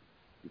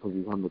 because he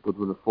was on a good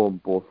run of form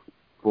both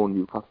for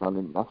Newcastle and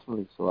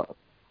internationally. So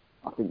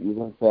I think he was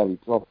unfairly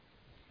dropped.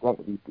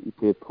 Granted, he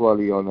played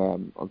poorly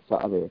on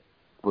Saturday,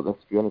 but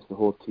let's be honest, the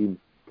whole team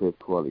played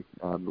poorly.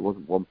 There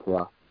wasn't one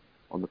player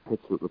on the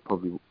pitch that would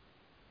probably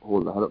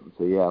hold their head up and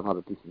say, "Yeah, I've had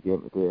a decent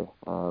game today."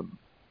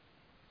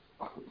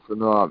 So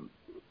no,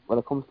 when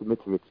it comes to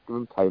Mitrovic, give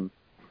him time,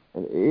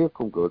 and he'll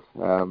come good.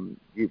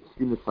 You've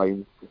seen the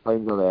signs. The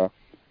signs are there.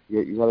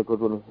 Yeah, he's had a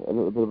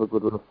little bit of a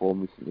good run of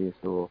form recently.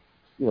 So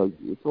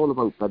it's all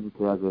about bedding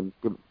players and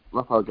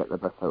Rafael get the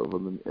best out of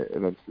them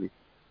eventually.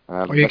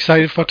 Are you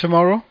excited for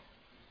tomorrow?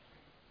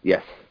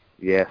 Yes,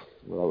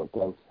 without a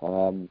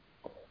doubt.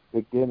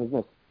 Big game, isn't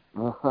it?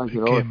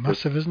 Big game,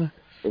 massive, isn't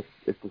it?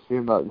 It's a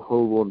shame that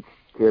Hull won't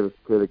play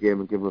the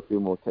game and give him a few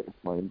more tickets,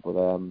 mind. But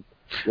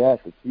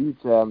it's a huge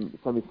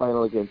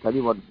semi-final against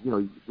anyone.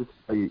 You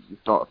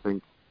start to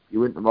think you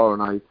win tomorrow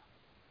night,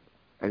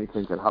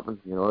 anything can happen.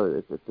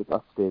 It's at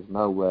that stage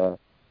now where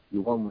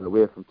you won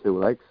away from two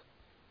legs.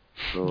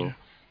 So, do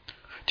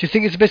you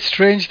think it's a bit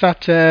strange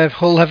that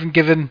Hull haven't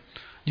given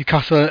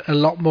Newcastle a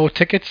lot more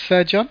tickets,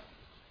 John?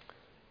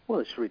 Well,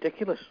 it's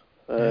ridiculous.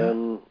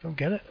 Don't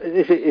get it.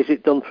 Is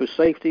it done for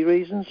safety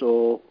reasons,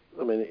 or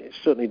I mean, it's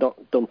certainly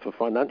not done for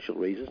financial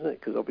reasons, isn't it?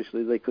 Because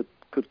obviously they could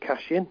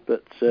cash in,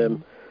 but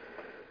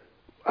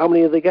how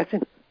many are they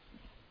getting?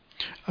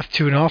 That's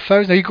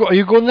 2,500. Are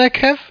you going there,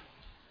 Kev?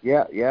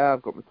 Yeah,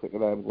 I've got my ticket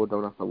there. I'm going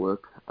down after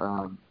work.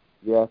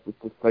 It's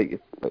just like you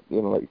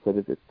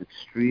said, it's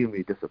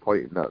extremely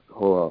disappointing that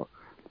Hull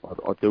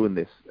are doing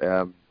this.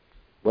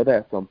 Whether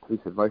it's on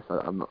police advice,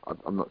 I'm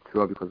not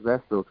sure, because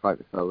they're still trying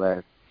to sell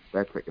their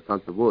tickets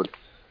as they would.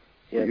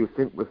 Yeah. You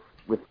think with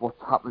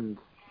what's happened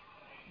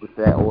with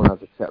their owners,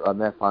 etc.,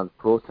 and their fans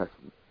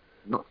protesting,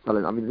 not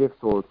selling. I mean, they've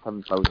sold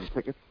 7,000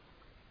 tickets,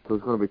 so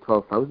it's going to be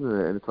 12,000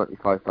 in a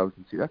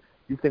 25,000 seater.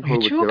 You think Hull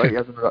would say, right, he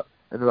has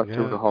another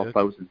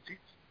 2,500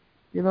 seats?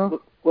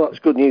 Well, it's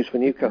good news for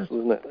Newcastle,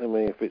 isn't it? I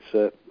mean, if it's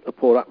a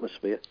poor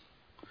atmosphere.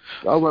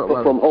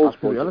 From Hull's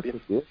point of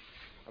view.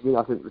 I mean,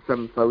 I think the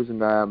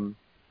 7,000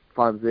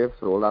 fans they've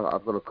sold,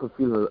 I've got a good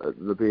feeling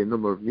there'll be a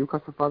number of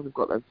Newcastle fans who've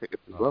got them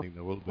tickets as well. I think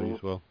there will be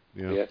as well.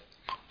 Yeah.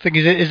 I think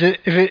is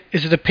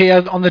it a pay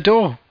on the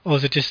door, or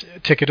is it just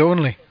ticket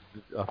only?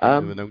 I think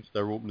they've announced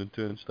they're opening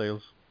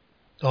turnstiles.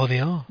 Oh, they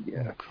are.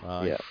 Yeah.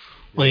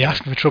 Well, you're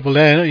asking for trouble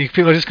there.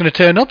 People are just going to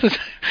turn up.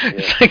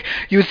 It's like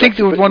you would think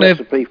they would want to.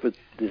 Recipe for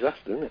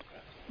disaster, isn't it?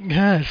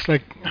 Yeah, it's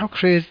like how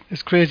crazy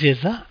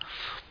is that?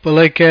 But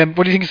like,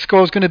 what do you think the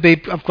score is going to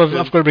be? I've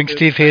got to bring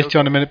Steve Hasty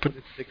on a minute. But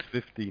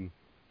 6:15.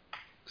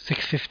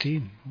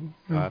 6:15.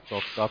 That's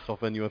off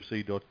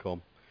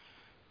NUFC.com.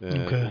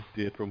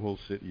 Update from Hull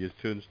City is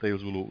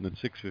turnstiles will open at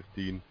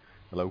 6:15.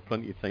 Allow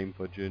plenty of time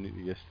for a journey to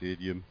your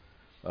stadium,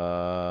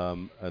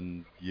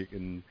 and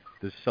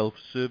there's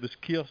self-service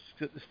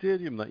kiosks at the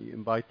stadium that you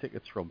can buy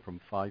tickets from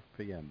 5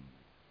 p.m.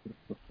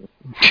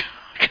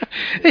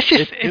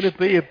 It's going to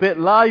be a bit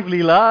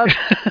lively, lad.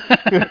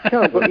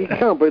 You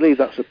can't believe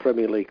that's a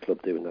Premier League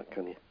club doing that,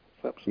 can you?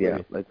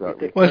 Absolutely. Yeah,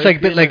 exactly. Well, it's like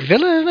a bit like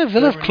Villa, isn't it?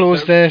 Villa have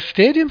closed their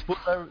stadium. But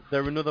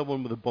they're another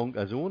one with a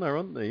bonkers owner,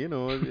 aren't they? You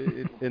know,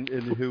 and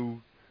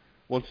who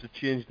wants to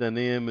change their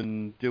name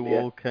and do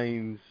all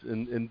kinds.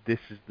 And this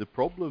is the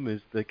problem: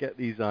 is they get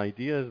these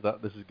ideas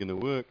that this is going to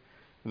work,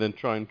 and then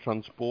try and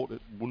transport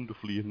it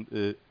wonderfully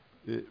in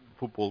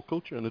football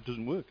culture, and it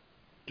doesn't work.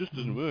 It just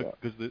doesn't work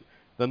because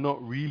they're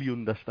not really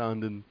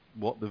understanding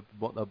what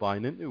they're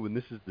buying into. And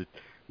this is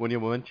when you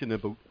were mentioning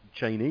about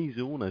Chinese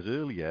owners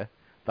earlier.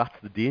 That's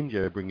the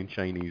danger of bringing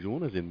Chinese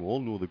owners in. We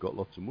all know they've got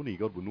lots of money.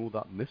 God, we know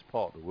that in this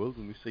part of the world,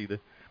 and we see the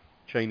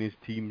Chinese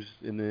teams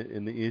in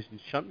the Asian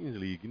Champions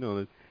League. You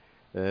know,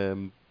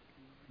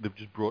 they've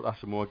just brought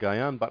Asamoah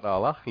Gyan back to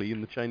Al Ahly,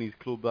 and the Chinese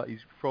club that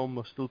he's from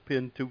are still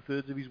paying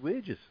 2/3 of his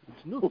wages.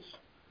 It's nuts.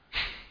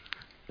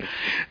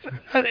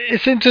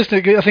 It's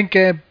interesting. I think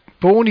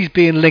Boney's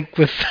being linked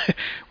with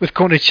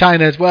going to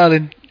China as well,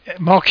 and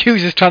Mark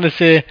Hughes is trying to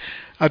say.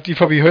 You've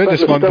probably heard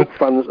this one.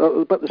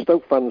 But the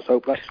Stoke fans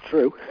hope that's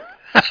true.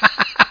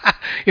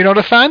 You're not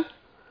a fan?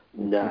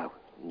 No.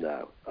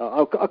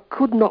 I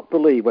could not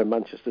believe when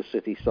Manchester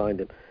City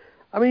signed him.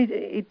 I mean,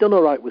 he'd done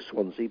all right with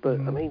Swansea, but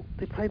I mean,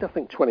 they paid, I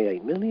think,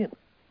 28 million.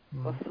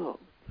 I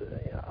thought,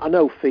 I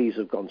know fees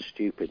have gone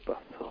stupid, but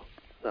I thought,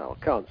 no,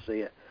 I can't see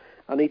it.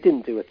 And he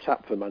didn't do a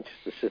tap for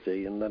Manchester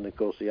City, and then, of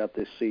course, he had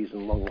this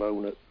season-long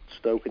loan at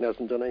Stoke and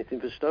hasn't done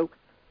anything for Stoke.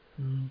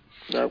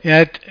 No.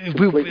 Yeah,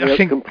 I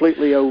think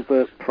completely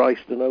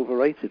overpriced and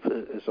overrated,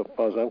 as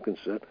far as I'm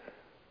concerned.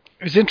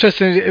 It was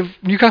interesting.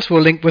 Newcastle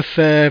were linked with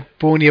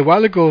Boney a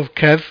while ago,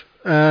 Kev.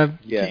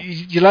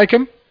 You like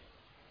him?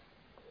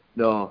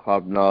 No.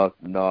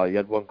 He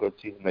had one good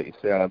season, like you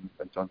say,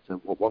 Johnson.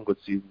 One good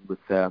season with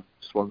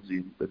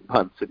Swansea, and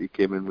Man City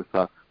came in with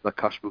that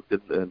cash book,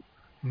 didn't they?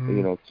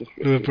 You know, just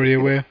pretty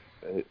aware.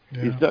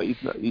 He's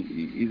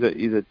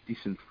a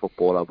decent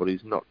footballer, but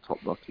he's not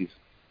top notch. He's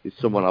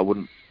someone I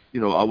wouldn't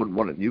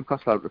want at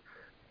Newcastle.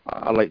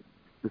 I like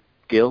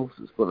Gill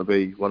is going to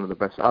be one of the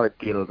best. I think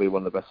Gill will be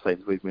one of the best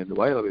signings we've made in a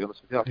while. I'll be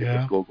honest with you. I think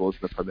he'll score goals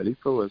in the Premier League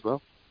though as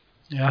well.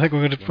 Yeah, I think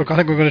we're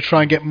going to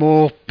try and get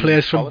more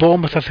players from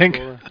Bournemouth. I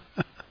think.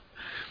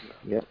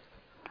 Yeah.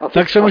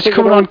 Thanks so much for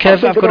coming on,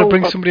 Kev. I've got to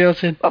bring somebody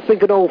else in. I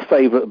think an old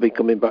favourite will be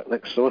coming back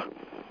next summer.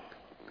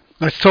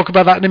 Let's talk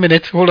about that in a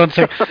minute. Hold on a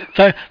sec.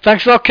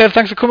 Thanks a lot, Kev.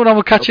 Thanks for coming on.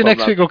 We'll catch you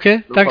next week,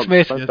 okay? Thanks,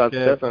 mate.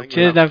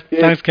 Cheers, now.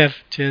 Thanks, Kev.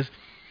 Cheers.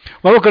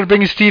 Well, we're going to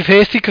bring in Steve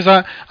Hasty because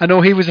I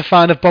know he was a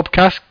fan of Bob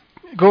Cass.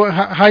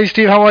 Hi,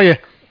 Steve. How are you?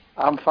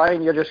 I'm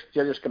fine. You're just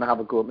going to have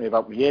a go at me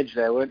about my age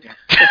there, weren't you?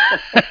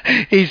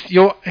 He's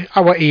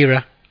our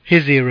era.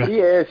 His era. He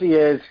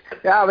is.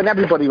 Yeah, I mean,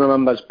 everybody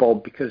remembers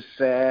Bob because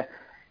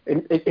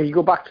if you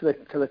go back to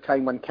the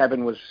time when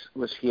Kevin was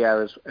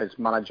here as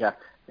manager,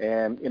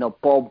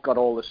 Bob got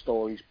all the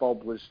stories.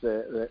 Bob was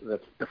the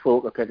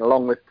focal point,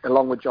 along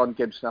with John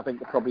Gibson. I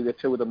think probably the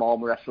two of them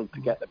arm wrestled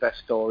to get the best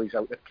stories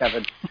out of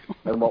Kevin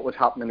and what was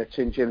happening at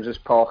St James's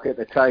Park at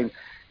the time.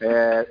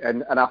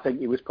 And I think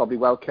he was probably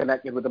well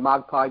connected with the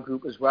Magpie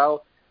Group as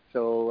well.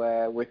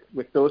 So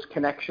with those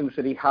connections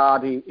that he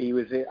had, he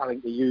was. I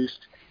think they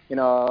used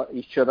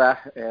each other,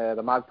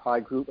 the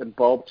Magpie Group and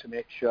Bob, to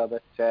make sure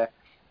that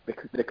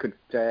they could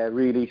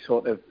really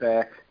sort of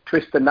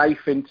twist the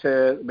knife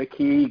into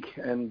McKeague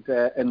and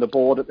the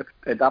board at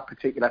that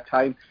particular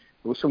time.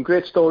 There were some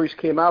great stories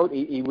came out.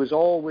 He was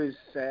always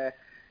the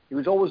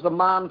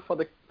man for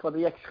the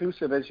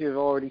exclusive, as you've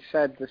already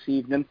said this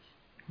evening.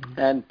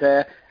 And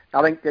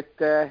I think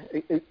that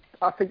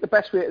I think the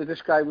best way to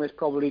describe him is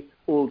probably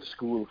old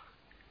school.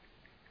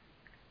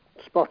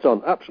 Spot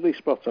on, absolutely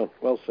spot on.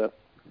 Well said.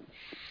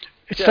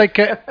 It's like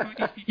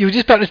you were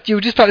just about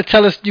to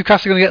tell us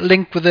Newcastle are going to get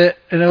linked with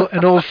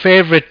an old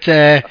favourite,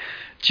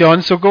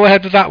 John. So go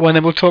ahead with that one,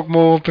 and we'll talk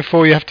more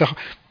before you have to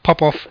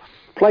pop off.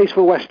 Plays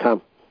for West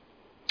Ham.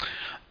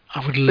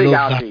 I would love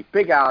that.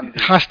 Big Andy.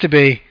 It has to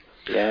be.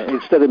 Yeah,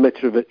 instead of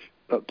Mitrovic,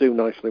 that'd do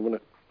nicely, wouldn't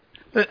it?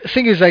 The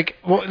thing is, like,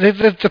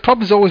 the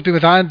problem's always been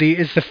with Andy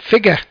is the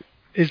figure,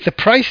 is the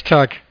price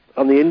tag.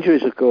 And the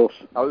injuries, of course.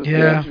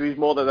 The injuries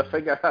more than the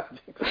figure. That's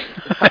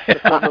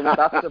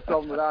the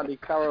problem with Andy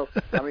Carroll.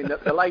 I mean,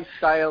 the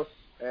lifestyle,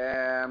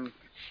 the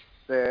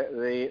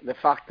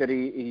fact that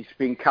he's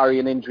been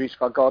carrying injuries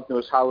for God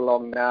knows how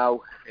long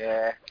now.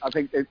 I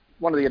think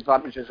one of the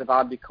advantages of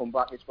Andy come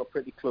back is we're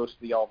pretty close to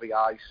the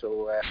RBI,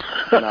 so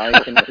he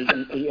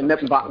can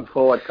nip him back and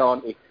forward,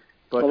 can't he?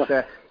 But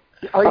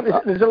I think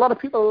there's a lot of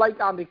people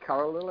like Andy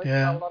Carroll. A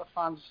lot of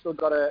fans still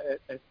got a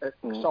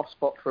soft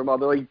spot for him,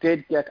 although he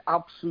did get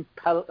absolute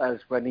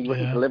pelters when he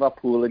went to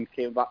Liverpool and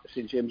came back to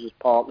St James's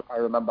Park, if I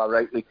remember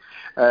rightly.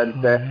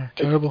 And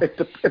terrible. If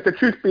the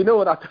truth be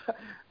known,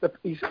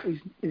 he's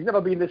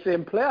never been the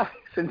same player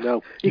since.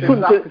 No, he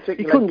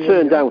couldn't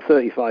turn down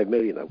 35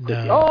 million.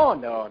 Oh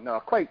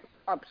no, quite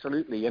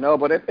absolutely.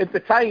 But at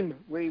the time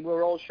we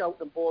were all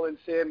shouting and bawling,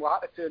 saying we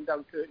had to turn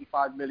down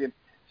 35 million.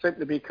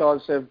 simply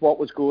because of what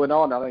was going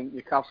on. I think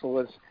Newcastle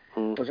was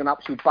an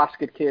absolute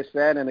basket case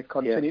then, and it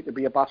continued to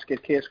be a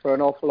basket case for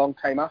an awful long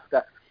time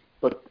after.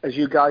 But as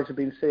you guys have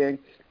been saying,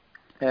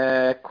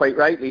 quite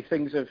rightly,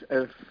 things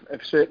have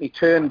certainly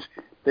turned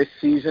this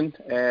season.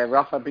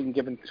 Rafa been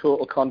given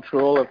total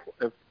control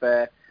of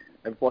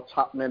what's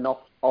happening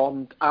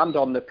on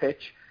the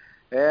pitch.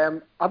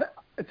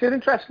 It's an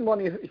interesting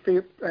one. If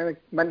you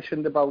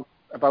mentioned about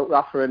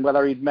Rafa and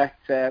whether he'd met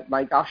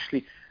Mike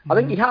Ashley. I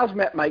think he has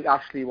met Mike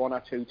Ashley one or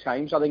two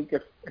times. I think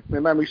if my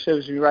memory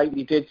serves me right,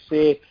 he did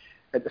say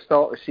at the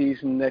start of the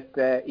season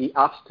that he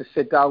asked to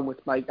sit down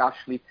with Mike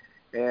Ashley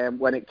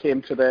when it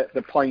came to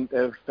the point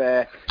of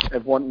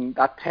wanting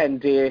that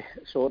 10-day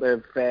sort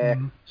of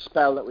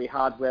spell that we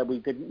had where we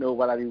didn't know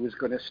whether he was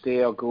going to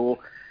stay or go.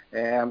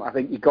 I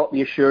think he got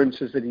the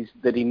assurances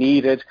that he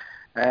needed,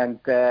 and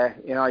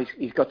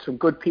he's got some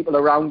good people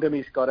around him.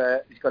 He's got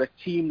a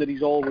team that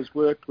he's always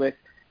worked with,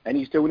 and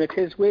he's doing it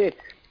his way.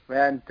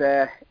 And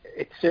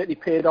it certainly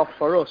paid off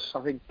for us.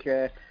 I think,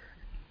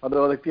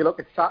 although if you look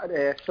at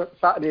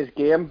Saturday's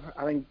game,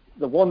 I think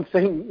the one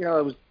thing, I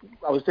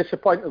was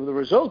disappointed with the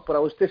result, but I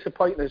was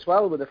disappointed as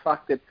well with the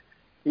fact that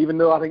even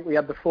though I think we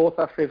had the fourth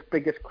or fifth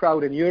biggest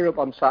crowd in Europe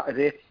on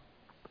Saturday,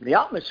 the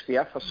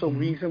atmosphere for some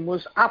reason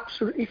was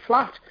absolutely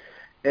flat.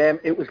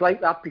 It was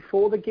like that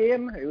before the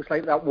game. It was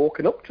like that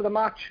walking up to the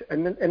match,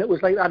 and it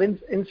was like that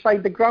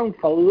inside the ground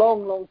for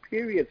long, long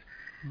periods.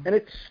 And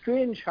it's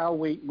strange how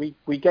we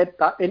get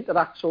that into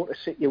that sort of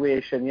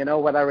situation,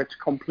 whether it's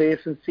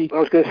complacency. I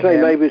was going to say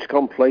maybe it's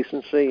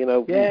complacency,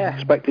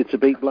 expected to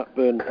beat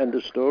Blackburn, end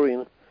of story.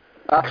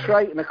 That's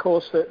right, and of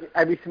course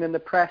everything in the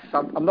press.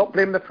 I'm not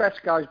blaming the press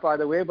guys, by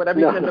the way, but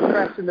everything in the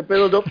press in the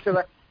build up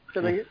to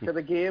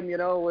the game,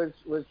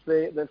 was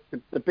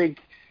the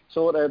big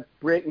sort of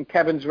breaking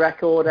Kevin's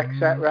record,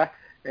 etc.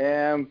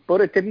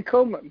 But it didn't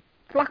come.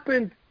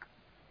 Blackburn,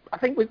 I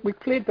think we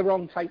played the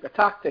wrong type of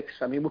tactics.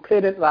 I mean, we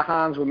played into their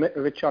hands with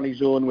Mitrovic on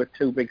his own with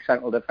two big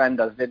central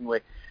defenders, didn't we?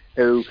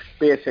 Who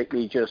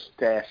basically just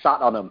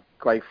sat on him,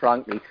 quite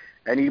frankly.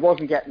 And he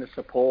wasn't getting the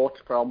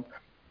support from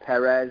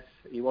Perez.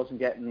 He wasn't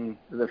getting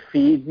the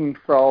feeding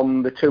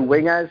from the two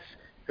wingers,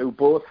 who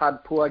both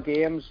had poor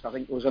games. I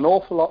think there was an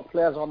awful lot of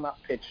players on that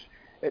pitch,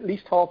 at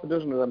least half a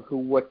dozen of them, who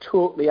were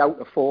totally out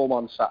of form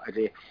on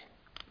Saturday.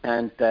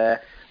 And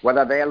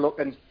whether they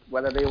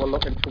were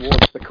looking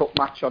towards the cup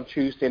match on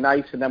Tuesday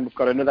night, and then we've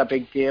got another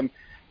big game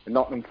in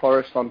Nottingham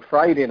Forest on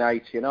Friday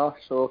night,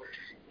 So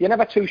you're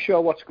never too sure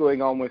what's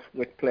going on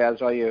with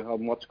players, are you,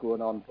 on what's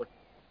going on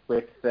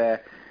with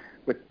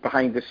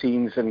behind the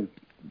scenes and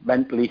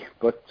mentally.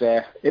 But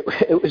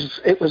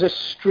it was a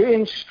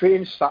strange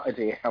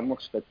Saturday, I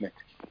must admit.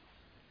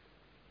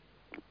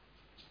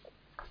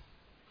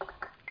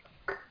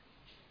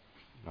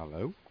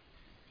 Hello.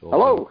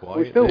 Hello, are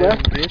we still there?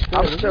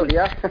 I'm still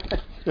here.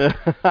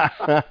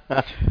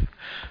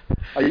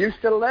 Are you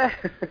still there?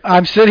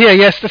 I'm still here.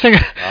 Yes, the thing.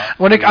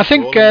 I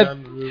think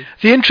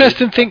the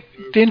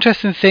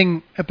interesting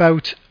thing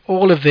about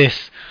all of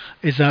this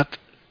is that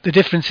the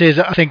difference is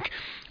that I think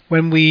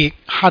when we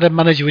had a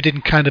manager we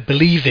didn't kind of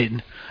believe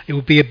in, it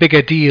would be a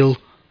bigger deal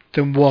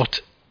than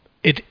what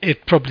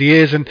it probably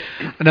is, and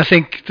I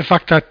think the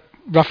fact that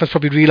Rafa's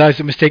probably realised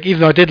the mistake,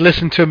 even though I did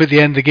listen to him at the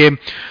end of the game,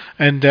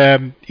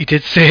 and he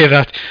did say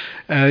that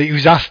he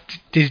was asked,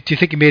 do you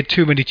think he made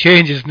too many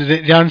changes? And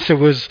the answer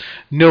was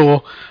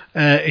no.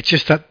 It's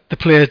just that the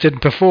players didn't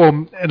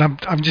perform, and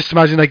I'm just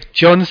imagining, like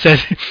John said,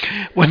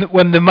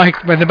 when the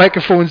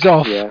microphone's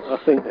off. Yeah,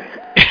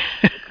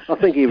 I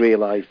think he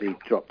realised he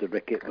dropped a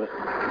wicket, but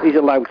he's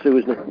allowed to,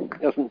 isn't he?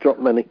 He hasn't dropped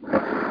many.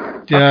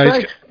 Yeah,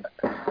 right.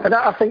 And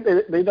I think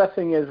the other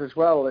thing is as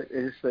well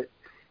is that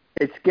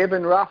it's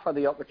given Rafa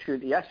the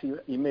opportunity. Yes,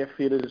 he may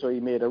feel as though he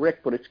made a rick,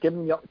 but it's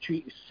given the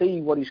opportunity to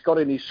see what he's got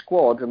in his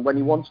squad, and when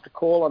he wants to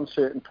call on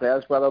certain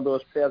players, whether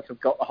those players have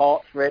got the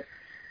heart for it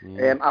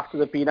after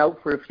they've been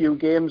out for a few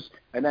games,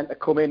 and then to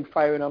come in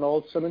firing on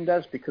all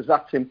cylinders, because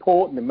that's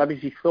important. And maybe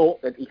he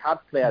thought that he had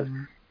players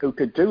who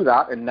could do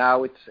that, and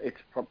now it's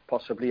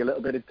possibly a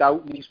little bit of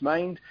doubt in his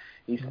mind.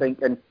 He's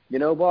thinking, you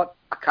know what,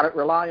 I can't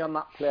rely on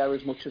that player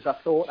as much as I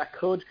thought I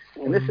could.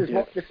 And this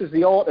is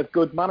the art of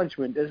good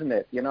management, isn't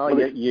it?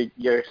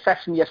 You're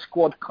assessing your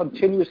squad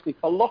continuously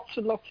for lots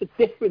and lots of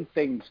different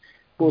things,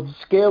 both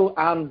skill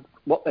and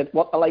what they're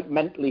like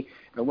mentally.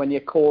 And when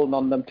you're calling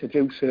on them to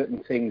do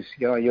certain things,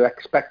 you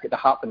expect it to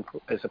happen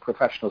as a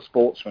professional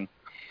sportsman.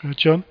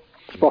 John?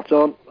 Spot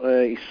on.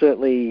 He's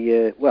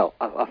certainly,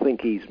 I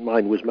think his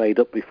mind was made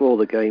up before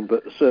the game,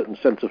 but a certain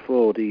centre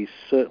forward, he's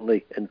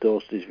certainly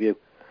endorsed his view.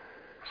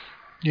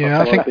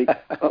 Yeah,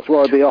 that's why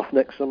I'll be off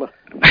next summer.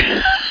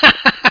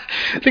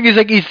 The thing is,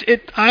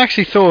 I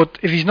actually thought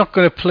if he's not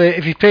going to play,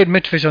 if he played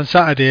Mitrovic on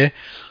Saturday,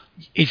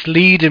 he's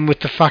leading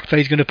with the fact that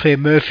he's going to play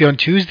Murphy on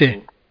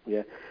Tuesday.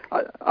 Yeah,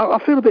 I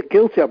feel a bit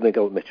guilty having to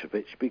go with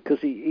Mitrovic because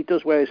he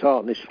does wear his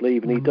heart on his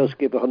sleeve and he does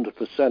give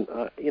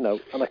 100%.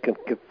 And I can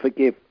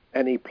forgive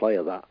any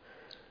player that.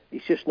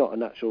 He's just not a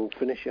natural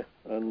finisher,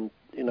 and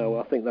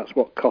I think that's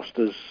what cost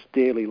us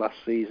dearly last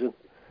season.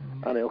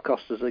 and it'll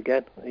cost us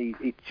again.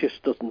 He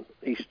just doesn't.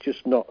 He's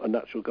just not a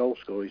natural goal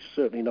scorer. He's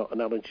certainly not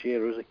an Alan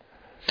Shearer, is he?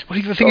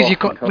 Well, the thing is,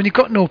 when you've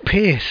got no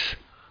pace,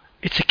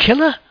 it's a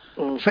killer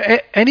for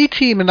any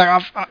team. And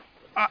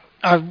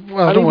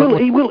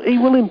he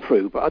will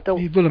improve, but I don't.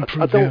 He will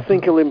improve, I don't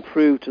think he'll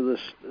improve to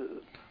this.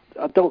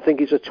 I don't think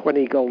he's a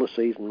 20 goal a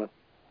season man.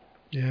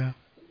 Yeah,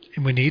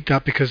 and we need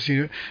that because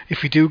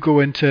if we do go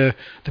into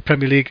the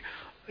Premier League,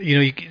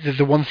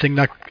 the one thing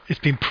that it's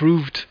been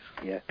proved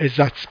is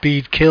that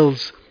speed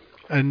kills,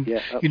 and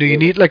you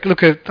need I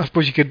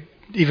suppose you could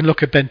even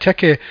look at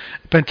Benteke.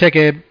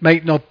 Benteke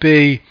might not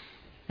be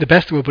the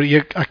best world, but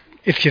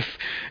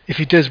if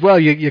he does well,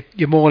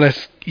 you're more or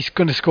less he's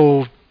going to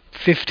score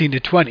 15 to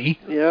 20.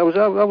 Yeah, I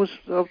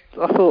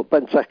thought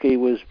Benteke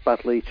was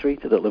badly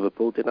treated at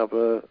Liverpool. Didn't have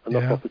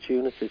enough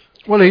opportunities.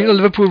 Well,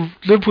 Liverpool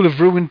have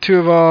ruined two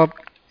of our,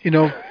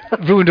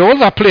 ruined all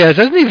of our players,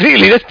 hasn't he?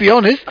 Really, let's be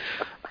honest.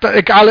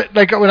 But I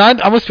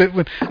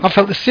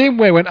felt the same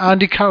way when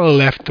Andy Carroll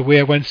left, the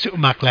way when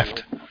Supermac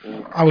left.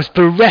 I was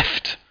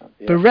bereft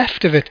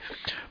of it.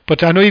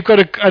 But I know you've got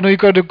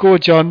to go,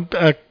 John.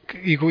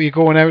 You're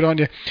going out,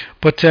 aren't you?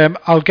 But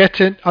I'll get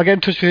in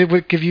touch with you.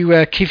 We'll give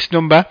you Keith's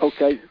number.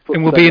 Okay.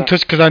 And we'll be in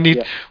touch because I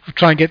need to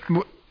try and get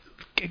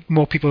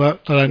more people that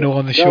I know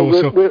on the show.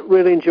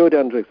 Really enjoyed it,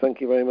 Andrew.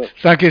 Thank you very much.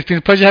 Thank you. It's been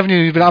a pleasure having you.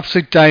 You've been an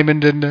absolute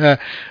diamond, and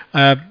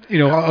I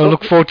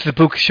look forward to the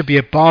book. It should be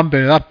a barn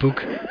burner, that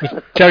book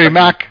with Terry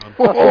Mack.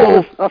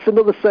 That's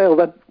another sale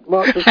then.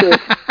 March the 3rd.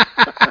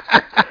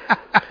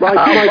 My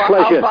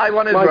pleasure.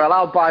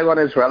 I'll buy one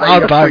as well.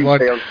 I'll buy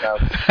one.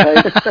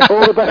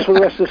 All the best for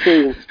the rest of the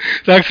season.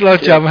 Thanks a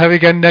lot, John. We'll have you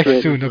again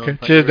next soon. Okay.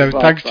 Cheers now.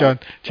 Thanks, John.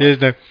 Cheers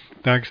now.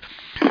 Thanks.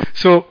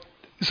 So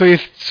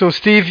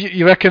Steve,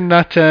 you reckon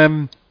that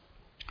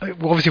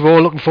obviously we're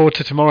all looking forward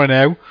to tomorrow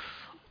now.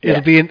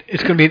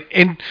 It's going to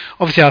be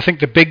obviously I think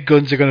the big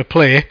guns are going to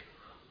play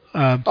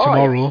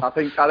tomorrow. I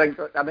think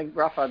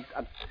Rafa.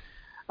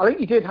 I think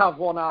he did have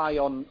one eye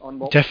on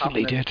what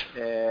definitely was happening.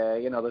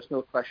 Did. There's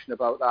no question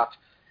about that.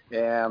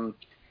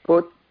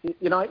 But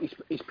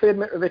he's played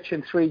Mitrovic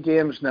in 3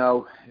 games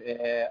now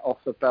off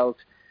the belt.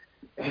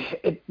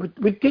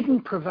 We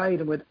didn't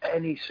provide him with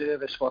any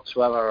service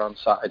whatsoever on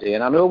Saturday,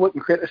 and I know we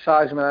can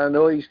criticise him, and I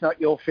know he's not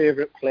your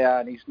favourite player,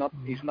 and he's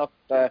not.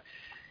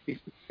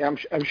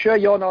 I'm sure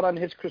you're not on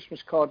his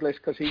Christmas card list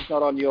because he's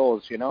not on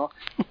yours,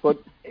 But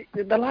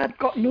the lad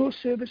got no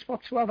service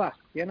whatsoever,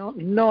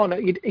 No,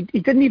 he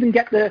didn't even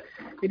get the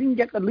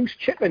loose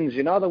chip-ins,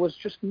 There was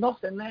just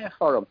nothing there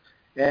for him,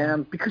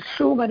 because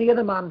so many of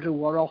them, Andrew,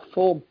 were off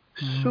form.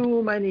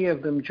 So many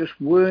of them just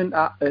weren't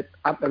at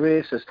the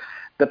races.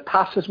 The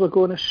passes were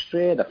going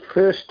astray. The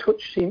first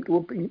touch seemed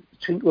to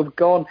have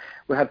gone.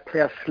 We had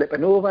players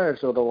slipping over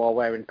as though they were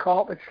wearing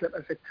carpet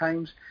slippers at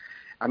times.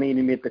 I mean,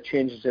 he made the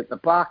changes at the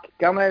back.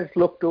 Gomez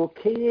looked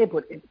okay,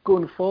 but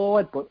going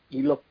forward, but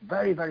he looked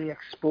very, very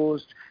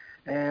exposed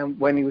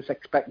when he was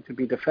expected to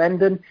be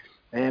defending.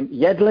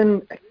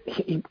 Yedlin,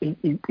 he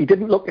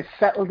didn't look as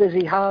settled as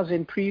he has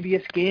in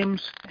previous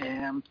games.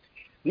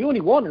 The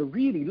only one who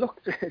really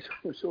looked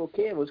was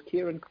okay was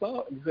Kieran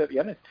Clark, to be very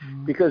honest,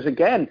 because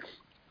again,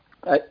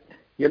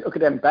 you look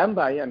at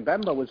Mbemba.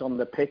 Mbemba was on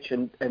the pitch,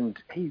 and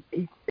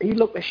he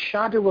looked a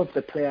shadow of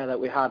the player that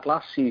we had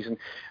last season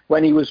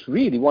when he was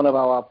really one of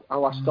our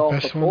star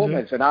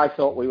performers. And I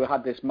thought we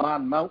had this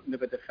man mountain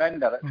of a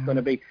defender that's going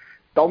to be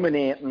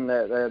dominating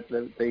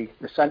the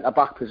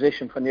centre-back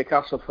position for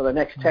Newcastle for the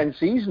next 10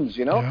 seasons,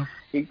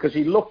 because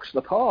he looks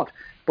the part.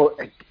 But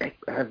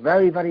a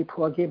very, very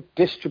poor game.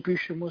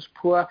 Distribution was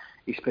poor.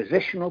 His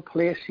positional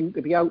play seemed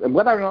to be out. And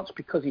whether or not it's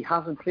because he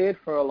hasn't played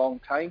for a long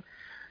time,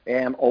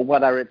 or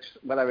whether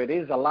it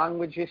is a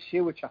language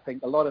issue, which I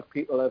think a lot of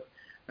people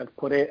have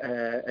put it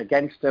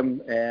against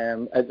him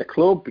at the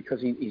club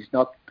because he's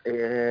not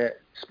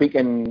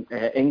speaking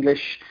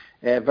English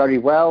very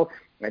well.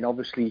 And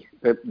obviously,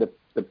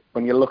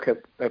 when you look at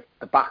the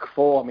back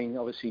four, I mean,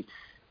 obviously,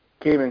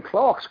 Kieran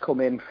Clark's come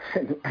in,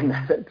 and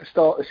at the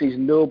start of the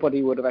season,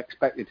 nobody would have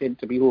expected him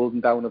to be holding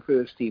down a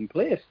first-team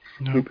place,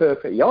 to be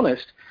perfectly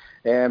honest,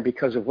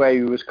 because of where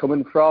he was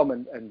coming from.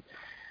 And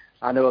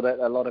I know that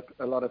a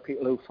lot of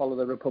people who follow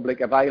the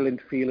Republic of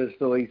Ireland feel as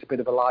though he's a bit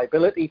of a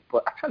liability.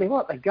 But I tell you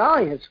what, the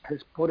guy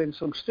has put in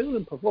some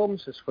sterling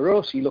performances for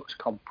us. He looks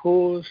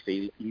composed.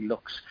 He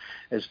looks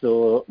as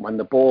though when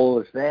the ball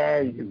is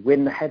there, he can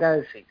win the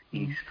headers.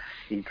 He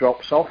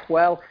drops off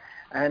well.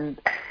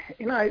 And,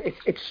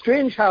 it's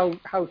strange how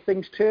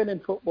things turn in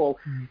football.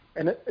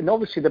 And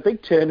obviously the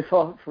big turn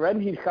for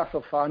any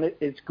Newcastle fan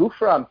is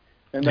Gouffran.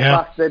 And the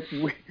fact that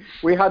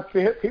we had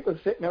people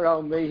sitting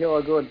around me who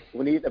are going,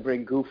 we need to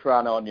bring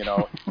Gouffran on,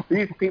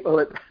 These people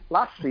that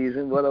last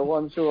season were the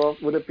ones who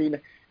would have been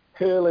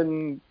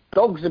hurling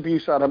dog's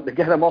abuse at him to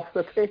get him off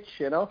the pitch,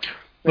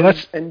 Well,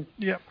 turn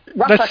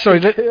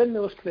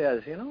those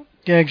players,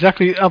 Yeah,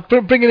 exactly.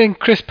 Bringing in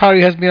Chris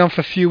Parry has been on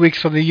for a few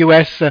weeks from the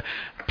US.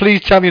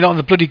 Please tell me you're not on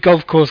the bloody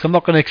golf course. I'm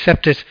not going to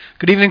accept it.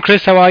 Good evening,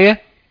 Chris. How are you?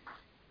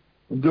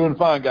 I'm doing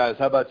fine, guys.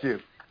 How about you?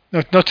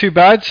 Not too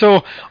bad.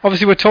 So,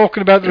 obviously, we're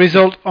talking about the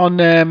result on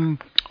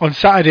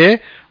Saturday,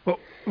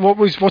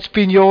 what's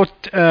been your?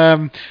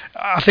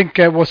 I think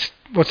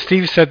what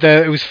Steve said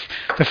there. It was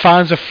the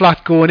fans are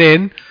flat going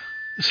in,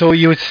 so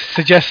you would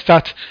suggest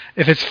that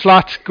if it's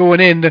flat going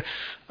in,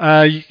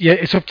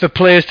 it's up to the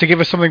players to give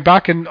us something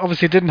back, and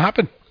obviously it didn't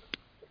happen.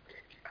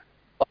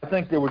 I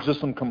think there was just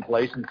some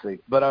complacency.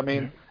 But, I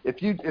mean,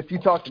 if you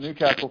talk to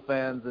Newcastle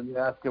fans and you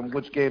ask them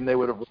which game they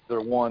would have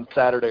rather won,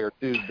 Saturday or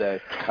Tuesday,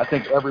 I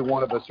think every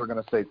one of us are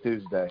going to say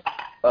Tuesday.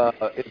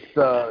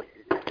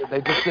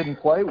 They just didn't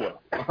play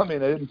well. I mean,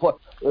 they didn't play.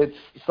 It's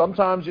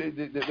sometimes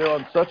they're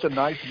on such a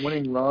nice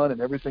winning run and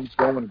everything's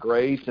going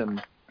great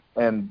and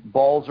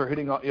balls are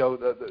hitting off, balls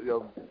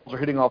are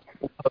hitting off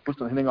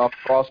posts and hitting off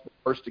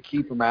crossbars to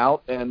keep them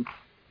out, and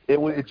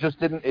it just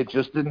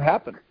didn't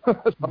happen.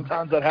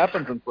 Sometimes that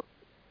happens in football.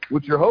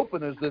 What you're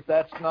hoping is that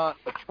that's not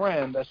a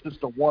trend, that's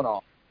just a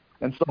one-off.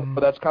 And so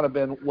that's kind of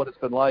been what it's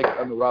been like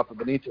under Rafa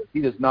Benitez.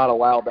 He does not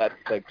allow that to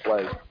take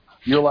place.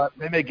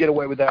 They may get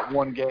away with that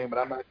one game, but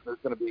I imagine there's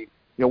going to be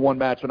one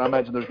match, and I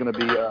imagine there's going to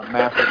be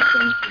massive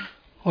things.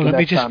 Well, let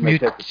me just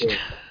mute.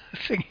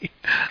 I'm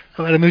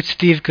going to mute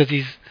Steve because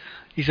he's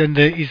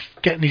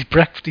getting his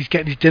breakfast, he's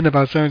getting his dinner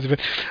by the sounds of it.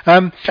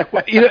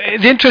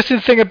 The interesting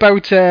thing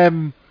about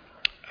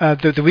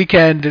the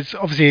weekend is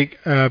obviously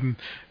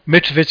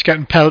Mitrovic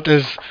getting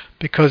pelters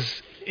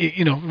because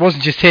it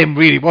wasn't just him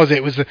really, was it?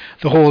 It was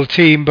the whole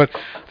team. But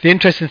the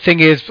interesting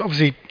thing is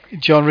obviously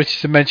John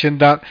Richardson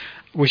mentioned that,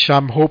 which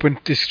I'm hoping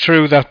is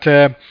true, that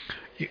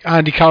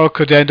Andy Carroll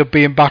could end up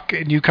being back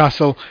in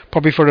Newcastle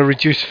probably for a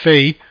reduced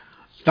fee.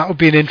 That would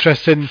be an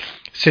interesting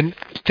thing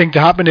to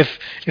happen if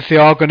they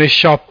are going to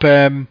shop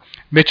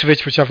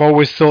Mitrovic, which I've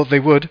always thought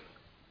they would.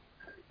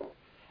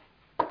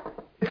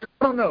 I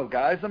don't know,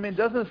 guys. I mean,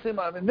 doesn't seem.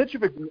 I mean,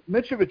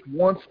 Mitrovic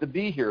wants to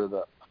be here,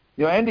 though.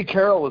 Andy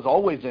Carroll is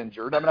always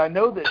injured. I mean, I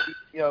know that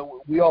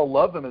we all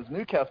love him as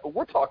Newcastle, but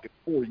we're talking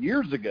 4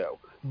 years ago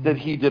that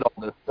he did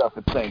all this stuff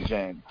at St.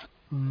 James.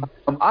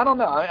 I don't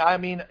know. I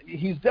mean,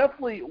 he's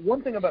definitely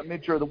one thing about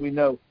Mitro that we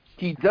know.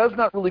 He does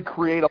not really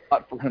create a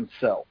lot for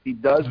himself. He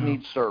does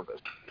need service.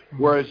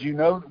 Whereas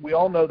we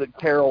all know that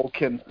Carroll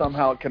can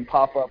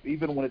pop up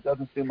even when it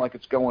doesn't seem like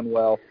it's going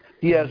well.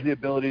 He has the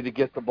ability to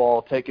get the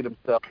ball, take it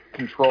himself,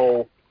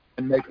 control,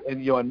 and make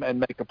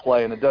a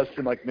play. And it does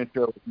seem like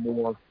Mitro is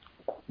more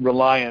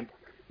reliant,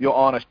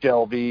 on a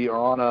Shelby or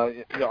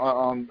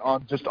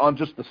on just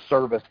the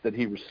service that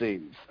he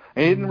receives.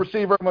 And he didn't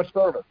receive very much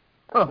service.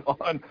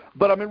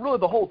 But I mean, really,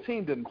 the whole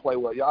team didn't play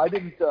well. I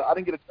didn't get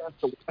a chance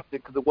to watch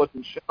it because it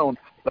wasn't shown.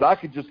 But I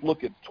could just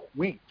look at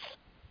tweets.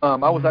 I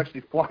was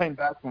actually flying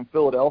back from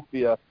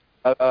Philadelphia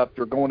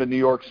after going to New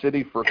York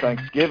City for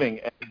Thanksgiving,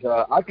 and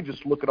I could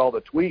just look at all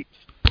the tweets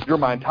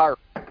during my entire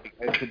week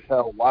and could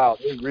tell, wow,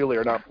 they really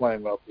are not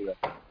playing well today.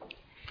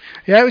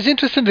 Yeah, it was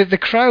interesting that the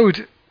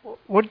crowd.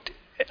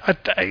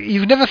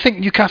 You never think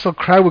Newcastle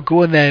crowd would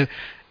go in there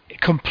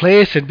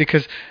complacent,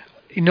 because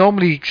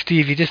normally,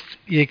 Steve,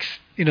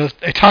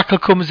 a tackle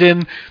comes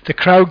in, the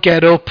crowd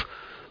get up,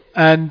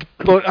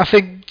 but I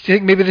think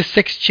maybe the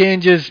 6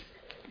 changes,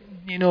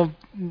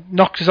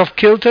 knocks us off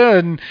kilter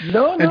and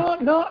no.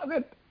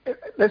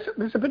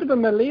 There's a bit of a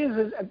malaise.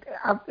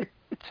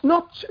 It's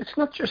not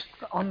just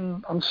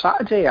on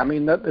Saturday. I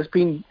mean, there's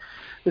been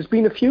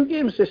a few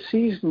games this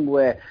season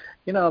where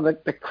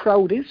the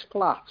crowd is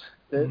flat.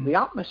 The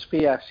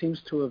atmosphere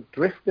seems to have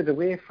drifted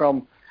away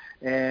from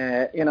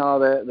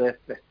the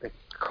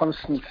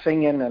constant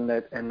singing and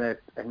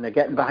the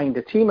getting behind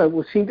the team. It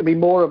would seem to be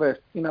more of a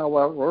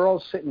we're all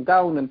sitting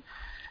down, and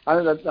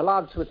the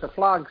lads with the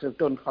flags have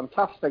done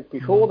fantastic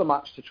before the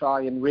match to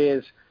try and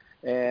raise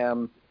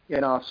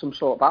some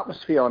sort of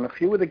atmosphere on a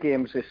few of the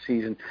games this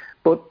season.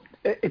 But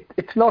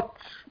it's not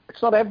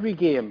every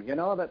game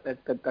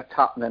that's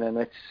happening,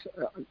 and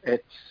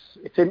it's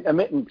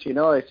intermittent.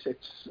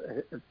 It's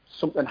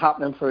something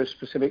happening for a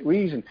specific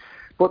reason.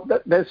 But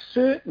there's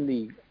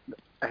certainly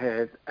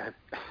a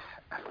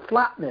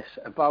flatness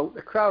about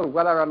the crowd,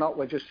 whether or not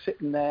we're just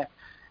sitting there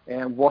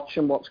and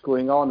watching what's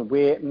going on,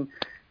 waiting.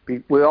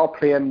 We're all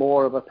playing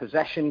more of a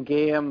possession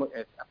game,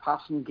 a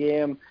passing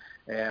game.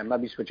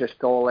 Maybe we're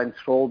just all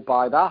enthralled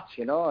by that,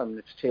 and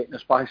it's taken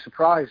us by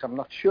surprise. I'm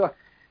not sure.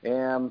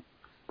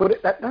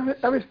 But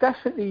there is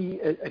definitely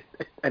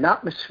an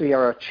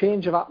atmosphere, a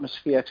change of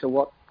atmosphere to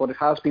what it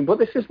has been. But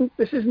this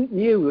isn't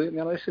new.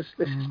 This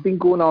has been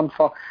going on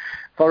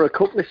for a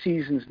couple of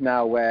seasons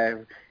now,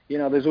 where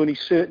there's only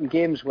certain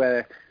games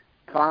where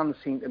fans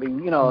seem to be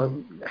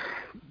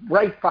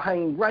right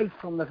behind, right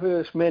from the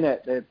first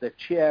minute, the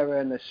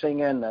cheering, the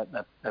singing,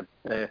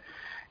 the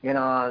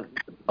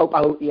up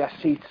out your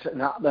seats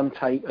and at them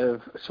type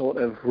of sort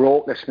of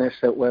raucousness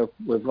that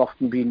we've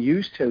often been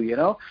used to,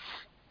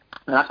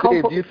 And I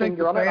can't do you think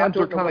the fans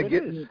are kind of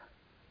getting?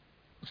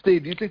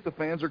 Steve, do you think the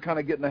fans are kind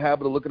of getting the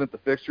habit of looking at the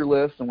fixture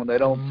list, and when they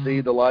don't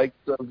see the likes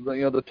of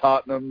the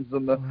Tottenhams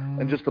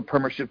and just the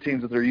Premiership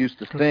teams that they're used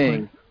to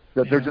seeing,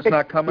 that they're just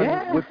not coming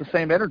with the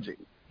same energy?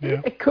 Yeah.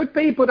 It could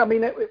be, but I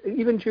mean,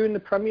 even during the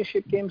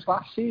Premiership games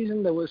last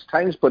season, there was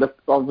times, but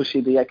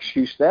obviously the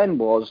excuse then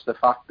was the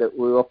fact that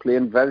we were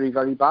playing very,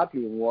 very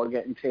badly and we were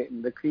getting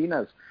taken the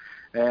cleaners.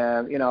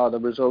 The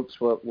results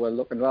were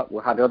looking up.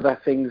 We had other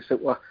things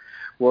that were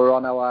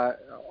on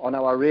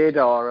our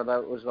radar.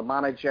 That was the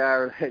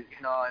manager,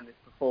 and the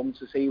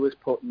performances he was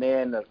putting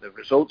in. That the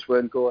results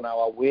weren't going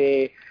our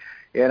way.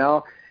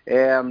 I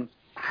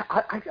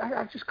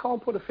just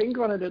can't put a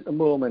finger on it at the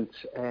moment,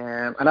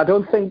 and I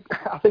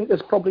think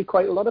there's probably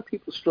quite a lot of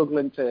people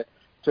struggling to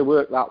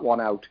work that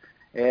one out.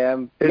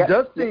 It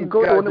does seem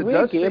go to an away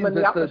does game seem and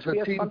the that atmosphere the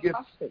is team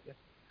fantastic.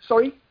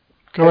 Sorry?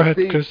 Go ahead,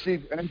 Chris.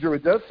 Steve, Andrew,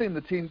 it does seem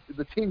the team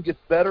gets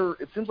better.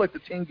 It seems like the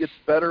team gets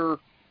better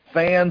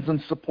fans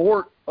and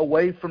support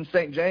away from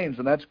St. James,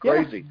 and that's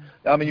crazy.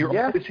 Yeah. I mean, you're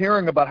always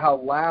hearing about how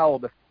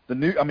loud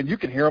you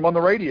can hear them on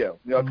the radio,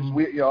 because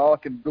all I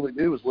can really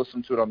do is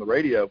listen to it on the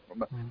radio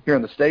from here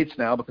in the States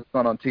now, because it's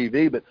not on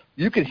TV. But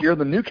you can hear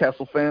the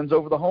Newcastle fans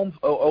over the other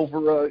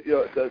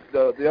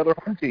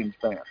home team's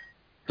fans.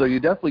 So you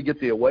definitely get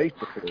the away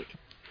support.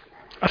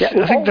 Yeah,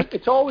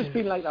 it's always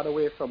been like that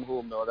away from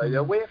home, though. The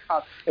away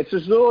fans, it's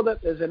as though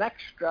that there's an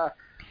extra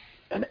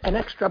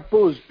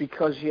buzz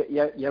because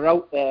you're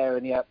out there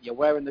and you're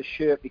wearing the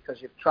shirt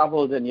because you've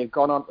travelled and you've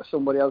gone onto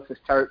somebody else's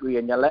territory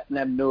and you're letting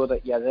them know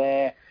that you're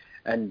there.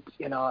 And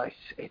it's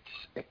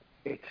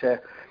a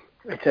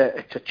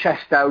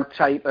chest out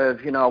type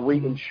of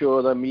we can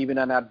show them even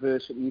in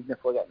adversity, even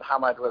if we're getting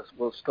hammered,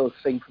 we'll still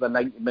sing for the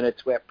 90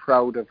 minutes. We're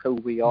proud of who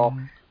we are.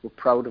 We're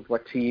proud of our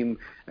team,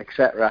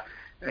 etc.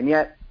 And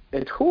yet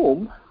at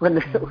home,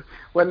 when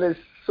there's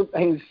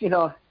sometimes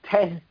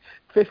 10,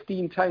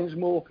 15 times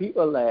more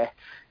people there,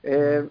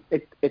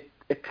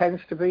 it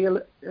tends to be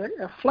a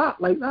flat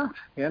like that.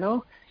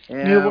 Neil,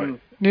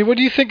 what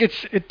do you think?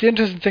 The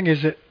interesting thing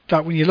is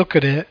that when you look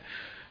at it,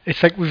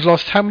 it's like we've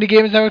lost how many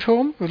games now at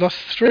home? We've lost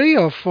 3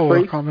 or 4?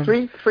 I can't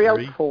remember. Three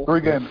out of 4.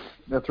 3 games.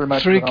 That's 3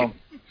 matches at home.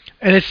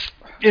 And it's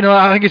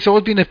I think it's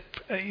always been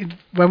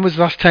when was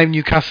the last time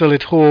Newcastle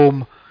at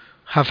home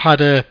have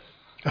had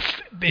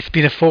it's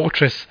been a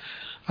fortress?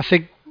 I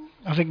think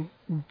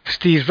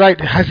Steve's right.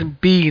 It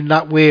hasn't been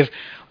that way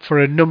for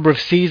a number of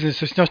seasons.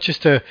 So it's not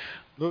just I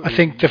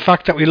think the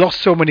fact that we lost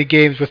so many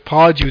games with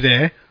Pardew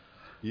there,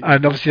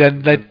 and obviously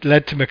then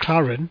led to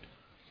McLaren.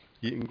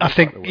 I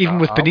think even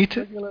with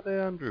Benitez.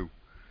 Andrew.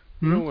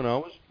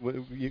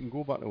 You can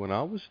go back to when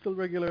I was still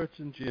regular at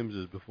St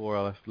James's before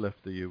I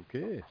left the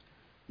UK.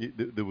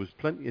 There was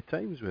plenty of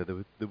times where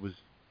there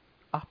was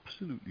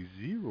absolutely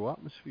zero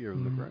atmosphere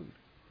on the ground.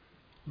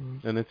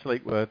 And it's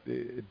like where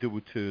they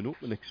would turn up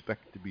and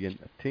expect to be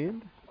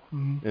entertained,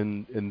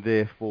 and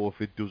therefore if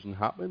it doesn't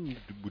happen,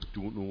 we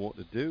don't know what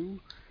to do.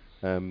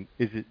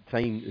 Is it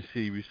time to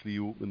seriously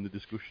open the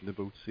discussion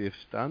about safe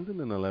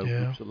standing and allow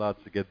groups of lads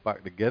to get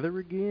back together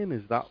again?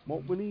 Is that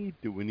what we need?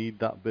 Do we need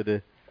that bit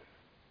of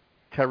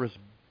terrace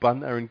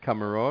banter and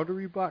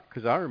camaraderie back?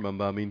 Because I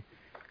remember,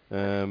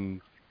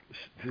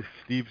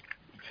 Steve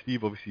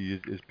obviously,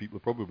 as people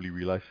probably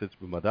realise, sits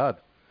with my dad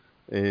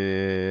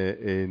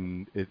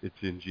in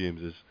St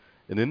James's,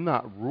 and in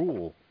that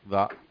row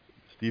that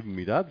Steve and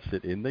my dad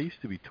sit in, there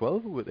used to be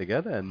 12 of it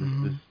together,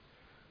 and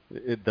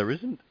there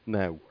isn't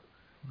now.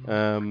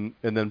 And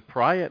then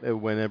prior to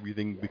when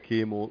everything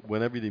became all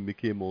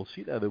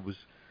seater, there was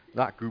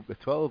that group of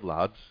 12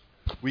 lads.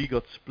 We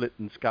got split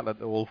and scattered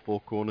to all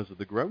 4 corners of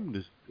the ground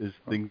as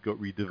things got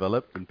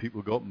redeveloped and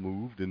people got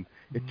moved, and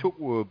it took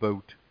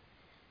about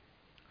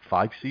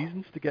 5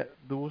 seasons to get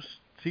those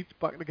seats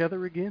back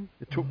together again.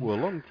 It took a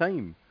long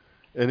time,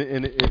 and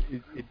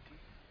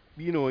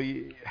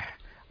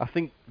I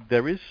think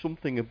there is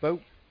something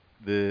about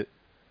the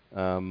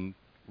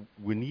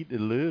we need to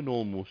learn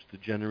almost to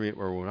generate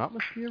our own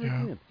atmosphere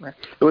again. There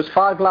was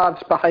 5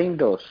 lads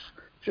behind us,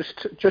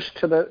 just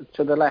to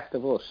the left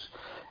of us,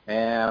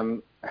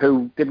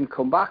 who didn't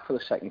come back for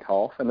the second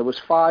half, and there was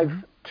 5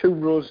 2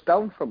 rows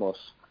down from us.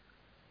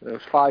 There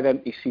was 5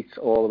 empty seats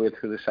all the way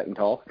through the second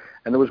half,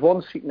 and there was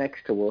 1 seat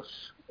next to us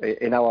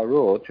in our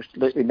row, just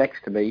literally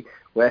next to me,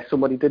 where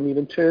somebody didn't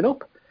even turn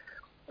up.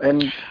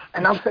 And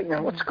I'm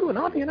thinking, what's going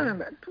on? It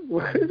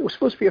was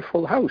supposed to be a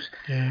full house.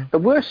 Yeah. There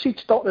were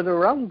seats dotted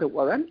around that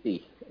were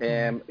empty.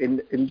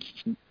 In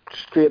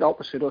straight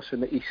opposite us in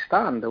the east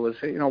stand, there was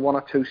 1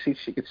 or 2 seats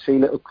you could see,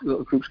 little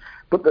groups.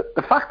 But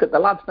the fact that the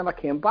lads never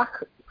came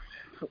back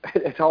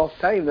at half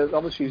time, that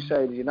obviously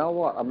said, you know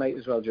what, I might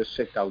as well just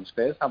sit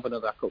downstairs, have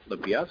another couple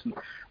of beers, and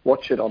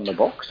watch it on the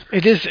box.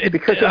 Because it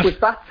was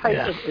that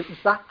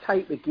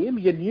type of game.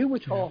 You knew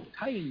at half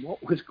time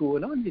what was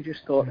going on. You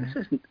just thought,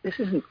 this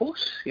isn't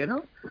us,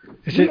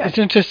 It's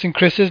interesting,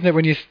 Chris, isn't it?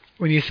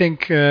 When you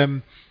think,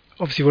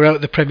 obviously we're out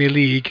of the Premier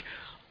League.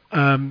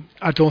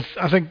 I don't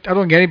think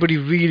anybody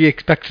really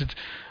expected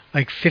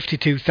like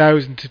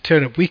 52,000 to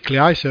turn up weekly.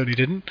 I certainly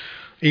didn't,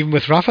 even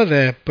with Rafa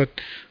there.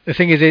 But the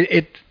thing is,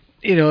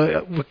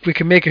 we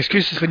can make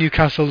excuses for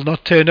Newcastle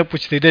not turn up,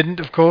 which they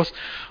didn't, of course.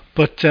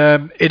 But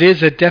it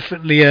is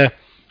definitely a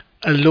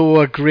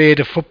lower grade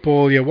of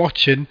football you're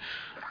watching,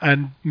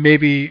 and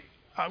maybe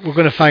we're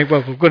going to find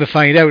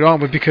out,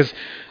 aren't we? Because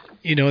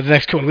the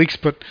next couple of weeks,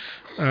 but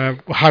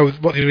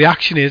what the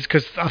reaction is,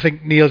 because I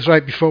think Neil's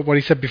right before what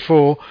he said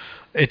before.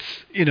 it's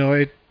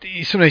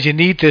sometimes you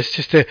need this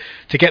just to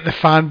get the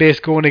fan base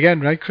going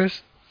again, right,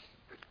 Chris?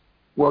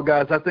 Well,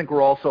 guys, I think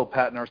we're also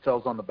patting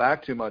ourselves on the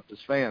back too much as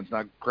fans.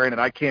 Now, granted,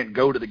 I can't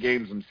go to the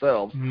games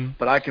themselves,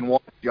 but I can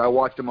watch. I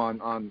watch them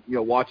on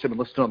watch them and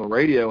listen on the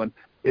radio, and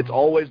it's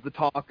always the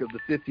talk of the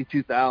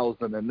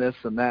 52,000 and this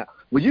and that.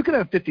 Well, you can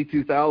have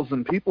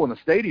 52,000 people in a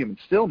stadium and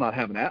still not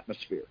have an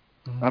atmosphere.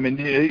 I mean,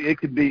 it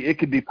could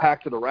be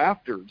packed to the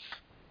rafters,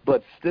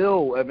 but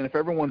still, I mean, if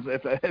everyone's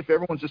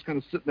just kind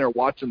of sitting there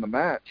watching the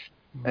match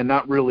and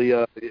not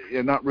really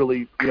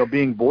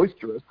being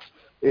boisterous,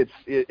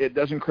 it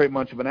doesn't create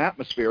much of an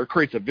atmosphere. It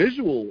creates a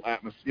visual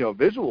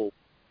visual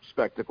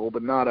spectacle,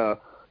 but not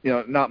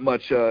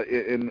much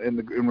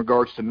in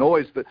regards to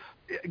noise. But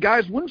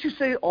guys, wouldn't you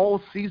say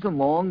all season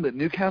long that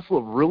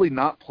Newcastle have really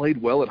not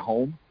played well at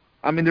home?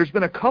 I mean, there's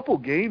been a couple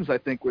games I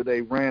think where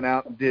they ran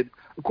out and did.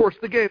 Of course,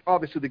 the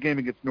game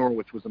against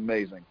Norwich was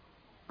amazing,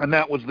 and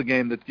that was the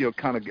game that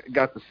kind of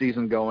got the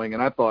season going,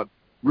 and I thought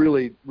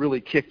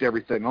really kicked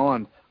everything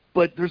on.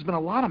 But there's been a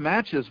lot of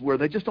matches where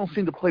they just don't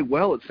seem to play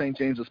well at St.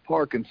 James's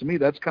Park, and to me,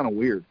 that's kind of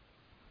weird.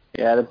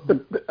 Yeah,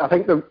 I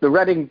think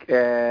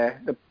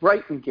the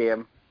Brighton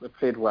game, they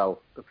played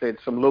well. They played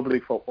some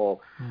lovely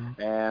football, but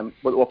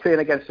they were playing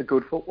against a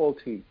good football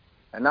team,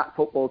 and that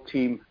football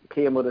team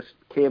came with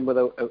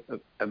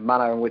a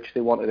manner in which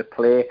they wanted to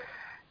play.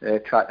 They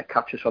tried to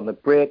catch us on the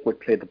break. We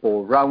played the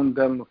ball round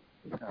them,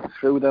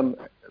 through them.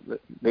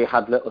 They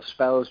had little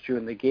spells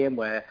during the game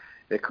where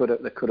they could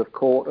have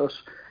caught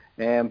us.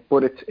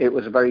 But it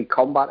was a very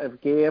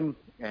combative game.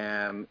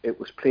 It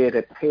was played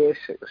at pace.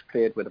 It was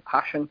played with a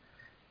passion.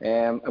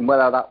 And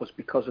whether that was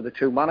because of the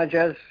two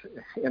managers,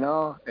 and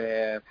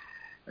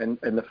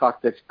the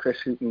fact that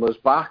Chris Hughton was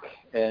back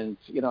and,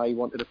 he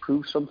wanted to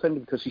prove something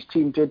because his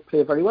team did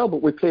play very well,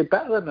 but we played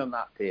better than them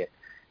that day.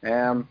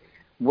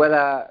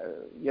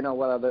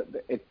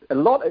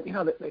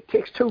 It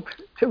takes two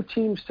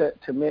teams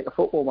to make a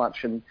football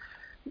match. And,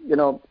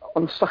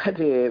 on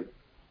Saturday,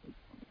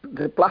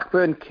 the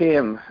Blackburn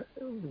came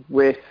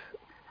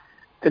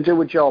to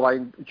do a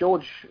job.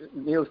 George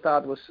Neil's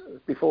dad was,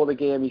 before the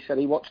game, he said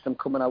he watched them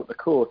coming out the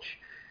coach,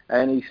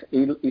 and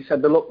he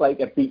said they looked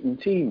like a beaten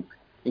team.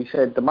 He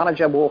said the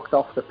manager walked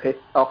off the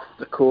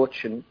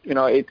coach, and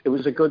it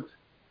was a good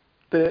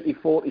 30,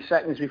 40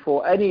 seconds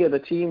before any of the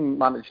team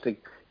managed to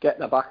get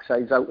their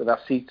backsides out of their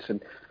seats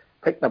and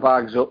pick their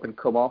bags up and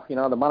come off.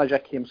 The manager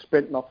came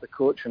sprinting off the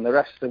coach, and the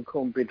rest of them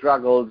come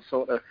bedraggled,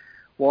 sort of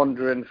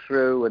wandering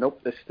through and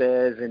up the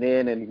stairs and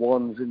in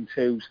ones and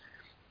twos.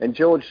 And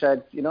George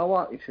said, you know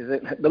what? He says,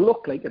 they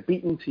look like a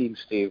beaten team,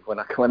 Steve, when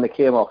they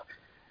came off.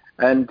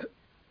 And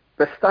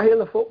the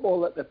style of football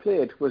that they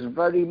played was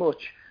very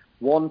much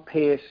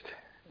one-paced,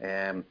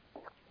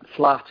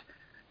 flat,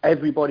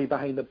 everybody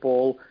behind the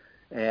ball.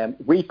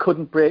 We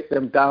couldn't break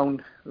them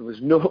down.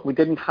 We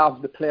didn't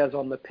have the players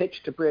on the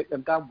pitch to break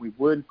them down. We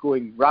weren't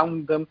going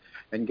round them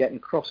and getting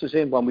crosses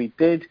in. When we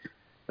did,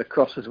 the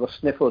crosses were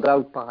sniffled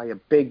out by a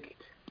big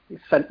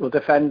central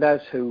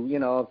defenders who,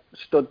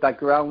 stood their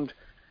ground.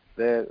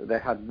 They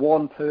had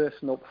one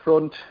person up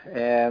front,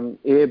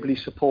 ably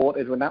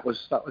supported, and that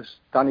was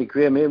Danny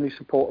Graham, ably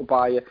supported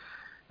by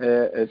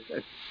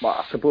what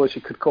I suppose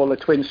you could call a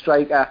twin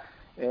striker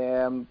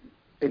in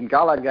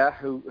Gallagher,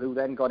 who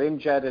then got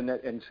injured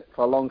and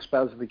for long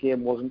spells of the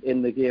game wasn't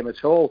in the game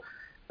at all.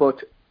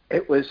 But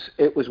it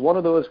was one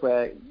of those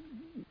where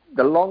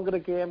the longer the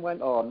game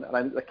went on,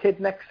 and the kid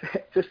next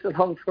just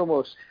along from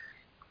us,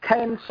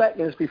 10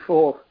 seconds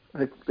before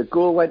the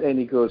goal went in,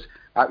 he goes,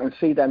 I can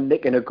see them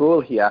nicking a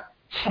goal here.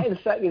 10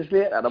 seconds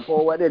later, the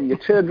ball went in. You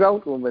turned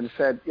round to him and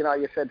said,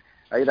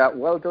 either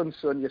well done,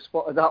 son, you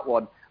spotted that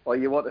one, or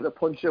you wanted to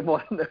punch him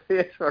one in the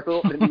face for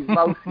opening his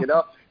mouth,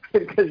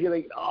 because you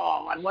think,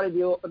 oh man,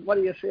 what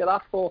did you say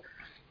that for?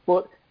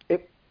 But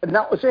and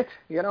that was it,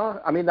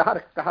 I mean,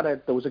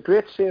 there was a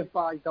great save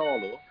by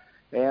Darlow.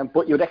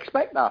 But you'd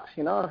expect that,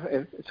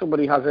 if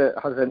somebody has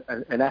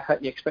an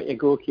effort, you expect your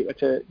goalkeeper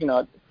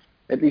to,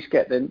 at least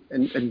get in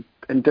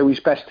and do his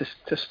best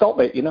to stop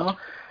it,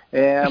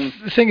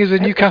 The thing is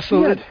with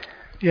Newcastle,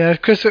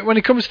 Chris, when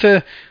it comes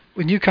to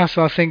with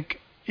Newcastle, I think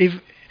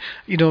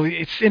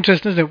it's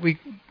interesting, isn't it?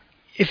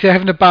 If they're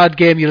having a bad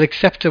game, you'll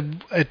accept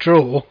a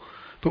draw,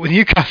 but with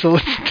Newcastle,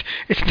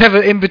 it's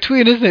never in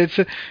between, isn't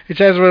it?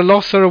 It's either a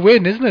loss or a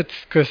win, isn't it,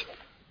 Chris?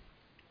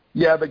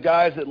 Yeah, but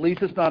guys, at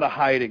least it's not a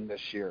hiding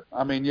this year.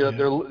 I mean,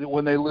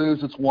 when they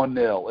lose, it's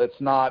 1-0.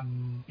 It's not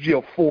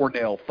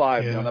 4-0,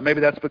 5-0. Now,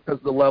 maybe that's because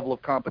of the level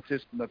of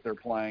competition that they're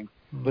playing.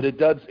 But it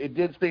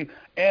did seem,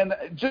 and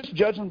just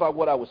judging by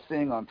what I was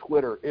seeing on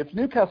Twitter, if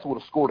Newcastle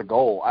would have scored a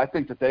goal, I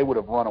think that they would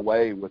have run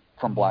away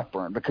from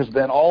Blackburn, because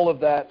then all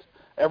of that,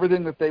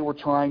 everything that they were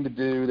trying to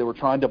do, they were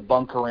trying to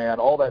bunker in,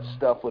 all that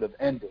stuff would have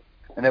ended,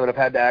 and they would have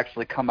had to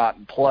actually come out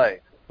and play.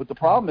 But the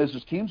problem is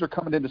teams are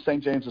coming into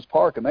St. James's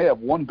Park, and they have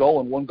one goal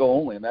and one goal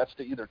only, and that's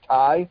to either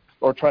tie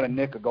or try to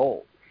nick a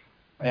goal.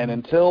 And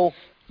until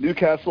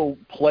Newcastle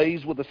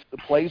plays with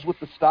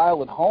the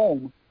style at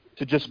home,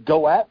 to just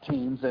go at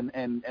teams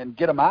and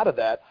get them out of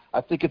that,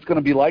 I think it's going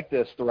to be like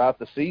this throughout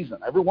the season.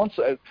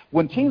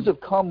 When teams have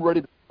come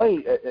ready to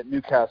play at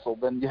Newcastle,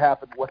 then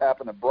what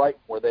happened at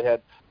Brighton, where they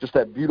had just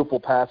that beautiful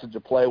passage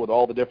of play with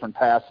all the different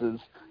passes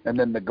and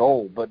then the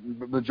goal. But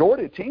the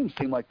majority of teams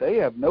seem like they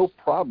have no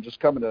problem just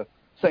coming to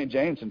St.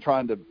 James and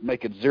trying to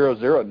make it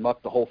 0-0 and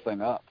muck the whole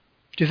thing up.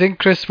 Do you think,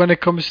 Chris, when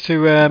it comes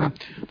to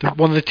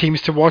one of the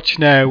teams to watch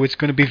now, it's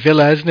going to be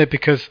Villa, isn't it?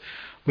 Because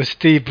with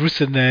Steve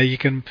Bruce in there, you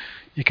can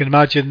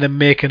imagine them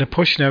making a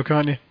push now,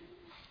 can't you?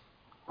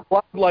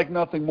 Well, I'd like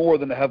nothing more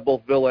than to have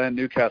both Villa and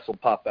Newcastle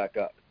pop back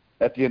up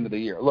at the end of the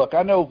year. Look,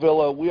 I know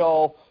Villa,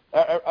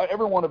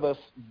 every one of us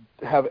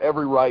have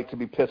every right to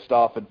be pissed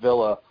off at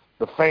Villa,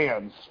 the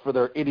fans, for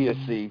their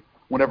idiocy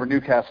whenever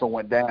Newcastle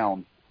went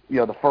down,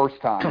 the first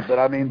time. But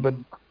I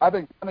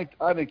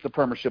think the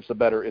Premiership's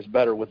is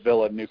better with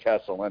Villa and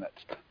Newcastle in it.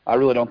 I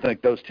really don't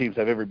think those teams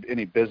have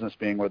any business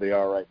being where they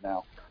are right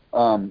now.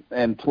 And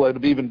it'll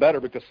be even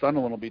better because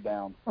Sunderland will be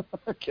down,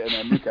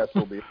 and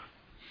Newcastle will be.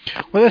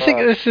 Well, I think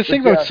that's the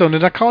thing about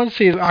Sunderland. I can't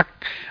see. I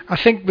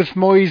think with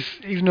Moyes,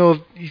 even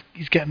though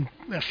he's getting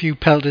a few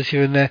pelters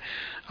here and there,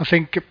 I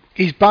think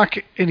he's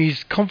back in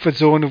his comfort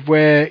zone of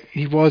where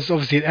he was,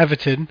 obviously at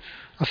Everton.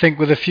 I think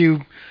with a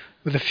few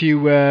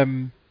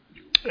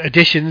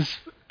additions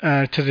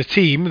to the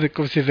team,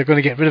 obviously they're going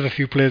to get rid of a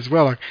few players as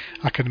well.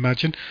 I can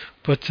imagine,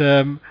 but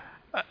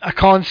I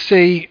can't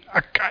see.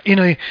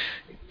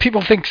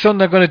 People think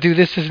Sunderland are going to do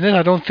this, isn't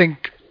it?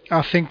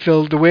 I think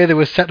the way they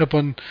were set up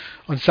on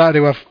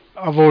Saturday,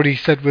 I've already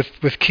said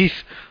with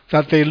Keith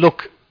that they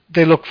look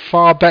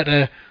far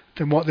better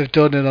than what they've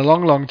done in a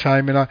long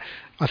time, and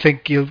I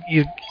think you'll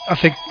get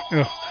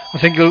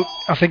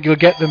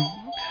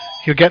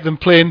them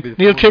playing.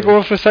 Neil, take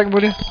over for a second,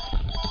 will you?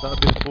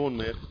 That'd be the phone,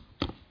 mate.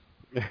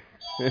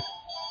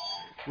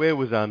 Where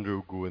was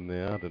Andrew going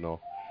there? I don't know.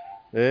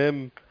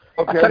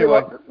 Okay,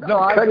 anyway,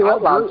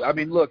 lads. I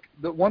mean, look,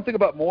 the one thing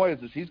about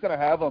Moyes is he's going to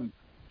have them.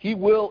 He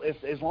will,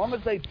 as long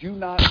as they do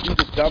not do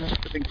the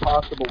dumbest thing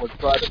possible and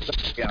try to set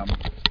him,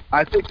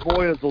 I think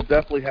Moyes will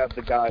definitely have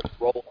the guys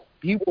roll.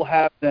 He will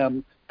have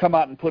them come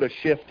out and put a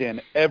shift in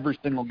every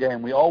single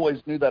game. We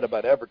always knew that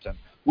about Everton,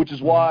 which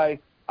is why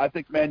I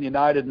think Man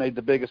United made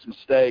the biggest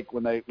mistake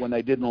when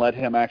they didn't let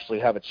him actually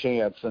have a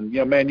chance. And,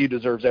 Man U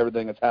deserves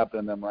everything that's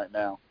happening to them right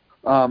now.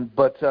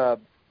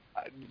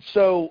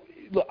 So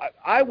look,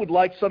 I would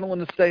like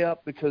Sunderland to stay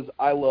up because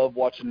I love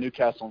watching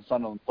Newcastle and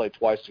Sunderland play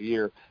twice a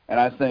year, and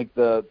I think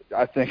the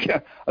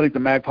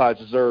Magpies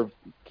deserve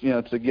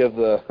to give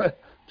the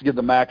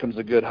Mackhams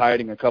a good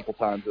hiding a couple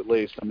times at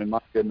least. I mean, my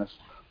goodness.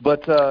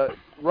 But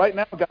right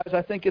now, guys,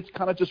 I think it's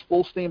kind of just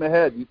full steam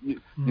ahead. You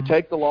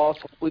take the loss.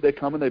 Hopefully, they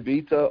come and they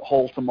beat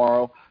Hull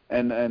tomorrow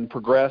and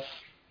progress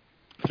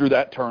through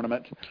that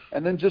tournament,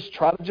 and then just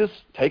try to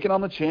take it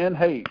on the chin.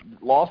 Hey,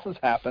 losses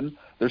happen.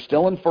 They're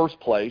still in first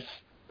place.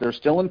 They're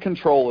still in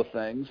control of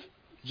things.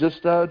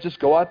 Just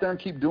go out there and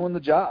keep doing the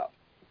job.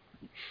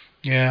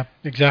 Yeah,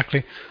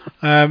 exactly.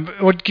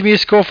 Give me a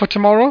score for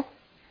tomorrow.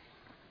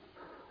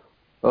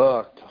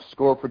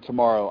 Score for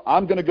tomorrow.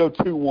 I'm going to go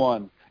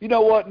 2-1. You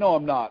know what? No,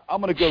 I'm not.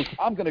 I'm going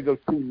to go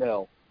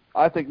 2-0.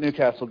 I think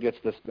Newcastle gets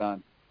this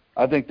done.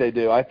 I think they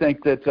do. I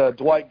think that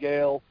Dwight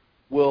Gale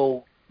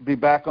will be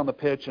back on the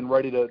pitch and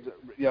ready to.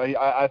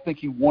 I think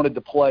he wanted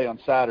to play on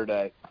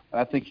Saturday. And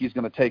I think he's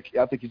going to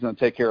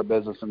take care of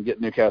business and get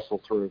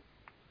Newcastle through.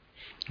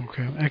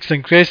 Okay,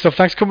 excellent, great stuff.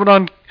 Thanks for coming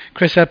on,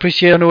 Chris. I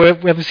appreciate it. I know we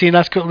haven't seen you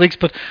last couple of weeks,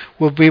 but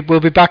we'll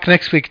be back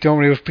next week. Don't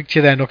worry, we'll speak to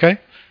you then. Okay.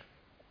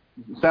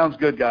 Sounds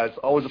good, guys.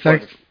 Always a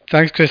pleasure.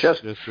 Thanks, Chris.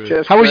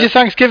 Cheers, How was your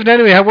Thanksgiving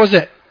anyway? How was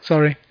it?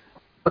 Sorry.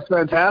 That's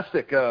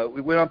fantastic.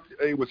 We went up.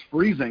 It was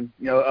freezing,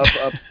 up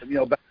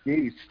back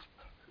east.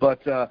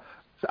 But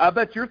I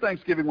bet your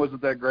Thanksgiving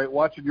wasn't that great.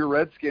 Watching your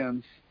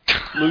Redskins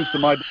lose to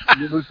my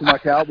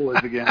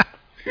Cowboys again.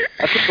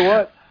 I tell you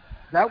what,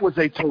 that was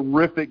a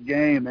terrific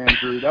game,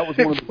 Andrew. That was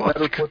one of the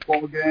better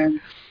football games.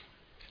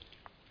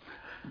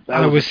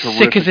 I was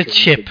sick as a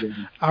chip.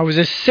 I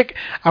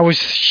was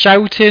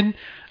shouting.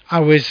 I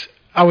was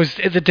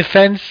at the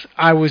defense.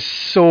 I was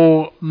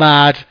so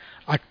mad.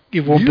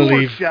 You won't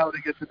believe. You were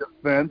shouting at the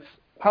defense.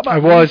 How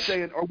about you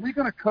saying, "Are we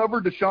going to cover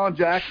Deshaun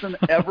Jackson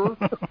ever?"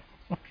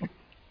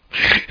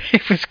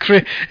 It was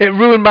great. It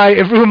ruined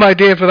my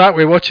day for that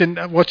way watching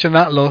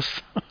that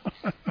loss.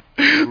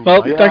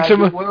 Well, thanks so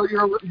much. Well,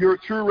 you're a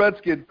true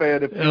Redskin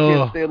fan if you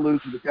can't stand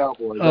losing to the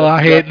Cowboys.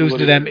 I hate losing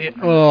to them.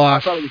 I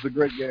thought it was a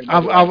great game.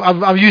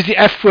 I've used the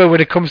F word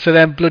when it comes to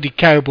them bloody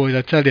Cowboys,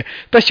 I tell you.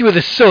 Especially with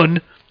the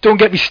sun. Don't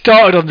get me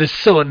started on the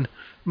sun.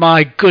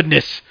 My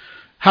goodness.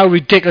 How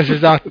ridiculous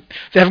is that?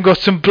 They haven't got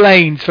some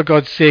blinds, for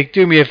God's sake.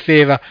 Do me a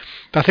favour.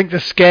 I think they're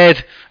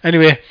scared.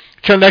 Anyway,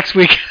 till next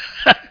week.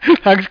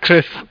 Thanks,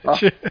 Chris. I'll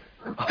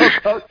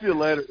talk to you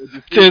later.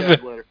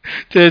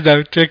 Cheers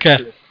now. Take care.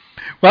 Cheers.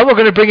 Well, we're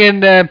going to bring in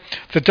the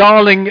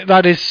darling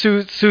that is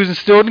Susan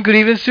Snowden. Good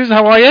evening, Susan.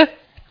 How are you?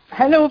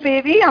 Hello,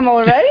 baby. I'm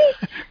all right.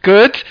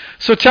 Good.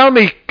 So tell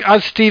me,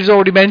 as Steve's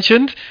already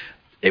mentioned,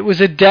 it was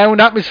a down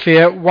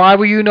atmosphere. Why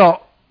were you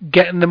not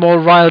getting them all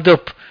riled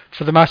up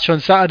for the match on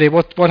Saturday.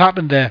 What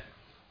happened there?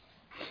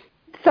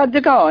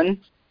 Sadagon,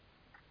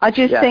 I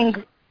just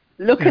think,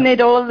 looking at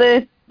all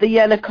the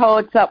yellow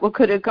cards that we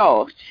could have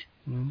got,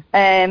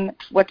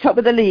 we're top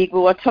of the league. We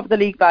were top of the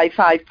league by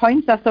 5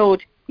 points. I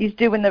thought, he's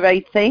doing the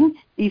right thing.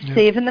 He's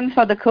saving them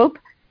for the cup.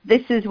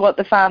 This is what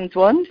the fans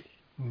want.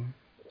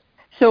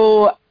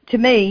 So, to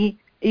me,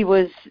 he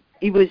was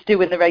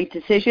doing the right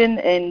decision.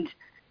 And,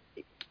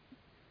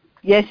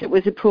 yes, it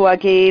was a poor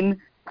game.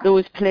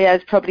 Those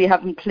players probably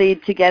haven't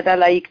played together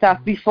like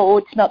that before.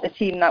 It's not the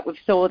team that we've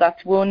saw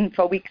that's won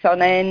for weeks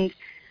on end.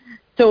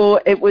 So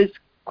it was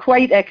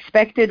quite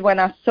expected when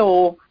I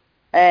saw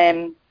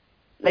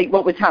like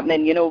what was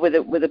happening, you know, with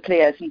the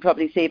players, and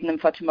probably saving them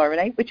for tomorrow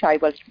night, which I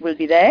will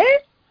be there.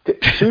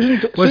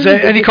 Was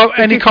there any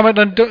comment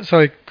on?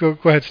 Sorry, go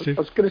ahead, Steve.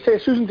 I was going to say,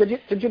 Susan,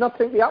 did you not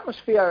think the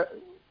atmosphere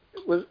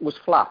was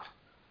flat?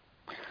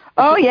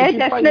 Oh yeah,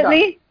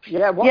 definitely.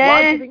 Yeah.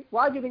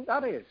 Why do you think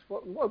that is?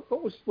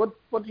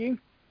 What do you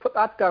put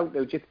that down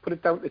to? Do you put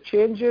it down to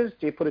changes?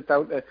 Do you put it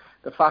down to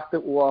the fact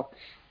that we're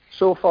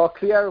so far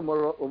clear and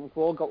we've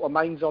all got our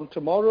minds on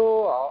tomorrow,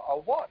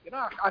 or what? You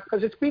know,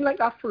 because it's been like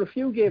that for a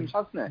few games,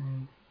 hasn't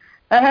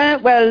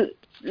it? Well,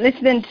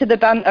 listening to the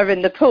banter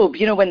in the pub,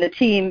 you know, when the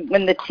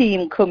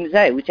team comes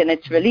out and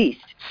it's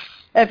released,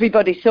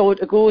 everybody sort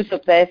of goes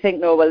up there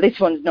thinking, oh, well, this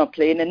one's not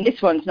playing and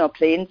this one's not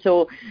playing,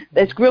 so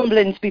there's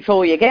grumblings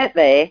before you get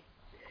there.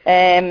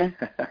 And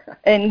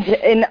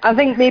I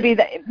think maybe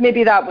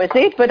that was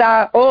it, but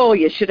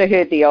you should have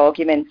heard the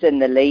arguments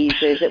and the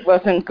lasers. It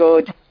wasn't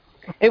good.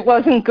 It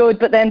wasn't good,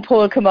 but then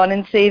Paul come on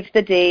and saved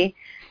the day.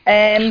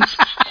 I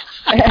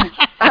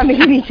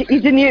mean,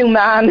 he's a new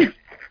man.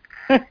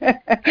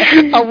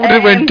 I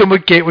wonder when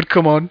Dummergate would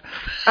come on.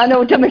 I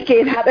know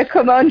Dummergate had to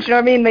come on. Do you know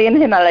what I mean? Me and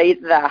him are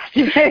like that.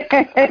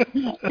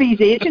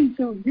 He's agent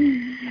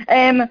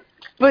soon.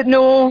 But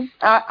no,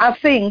 I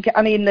think,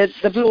 I mean,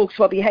 the blokes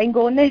were behind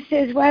going, this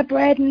is where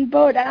bread and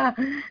butter.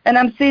 And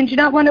I'm saying, do you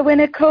not want to win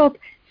a cup?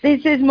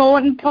 This is more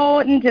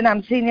important. And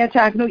I'm seeing you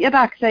talking out your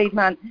backside,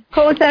 man. Of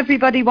course,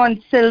 everybody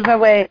wants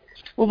silverware.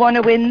 We want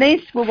to win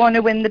this. We want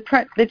to win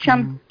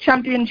the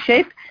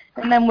championship.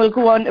 And then we'll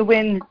go on to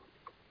win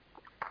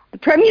the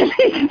Premier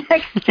League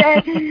next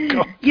year.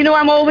 You know,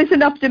 I'm always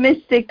an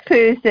optimistic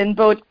person,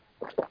 but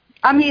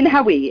I mean,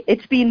 Howie,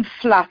 it's been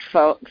flat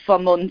for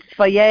months,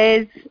 for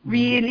years,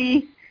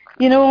 really.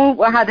 You know,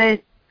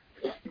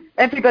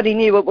 everybody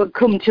knew it would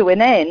come to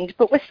an end,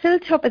 but we're still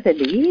top of the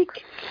league.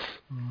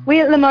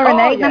 Wait till tomorrow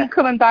night, and I'm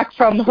coming back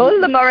from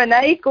Hull tomorrow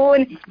night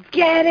going,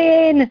 get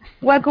in.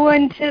 We're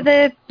going to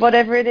the,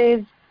 whatever it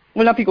is.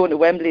 We'll not be going to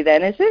Wembley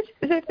then, is it?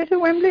 Is it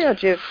Wembley or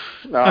just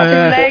no,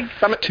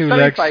 two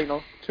legs?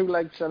 Semi-final.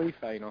 2-leg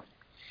semi-final.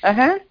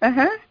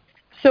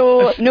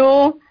 So,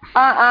 no,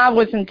 I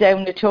wasn't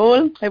down at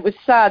all. It was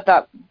sad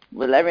that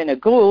they're in a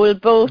goal,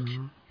 but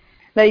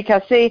like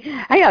I say,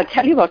 I'll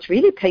tell you what's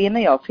really paying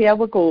me off. Here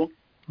we go.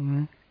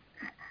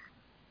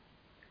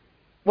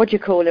 What do you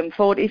call him?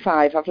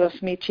 45. I've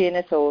lost my chain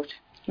of thought.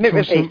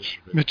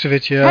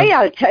 Mitrovic, yeah.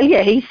 I'll tell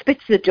you, he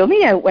spits the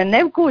dummy out when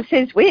now goes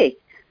his way.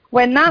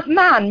 When that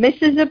man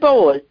misses a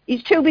ball,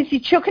 he's too busy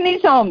chucking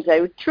his arms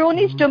out, throwing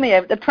his dummy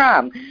out the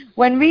pram,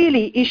 when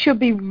really he should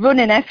be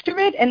running after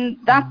it, and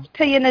that's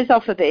paying us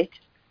off a bit.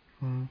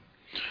 Do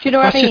you know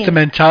what I mean? That's just the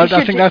mentality.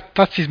 I think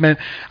that's his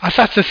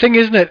that's the thing,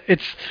 isn't it?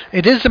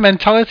 It is the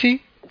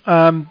mentality.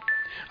 I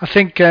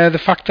think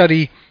the fact that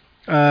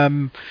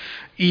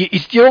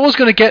you're always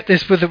going to get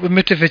this with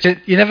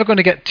Mitrovic. You're never going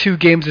to get two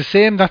games the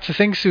same. That's the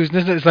thing, Susan,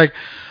 isn't it? It's like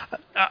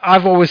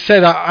I've always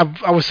said.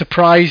 I was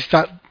surprised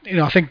that. You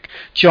know, I think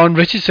John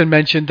Richardson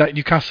mentioned that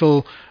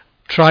Newcastle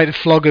tried to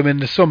flog him in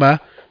the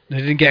summer. They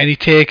didn't get any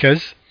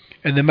takers,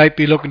 and they might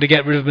be looking to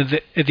get rid of him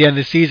at the end of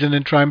the season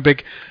and try and bring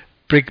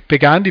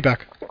Big Andy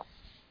back.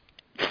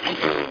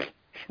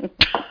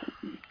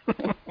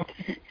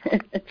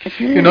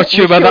 You're not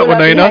sure about that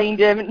one, are you not?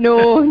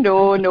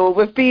 No.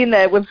 We've been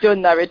there, we've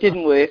done that. It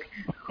didn't work.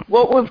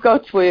 What we've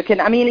got's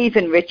working. I mean,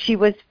 even Richie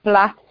was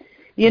flat.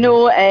 You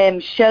know,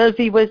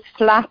 Shelby was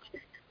flat,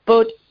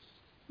 but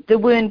they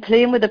weren't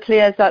playing with the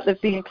players that they've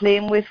been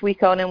playing with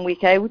week on and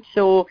week out.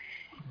 So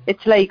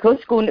it's like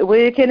us going to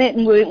work in it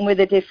and working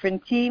with a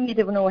different team. You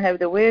don't know how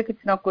they work.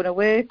 It's not going to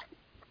work.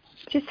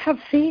 Just have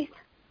faith.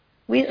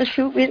 Wait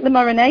till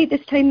tomorrow night.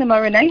 This time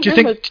tomorrow night.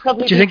 We'll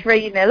probably be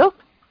 3-0 up.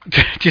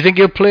 Do you think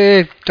he'll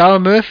play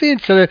Darren Murphy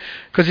instead of...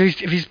 Because if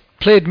he's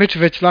played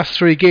Mitrovic last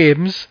 3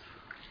 games,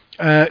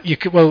 I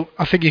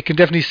think you can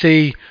definitely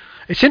see...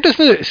 It's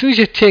interesting, as soon as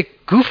you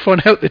take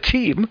Gouffon out the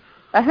team...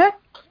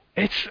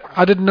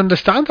 I didn't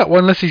understand that one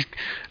unless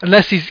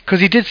he's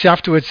because he did say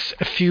afterwards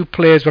a few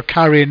players were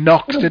carrying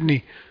knocks, didn't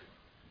he?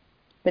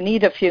 They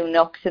need a few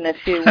knocks and a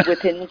few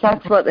whippings.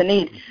 That's what they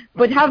need.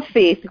 But have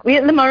faith. Wait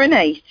till tomorrow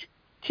night.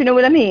 Do you know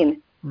what I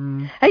mean?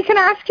 Hey, can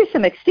I ask you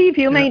something, Steve?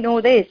 You might know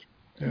this.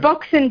 Yeah.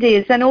 Boxing Day,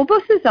 is there no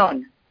buses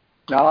on?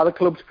 No, the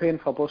club's paying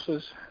for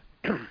buses.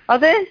 Are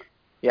they?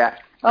 Yeah.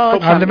 Oh,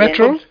 and the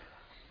Metro?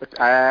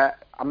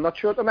 I'm not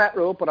sure at the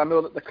Metro, but I know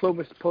that the club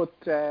has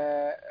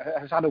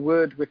had a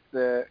word with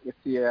the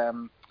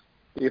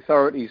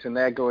authorities, and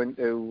they're going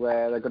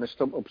to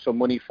stump up some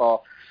money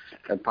for,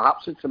 and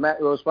perhaps it's the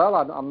Metro as well.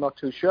 I'm not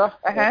too sure,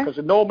 because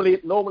normally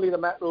the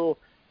Metro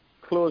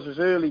closes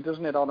early,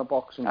 doesn't it, on a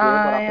Boxing Day? But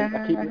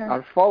I think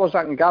as far as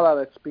I can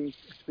gather, it's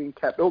been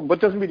kept open. But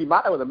it doesn't really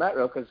matter with the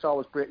Metro, because it's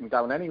always breaking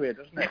down anyway,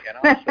 doesn't it?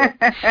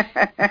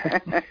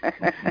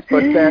 So.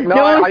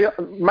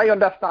 But my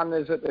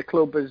understanding is that the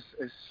club has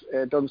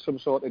done some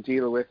sort of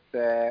deal with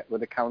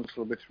the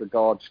council with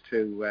regards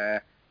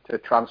to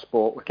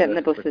transport. With getting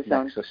the buses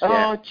on. Nexus,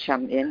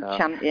 champion.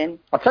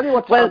 I'll tell you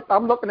what. Well,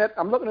 I'm looking at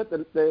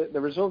the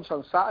results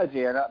on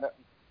Saturday, and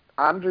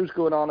Andrew's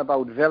going on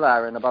about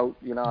Villa and about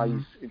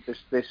he's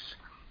this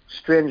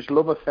strange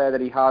love affair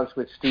that he has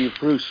with Steve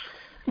Bruce.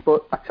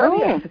 But I tell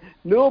you,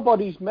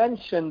 nobody's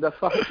mentioned the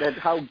fact that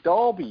how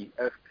Derby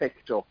have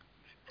picked up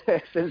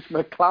since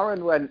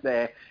McLaren went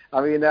there.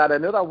 I mean, they had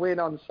another win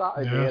on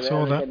Saturday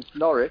against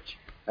Norwich,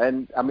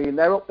 and I mean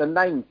they're up to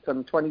 9th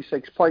on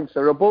 26 points.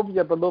 They're above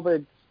your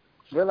beloved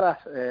Villa,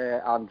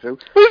 Andrew.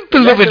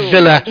 Beloved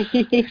Villa. You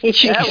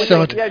seem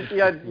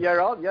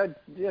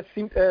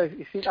to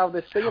have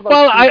this thing about.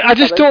 Well, I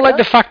just don't like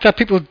the fact that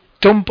people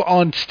dump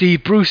on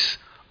Steve Bruce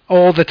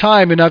all the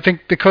time, and I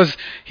think because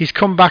he's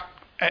come back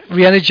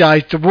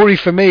re-energised, the worry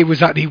for me was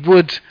that he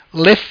would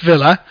lift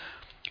Villa,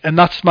 and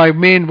that's my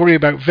main worry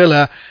about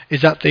Villa,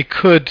 is that they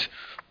could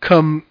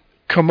come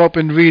up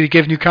and really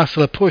give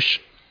Newcastle a push.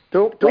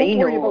 Don't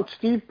worry about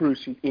Steve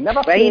Bruce. He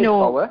never played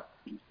forward,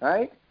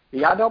 right? He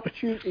had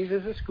opportunities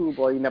as a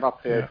schoolboy. He never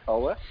played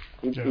forward.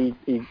 He's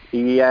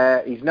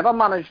never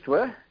managed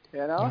to.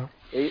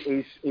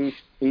 He's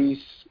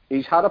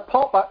had a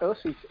pop at us.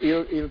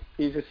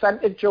 He's a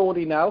centre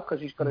Geordie now because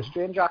he's got a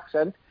strange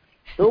accent.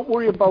 Don't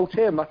worry about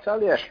him, I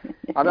tell you.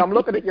 And you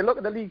look at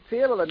the league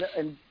table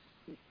and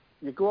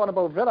you go on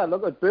about Villa.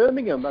 Look at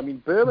Birmingham. I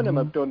mean, Birmingham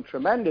have done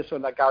tremendous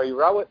under Gary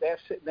Rowett. They're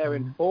sitting there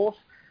in 4th.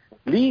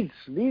 Leeds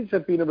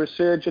have been a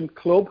resurgent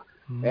club.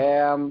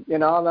 And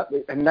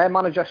their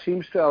manager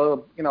seems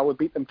to, we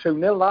beat them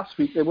 2-0 last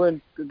week. They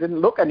didn't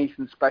look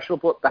anything special,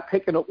 but they're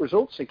picking up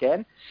results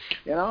again,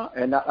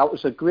 and that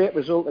was a great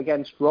result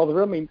against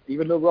Rotherham. I mean,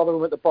 even though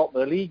Rotherham at the bottom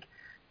of the league,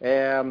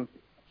 so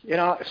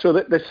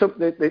that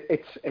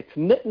it's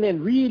knitting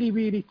in really,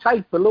 really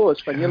tight below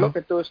us. When you look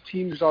at those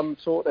teams on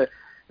sort of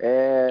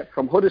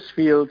from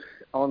Huddersfield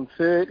on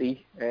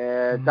 30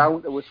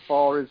 down to as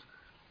far as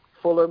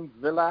Fulham,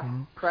 Villa,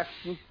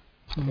 Preston.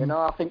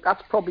 I think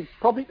that's probably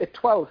the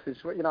 12th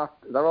is,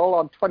 they're all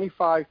on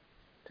 25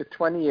 to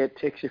 28,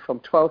 takes you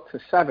from 12th to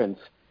 7th,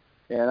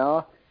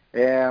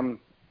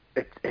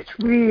 it's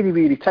really,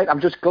 really tight. I'm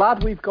just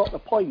glad we've got the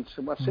points,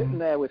 and we're sitting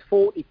there with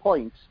 40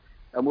 points,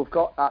 and we've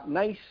got that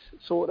nice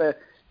sort of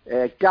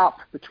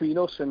gap between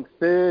us and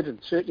 3rd, and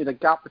certainly the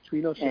gap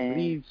between us and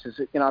Leeds is,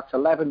 it's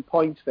 11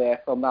 points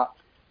there from that,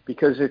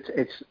 because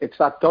it's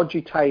that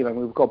dodgy time, and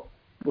we've got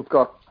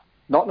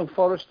Nottingham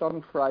Forest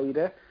on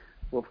Friday.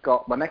 We've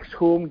got my next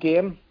home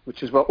game,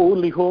 which is our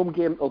only home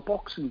game till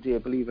Boxing Day,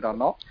 believe it or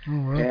not,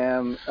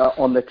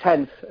 on the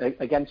 10th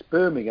against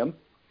Birmingham,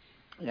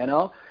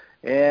 and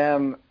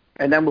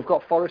then we've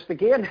got Forest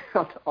again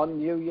on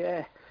New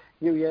Year,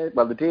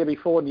 well, the day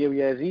before New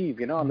Year's Eve,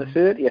 on the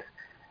 30th.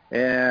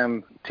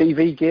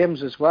 TV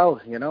games as well,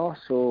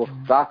 so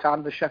that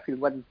and the Sheffield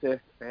Wednesday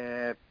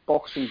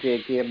Boxing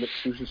Day game that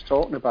Susan's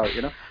talking about,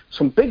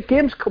 some big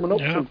games coming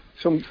up,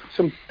 some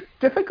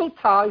difficult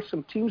ties,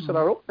 some teams that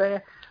are up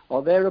there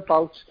or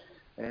thereabouts.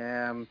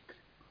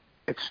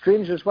 It's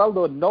strange as well,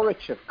 though.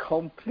 Norwich have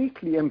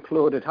completely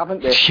imploded,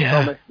 haven't they?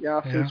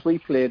 Since we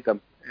played them.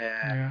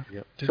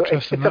 So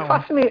it's a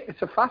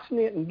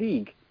fascinating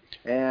league.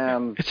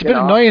 It's a bit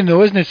annoying,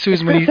 though, isn't it,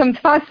 Susan? There's some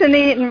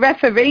fascinating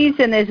referees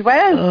in as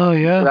well. Oh,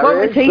 yeah. What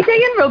was he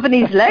doing, rubbing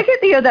his leg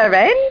at the other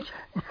end?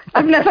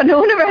 I've never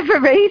known a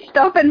referee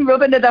stop and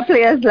rubbing at a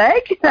player's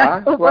leg.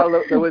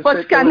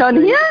 What's going on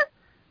here?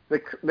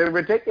 The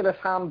ridiculous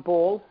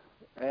handball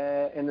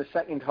in the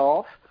second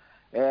half.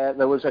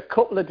 There was a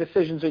couple of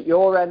decisions at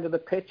your end of the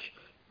pitch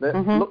that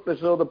looked as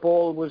though the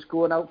ball was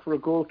going out for a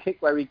goal kick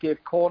where he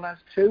gave corners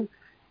to.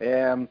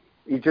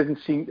 He didn't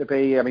seem to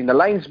be. I mean, the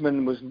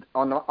linesman was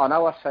on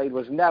our side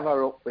was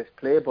never up with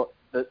play, but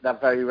they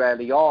very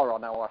rarely are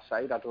on our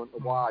side. I don't know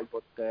why,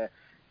 but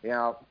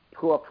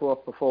poor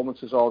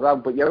performances all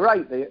round. But you're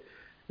right.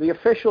 The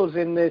officials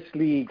in this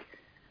league,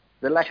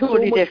 they let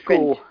totally so much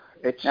different. go.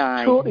 It's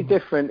totally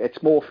different.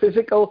 It's more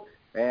physical.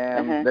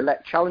 They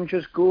let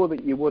challengers go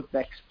that you wouldn't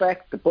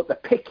expect, but they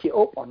pick you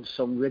up on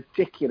some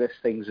ridiculous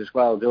things as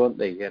well, don't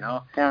they?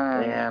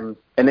 And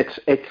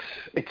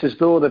it's as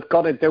though they've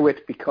got to do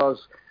it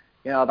because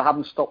they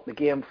haven't stopped the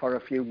game for a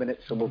few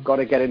minutes, so we've got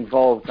to get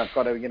involved. I've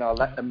got to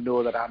let them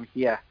know that I'm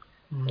here.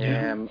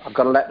 I've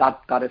got to let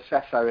that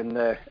assessor in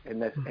the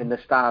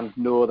stand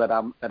know that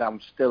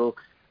I'm still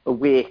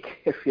awake,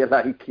 if you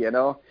like,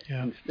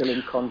 and still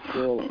in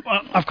control.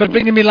 Well, I've got to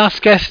bring in my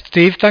last guest,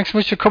 Steve. Thanks so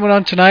much for coming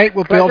on tonight.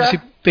 We'll be obviously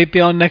be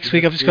on next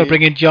week. I've just got to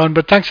bring in John.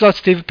 But thanks a lot,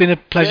 Steve. It's been a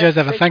pleasure as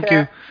ever. Thank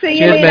you. See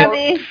Cheers, you mate.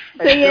 later.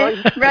 See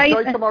you. Right.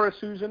 Enjoy tomorrow,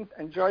 Susan.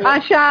 Enjoy it. I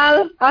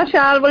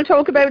shall. We'll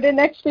talk about it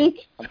next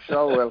week. I'm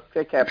sure we'll.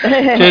 Take care.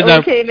 Cheers now.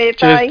 Okay, mate.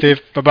 Cheers, Bye.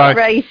 Steve. Bye-bye.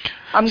 Right.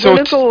 I'm So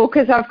going to go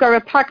because I've got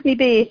to pack me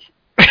bait.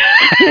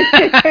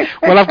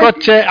 Well, I've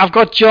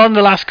got John,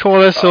 the last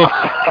caller, so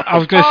I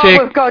was going to say...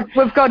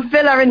 We've got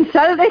Villa and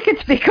Celtic.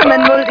 It's becoming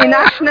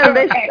multinational,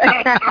 this.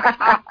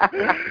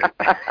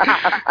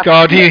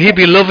 God, he'd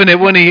be loving it,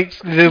 wouldn't he?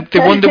 They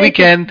won the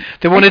weekend.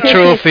 They won a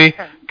trophy.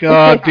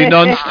 God, be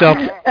non-stop.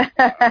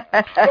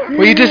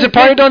 Were you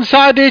disappointed on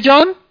Saturday,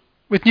 John,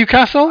 with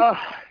Newcastle?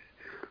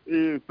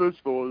 First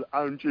of all,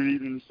 Andrew,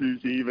 even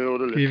Susie, even all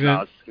the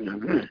listeners.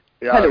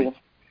 Hello.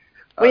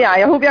 Well, yeah,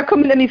 I hope you're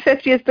coming to my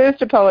 50th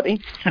birthday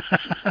party.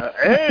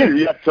 Hey,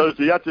 you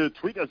have to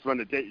tweet us when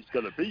the date is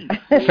going to be.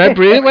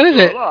 February, when is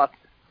it?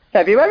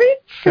 February?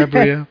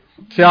 February,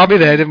 See, I'll be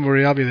there, don't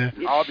worry, I'll be there.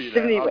 I'll be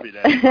there.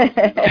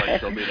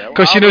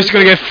 Because she knows she's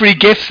going to get free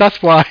gifts,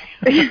 that's why.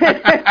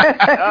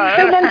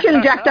 Don't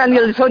mention Jack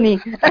Daniels, honey.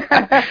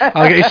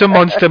 I'll get you some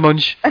Monster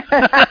Munch.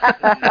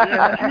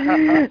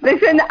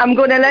 Listen, I'm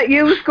going to let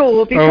you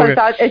go because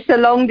it's a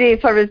long day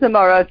for us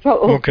tomorrow.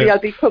 So hopefully I'll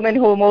be coming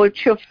home all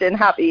chuffed and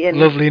happy. And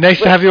lovely. Nice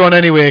to have you on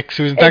anyway,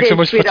 Susan. Thanks so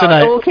much for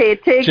tonight. Okay,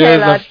 take Cheers, care,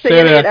 lads. See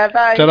you later.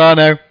 Bye. Ta-ra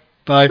now.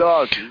 Bye.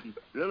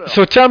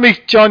 So tell me,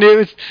 John,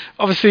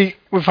 obviously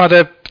we've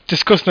had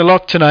discussing a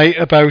lot tonight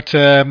about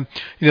the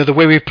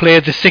way we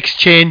played the 6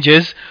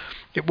 changes.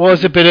 It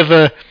was a bit of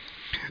a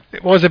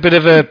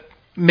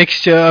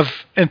mixture of,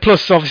 and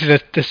plus obviously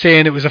they're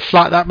saying it was a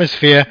flat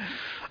atmosphere,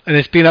 and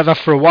it's been like that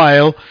for a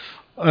while.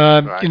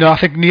 Right. I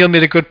think Neil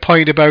made a good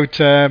point about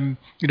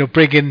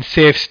bringing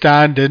safe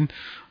standing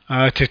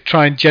to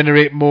try and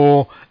generate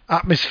more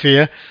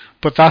atmosphere,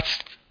 but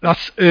that's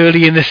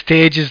early in the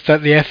stages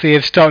that the FA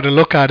have started to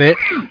look at it.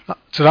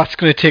 So that's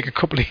going to take a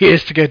couple of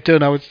years to get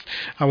done, I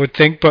would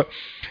think. But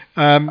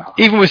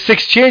even with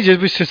 6 changes,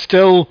 we should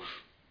still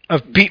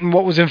have beaten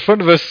what was in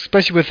front of us,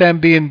 especially with them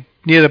being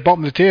near the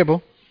bottom of the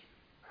table.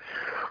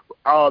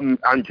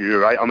 Andrew,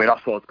 right? I mean,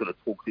 that's what I was going to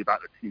talk to you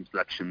about, the team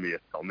selection, mate.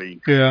 I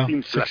mean,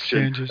 team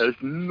selection, there's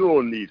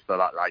no need for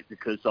that, like,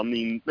 because, I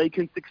mean,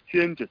 making 6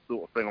 changes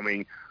sort of thing, I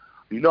mean,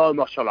 you know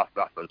Marshall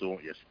Rafa,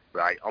 don't you?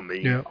 Right? I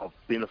mean, I've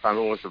been a fan,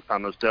 always a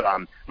fan of still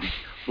am.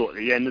 But at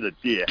the end of the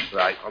day,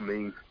 right? I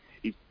mean,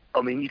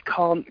 you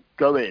can't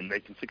go in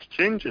making 6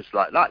 changes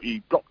like that.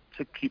 You've got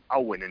to keep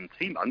a winning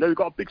team. I know you've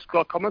got a big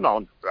squad coming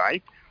on,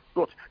 right?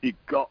 But you've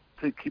got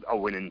to keep a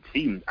winning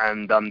team,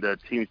 and the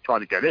teams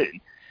trying to get in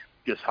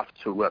just have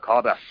to work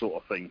harder, sort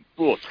of thing.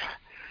 But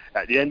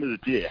at the end of the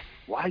day,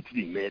 why did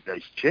he make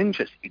those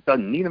changes? He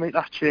doesn't need to make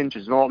that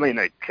changes. You know what I mean?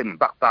 They came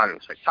back down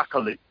and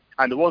spectacularly.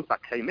 And the ones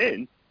that came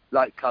in,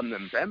 like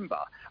November,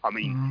 I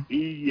mean,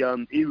 he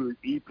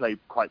played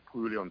quite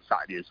poorly on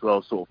Saturday as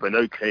well, sort of. And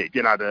okay, he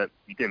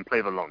didn't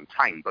play for a long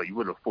time, but you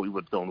would have thought he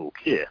would have done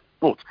okay.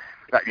 But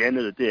at the end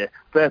of the day,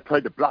 fair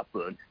play to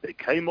Blackburn. They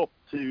came up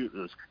to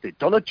us, they'd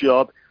done a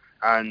job,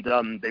 and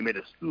they made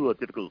it so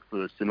difficult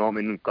for us. You know what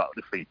I mean? Got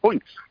the 3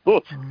 points,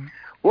 but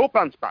we'll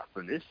bounce back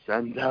from this,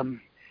 and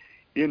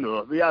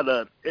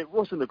it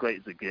wasn't the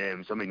greatest of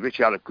games. I mean,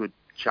 Richie had a good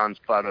chance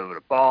fired over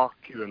the bar.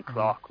 Kieran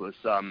Clark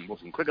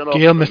wasn't quick enough.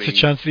 Gail missed a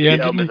chance at the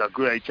end. Gail missed a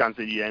great chance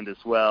at the end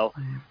as well.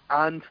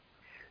 And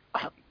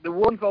the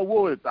one I'm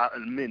worried about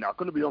in a minute, I'm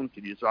going to be honest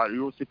with you, is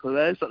Jose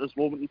Perez at this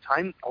moment in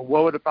time. I'm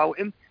worried about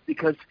him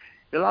because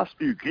the last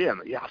few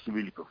games he hasn't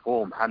really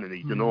performed, hasn't he?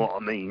 You know what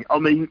I mean? I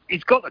mean,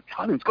 he's got the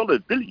talent, he's got the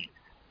ability,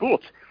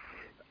 but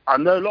I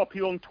know a lot of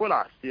people on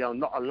Twitter say I'm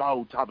not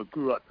allowed to have a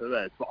go at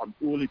Perez, but I'm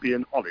only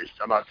being honest,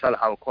 and I'll tell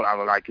how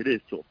like it is,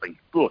 sort of thing.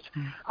 But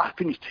I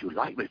think he's too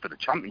lightweight for the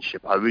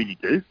championship. I really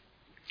do,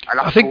 and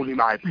that's only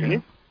my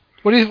opinion.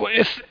 What do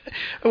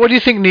you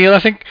think, Neil? I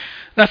think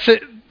that's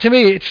it. To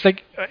me, it's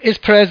like, is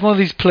Perez one of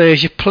these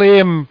players? You play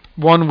him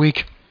 1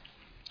 week,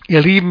 you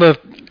leave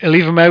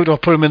him out or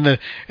put him in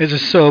as a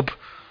sub,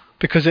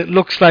 because it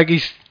looks like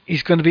he's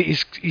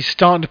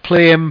starting to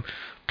play him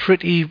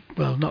pretty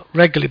well, not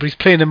regularly, but he's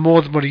playing him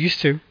more than what he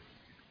used to.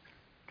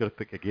 Got to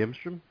pick a games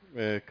for him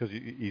because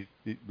he's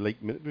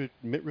like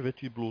Mitrovic,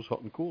 he blows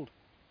hot and cold.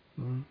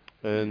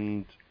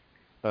 And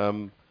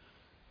the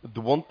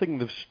one thing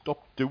they've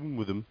stopped doing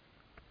with him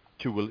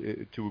to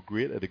a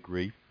greater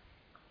degree,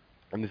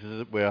 and this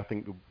is where I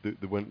think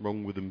they went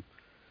wrong with him,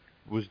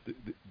 was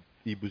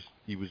he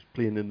was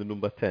playing in the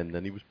number 10,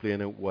 then he was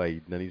playing out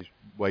wide, then he's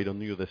wide on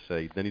the other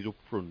side, then he's up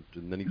front,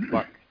 and then he's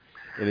back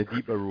in a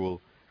deeper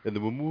role. And they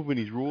were moving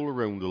his role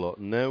around a lot.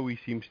 And now he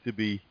seems to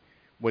be,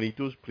 when he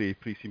does play,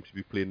 he seems to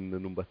be playing in the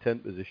number 10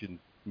 position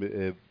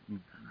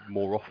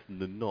more often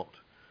than not.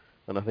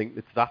 And I think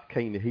it's that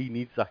kind of, he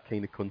needs that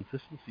kind of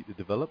consistency to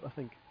develop, I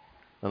think.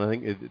 And I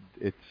think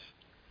it's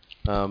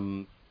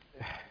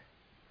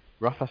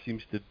Rafa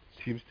seems to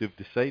have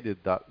decided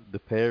that the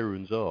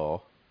pairings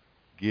are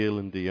Gale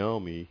and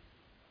Diarmi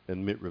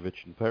and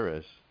Mitrovic and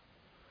Perez.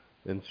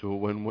 And so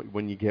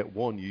when you get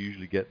one, you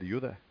usually get the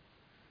other.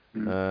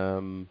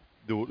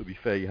 Though, to be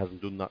fair, he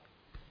hasn't done that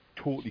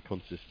totally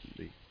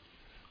consistently.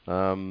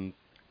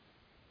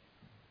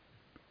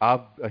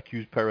 I've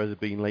accused Perez of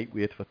being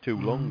lightweight for too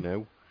long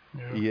now.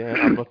 Yeah,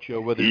 I'm not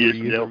sure whether he is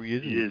or he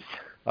isn't. He is.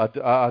 I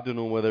don't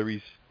know whether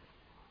he's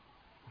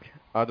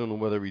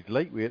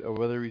lightweight or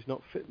whether he's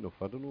not fit enough.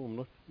 I don't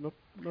know. I'm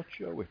not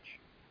sure which.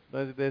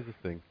 There's the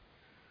thing.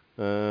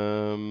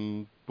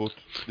 But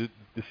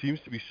there seems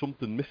to be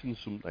something missing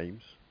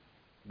sometimes,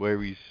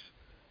 where he's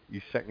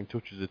second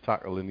touches a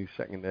tackle and he's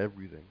second to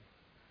everything.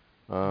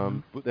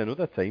 But then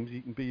other times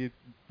he can be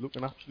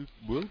looking absolute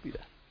world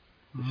beater.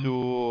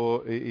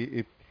 So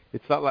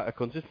it's that lack of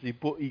consistency.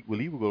 But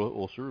equally, we've got to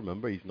also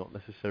remember he's not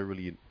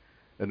necessarily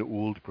an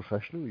old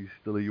professional. He's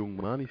still a young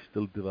man. He's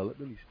still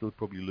developing. He's still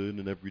probably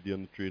learning every day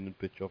on the training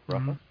pitch off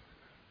Rafa.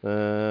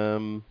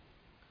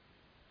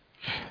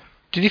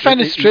 Did you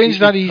find it strange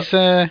that he's?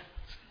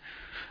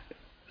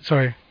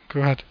 Sorry,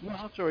 go ahead. No,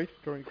 that's all right.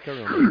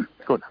 Carry on.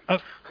 Good. I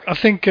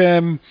think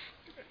I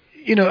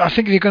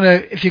think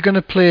if you're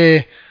gonna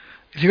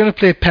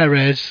play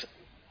Perez,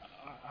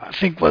 I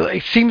think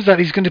it seems that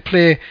he's going to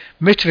play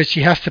Mitrovic.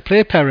 He has to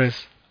play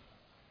Perez.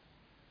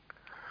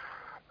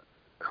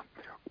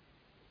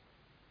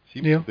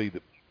 Seems to be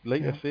that,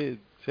 like I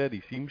said,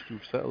 he seems to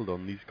have settled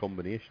on these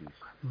combinations,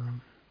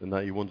 and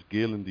that he wants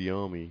Gale and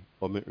Diarmi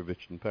or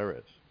Mitrovic and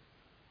Perez,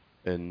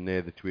 and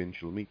near the twain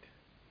shall meet.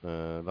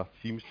 That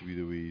seems to be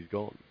the way he's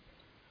gone.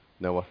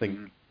 Now I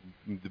think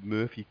the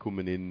Murphy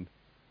coming in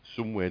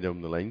somewhere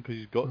down the line, because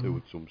he's got to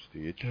at some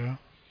stage,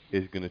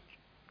 is going to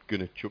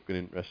chuck an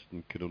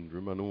interesting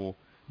conundrum. I know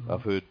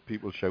I've heard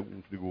people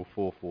shouting to go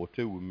 4-4-2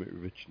 with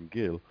Mitrovic and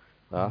Gale.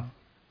 I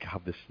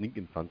have the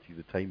sneaking fancy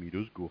the time he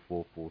does go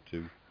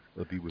 4-4-2,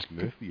 it'll be with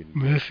Murphy and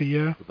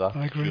Gale. But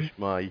that's just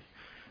my.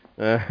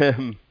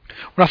 Well,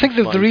 I think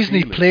the reason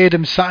he played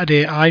him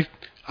Saturday, I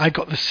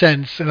got the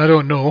sense, and I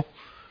don't know,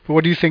 but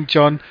what do you think,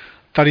 John,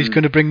 that he's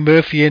going to bring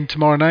Murphy in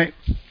tomorrow night?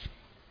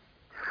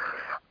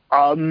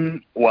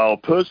 Well,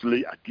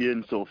 personally,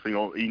 again, sort of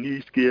thing, he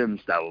needs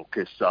games now,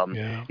 because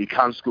he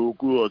can score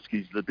goals.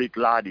 He's the big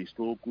lad, he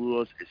scores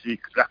goals. His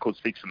record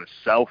speaks for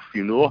himself,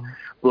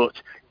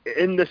 But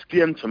in this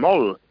game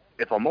tomorrow,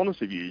 if I'm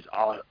honest with you,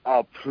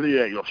 I'll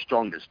play your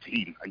strongest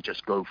team and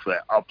just go for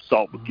it. I'll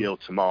start with Gale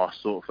tomorrow,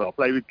 sort of. I'll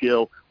play with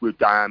Gale, with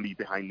Diami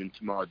behind him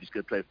tomorrow. He's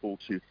going to play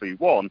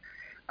 4-2-3-1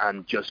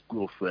 and just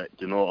go for it,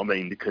 do you know what I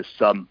mean? Because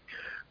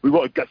we've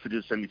got to get through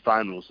the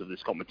semi-finals of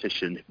this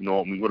competition.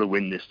 We've got to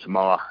win this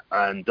tomorrow.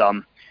 And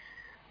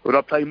would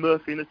I play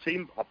Murphy in the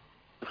team? I'll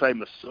play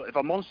my sub. If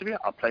I'm honest with you,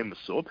 I'll play my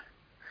sub.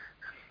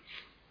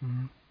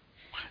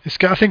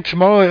 I think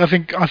tomorrow.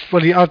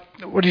 What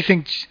do you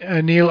think,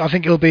 Neil? I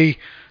think it'll be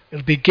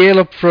Gale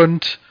up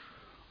front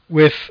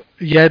with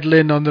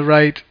Yedlin on the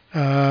right.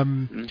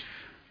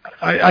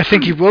 I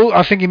think he will.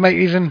 I think he might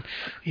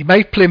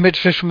play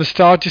Mitrovic from the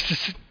start just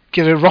to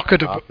get a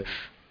rocket up.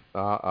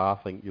 I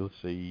think you'll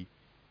see.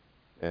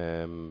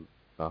 I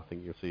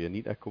think you'll see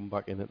Anita come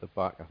back in at the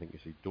back. I think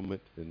you'll see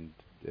Dummett and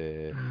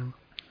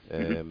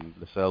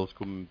Lascelles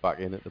coming back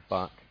in at the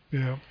back.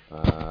 Yeah.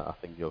 I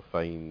think you'll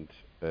find.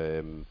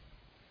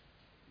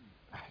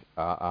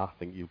 I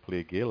think you'll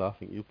play Gale. I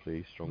think you'll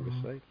play stronger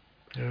side.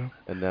 Yeah.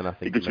 And then I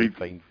think you might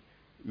find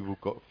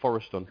we've got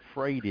Forest on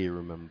Friday.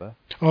 Remember?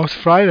 Oh, it's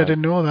Friday. I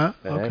didn't know that.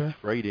 Okay. It's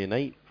Friday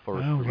night.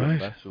 Forest.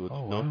 Remember? So it's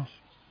not.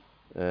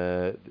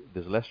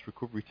 There's less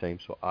recovery time,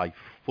 so I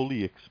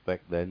fully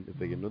expect then to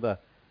be another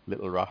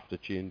little raft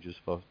of changes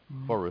for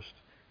Forest,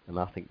 and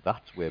I think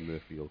that's where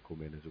Murphy will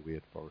come in as a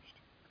weird Forest.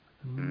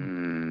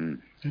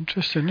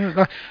 Interesting.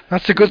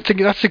 That's a good thing.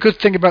 That's a good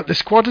thing about the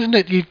squad, isn't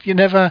it? You're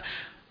never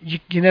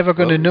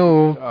going to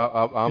know.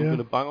 I'm going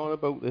to bang on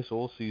about this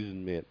all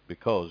season, mate,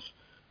 because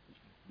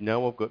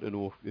now I've got to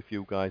know a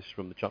few guys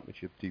from the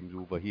championship teams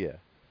over here.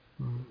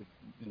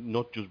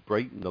 Not just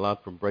Brighton, the lad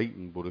from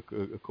Brighton, but a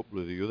couple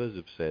of the others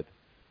have said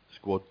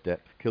squad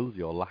depth kills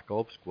you, or lack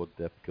of squad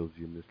depth kills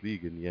you in this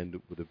league, and you end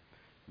up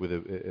with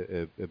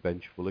a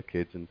bench full of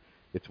kids, and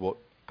it's what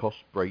cost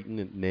Brighton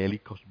and nearly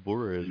cost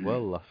Borough as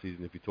well last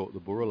season. If you talk to the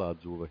Borough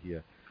lads over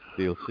here,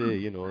 they'll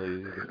say,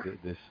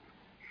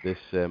 this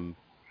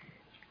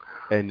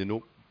ending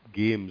up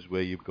games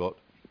where you've got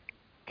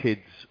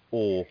kids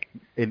or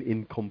an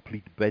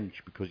incomplete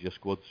bench because your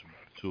squad's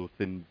so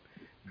thin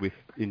with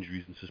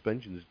injuries and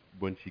suspensions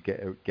once you get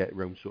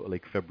around sort of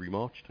like February,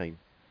 March time,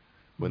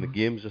 when the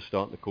games are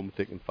starting to come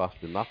thick and fast,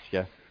 and that's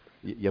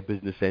your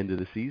business end of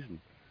the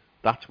season.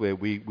 That's where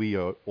we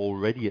are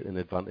already at an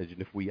advantage,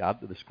 and if we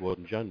add to the squad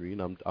in January,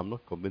 and I'm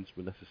not convinced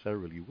we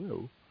necessarily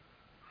will,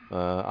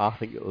 I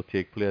think it'll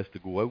take players to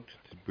go out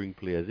to bring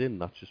players in.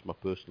 That's just my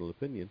personal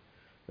opinion.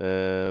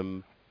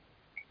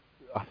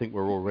 I think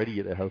we're already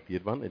at a healthy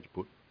advantage,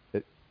 but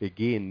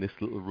again, this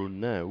little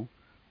run now,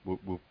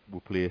 we'll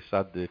play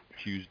Saturday,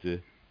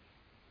 Tuesday,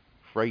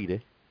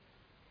 Friday.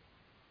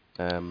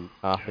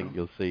 I think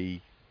you'll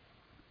see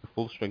a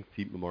full strength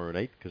team tomorrow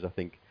night, because I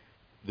think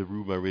the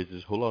rumour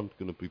is Hull aren't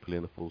going to be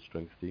playing a full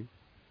strength team,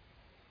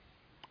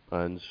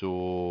 and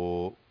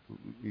so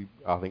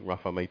I think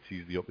Rafa might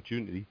seize the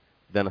opportunity.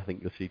 Then I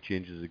think you'll see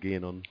changes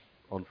again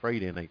on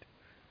Friday night.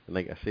 And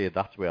like I say,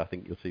 that's where I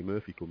think you'll see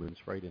Murphy come in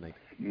Friday night.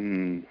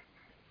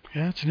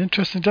 Yeah, it's an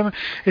interesting demo.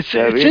 It's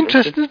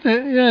interesting, isn't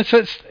it? Yeah,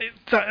 so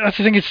that's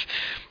the thing.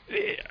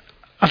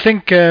 I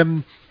think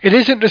it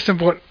is interesting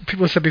what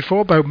people said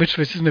before about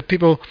Mitrovic, isn't it?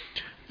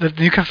 The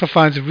Newcastle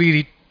fans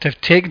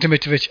have taken to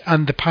Mitrovic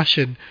and the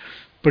passion,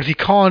 but if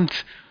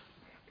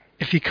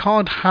he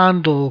can't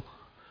handle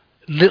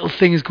little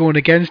things going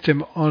against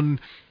him,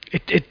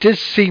 it does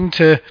seem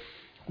to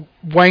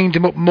wind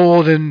him up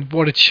more than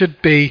what it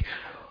should be.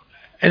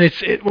 And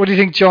what do you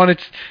think, John?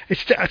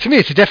 It's to me,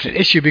 it's a definite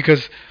issue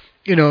because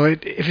you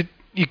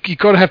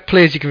got to have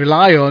players you can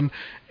rely on,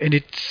 and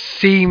it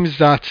seems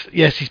that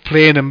yes, he's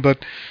playing them,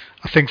 but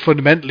I think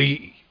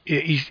fundamentally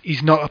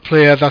he's not a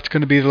player that's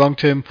going to be the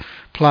long-term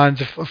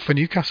plans for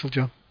Newcastle,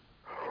 John.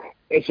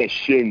 It's a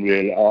shame,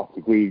 really. I have to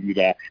agree with you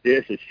there.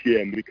 It's a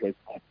shame because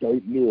I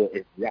don't know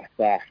if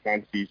Rafa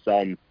fancies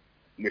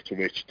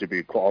Mitrovic, to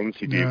be quite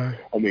honest with you. No.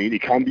 I mean, he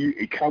can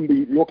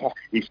be. Look,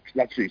 he's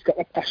got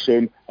the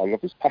passion. I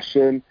love his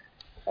passion.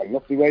 I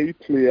love the way he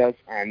plays,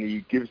 and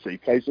he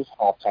plays his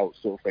heart out,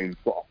 sort of thing.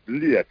 But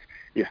it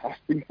has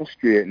been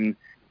frustrating,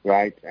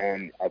 right?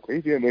 And I agree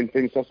with you. When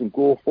things doesn't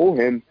go for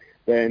him,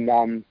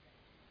 then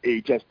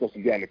he just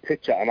doesn't get in the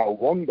picture. And I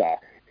wonder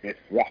if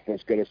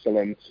Rafa's going to sell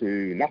him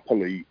to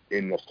Napoli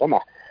in the summer.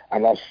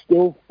 And I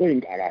still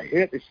think, and I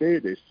hate to say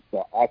this,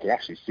 but I can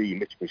actually see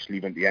Mitrovic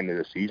leaving at the end of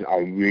the season. I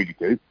really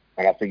do.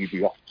 And I think he'd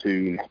be off to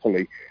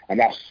Napoli. And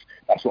that's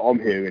what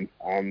I'm hearing.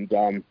 And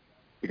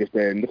because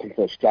they're looking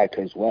for a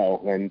striker as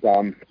well, and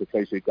to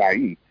replace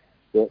Higuain.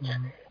 But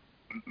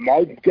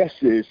my guess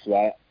is,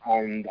 right,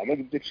 and I'm not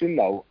a prediction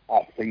now,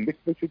 I think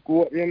Mitrovic would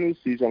go at the end of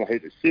the season, I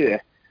hate to say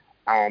it,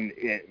 and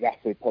Rafa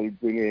will probably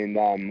bring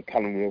in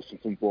Callum Wilson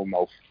from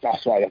Bournemouth.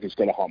 That's what I think is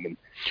going to happen.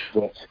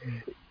 But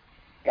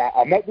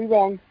I might be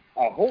wrong.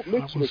 I hope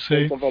Mitrovic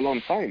stays for a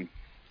long time.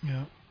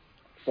 Yeah.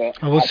 But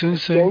I will soon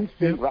say. I don't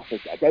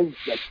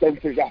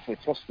think Rafa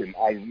trusts him.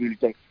 I really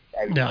don't.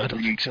 I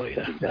don't think so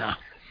either. No.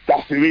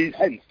 That's the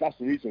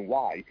reason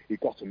why he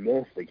got to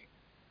Murphy.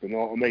 You know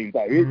what I mean?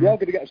 But we are going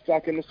to get a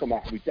striker in the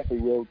summer. We definitely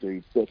will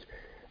do. But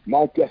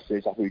my guess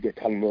is I think we get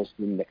Callum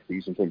Wilson next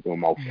season from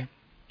Bournemouth. Yeah.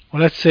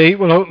 Well, let's see.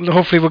 Well,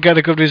 hopefully we'll get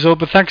a good result.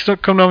 But thanks for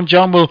coming on,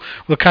 John.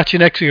 We'll catch you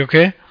next week,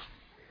 okay?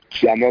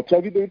 Yeah, I'll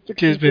tell you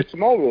the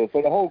tomorrow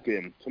for the whole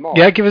game. Tomorrow.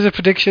 Yeah, give us a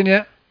prediction,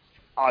 yeah.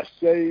 I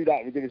say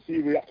that we're going to see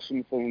a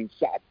reaction from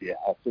Saturday.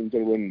 I think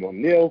they'll win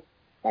 1-0.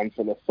 And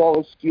for the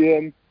Forest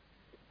game,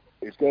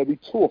 it's going to be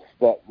tough,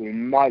 but we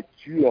might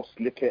just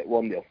nick it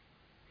 1-0.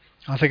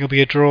 I think it'll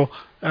be a draw.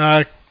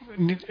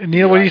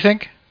 Neil, what do you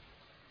think?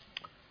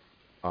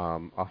 I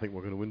think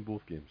we're going to win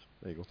both games.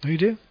 There you go. Oh, you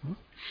do?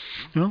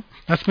 No,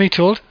 that's me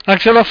told.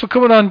 Thanks a lot for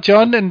coming on,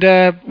 John, and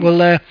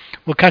we'll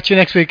catch you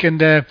next week.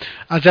 And as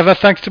ever,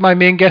 thanks to my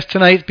main guest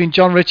tonight. It's been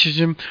John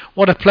Richardson.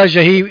 What a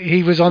pleasure.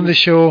 He was on the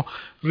show.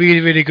 Really,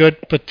 really good.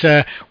 But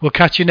we'll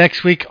catch you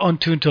next week on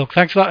Toon Talk.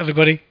 Thanks a lot,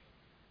 everybody.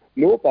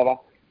 No bother.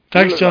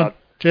 Thanks, John.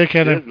 Take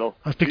care now.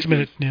 I'll speak to you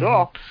in a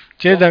minute.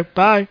 Cheers now.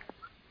 Bye.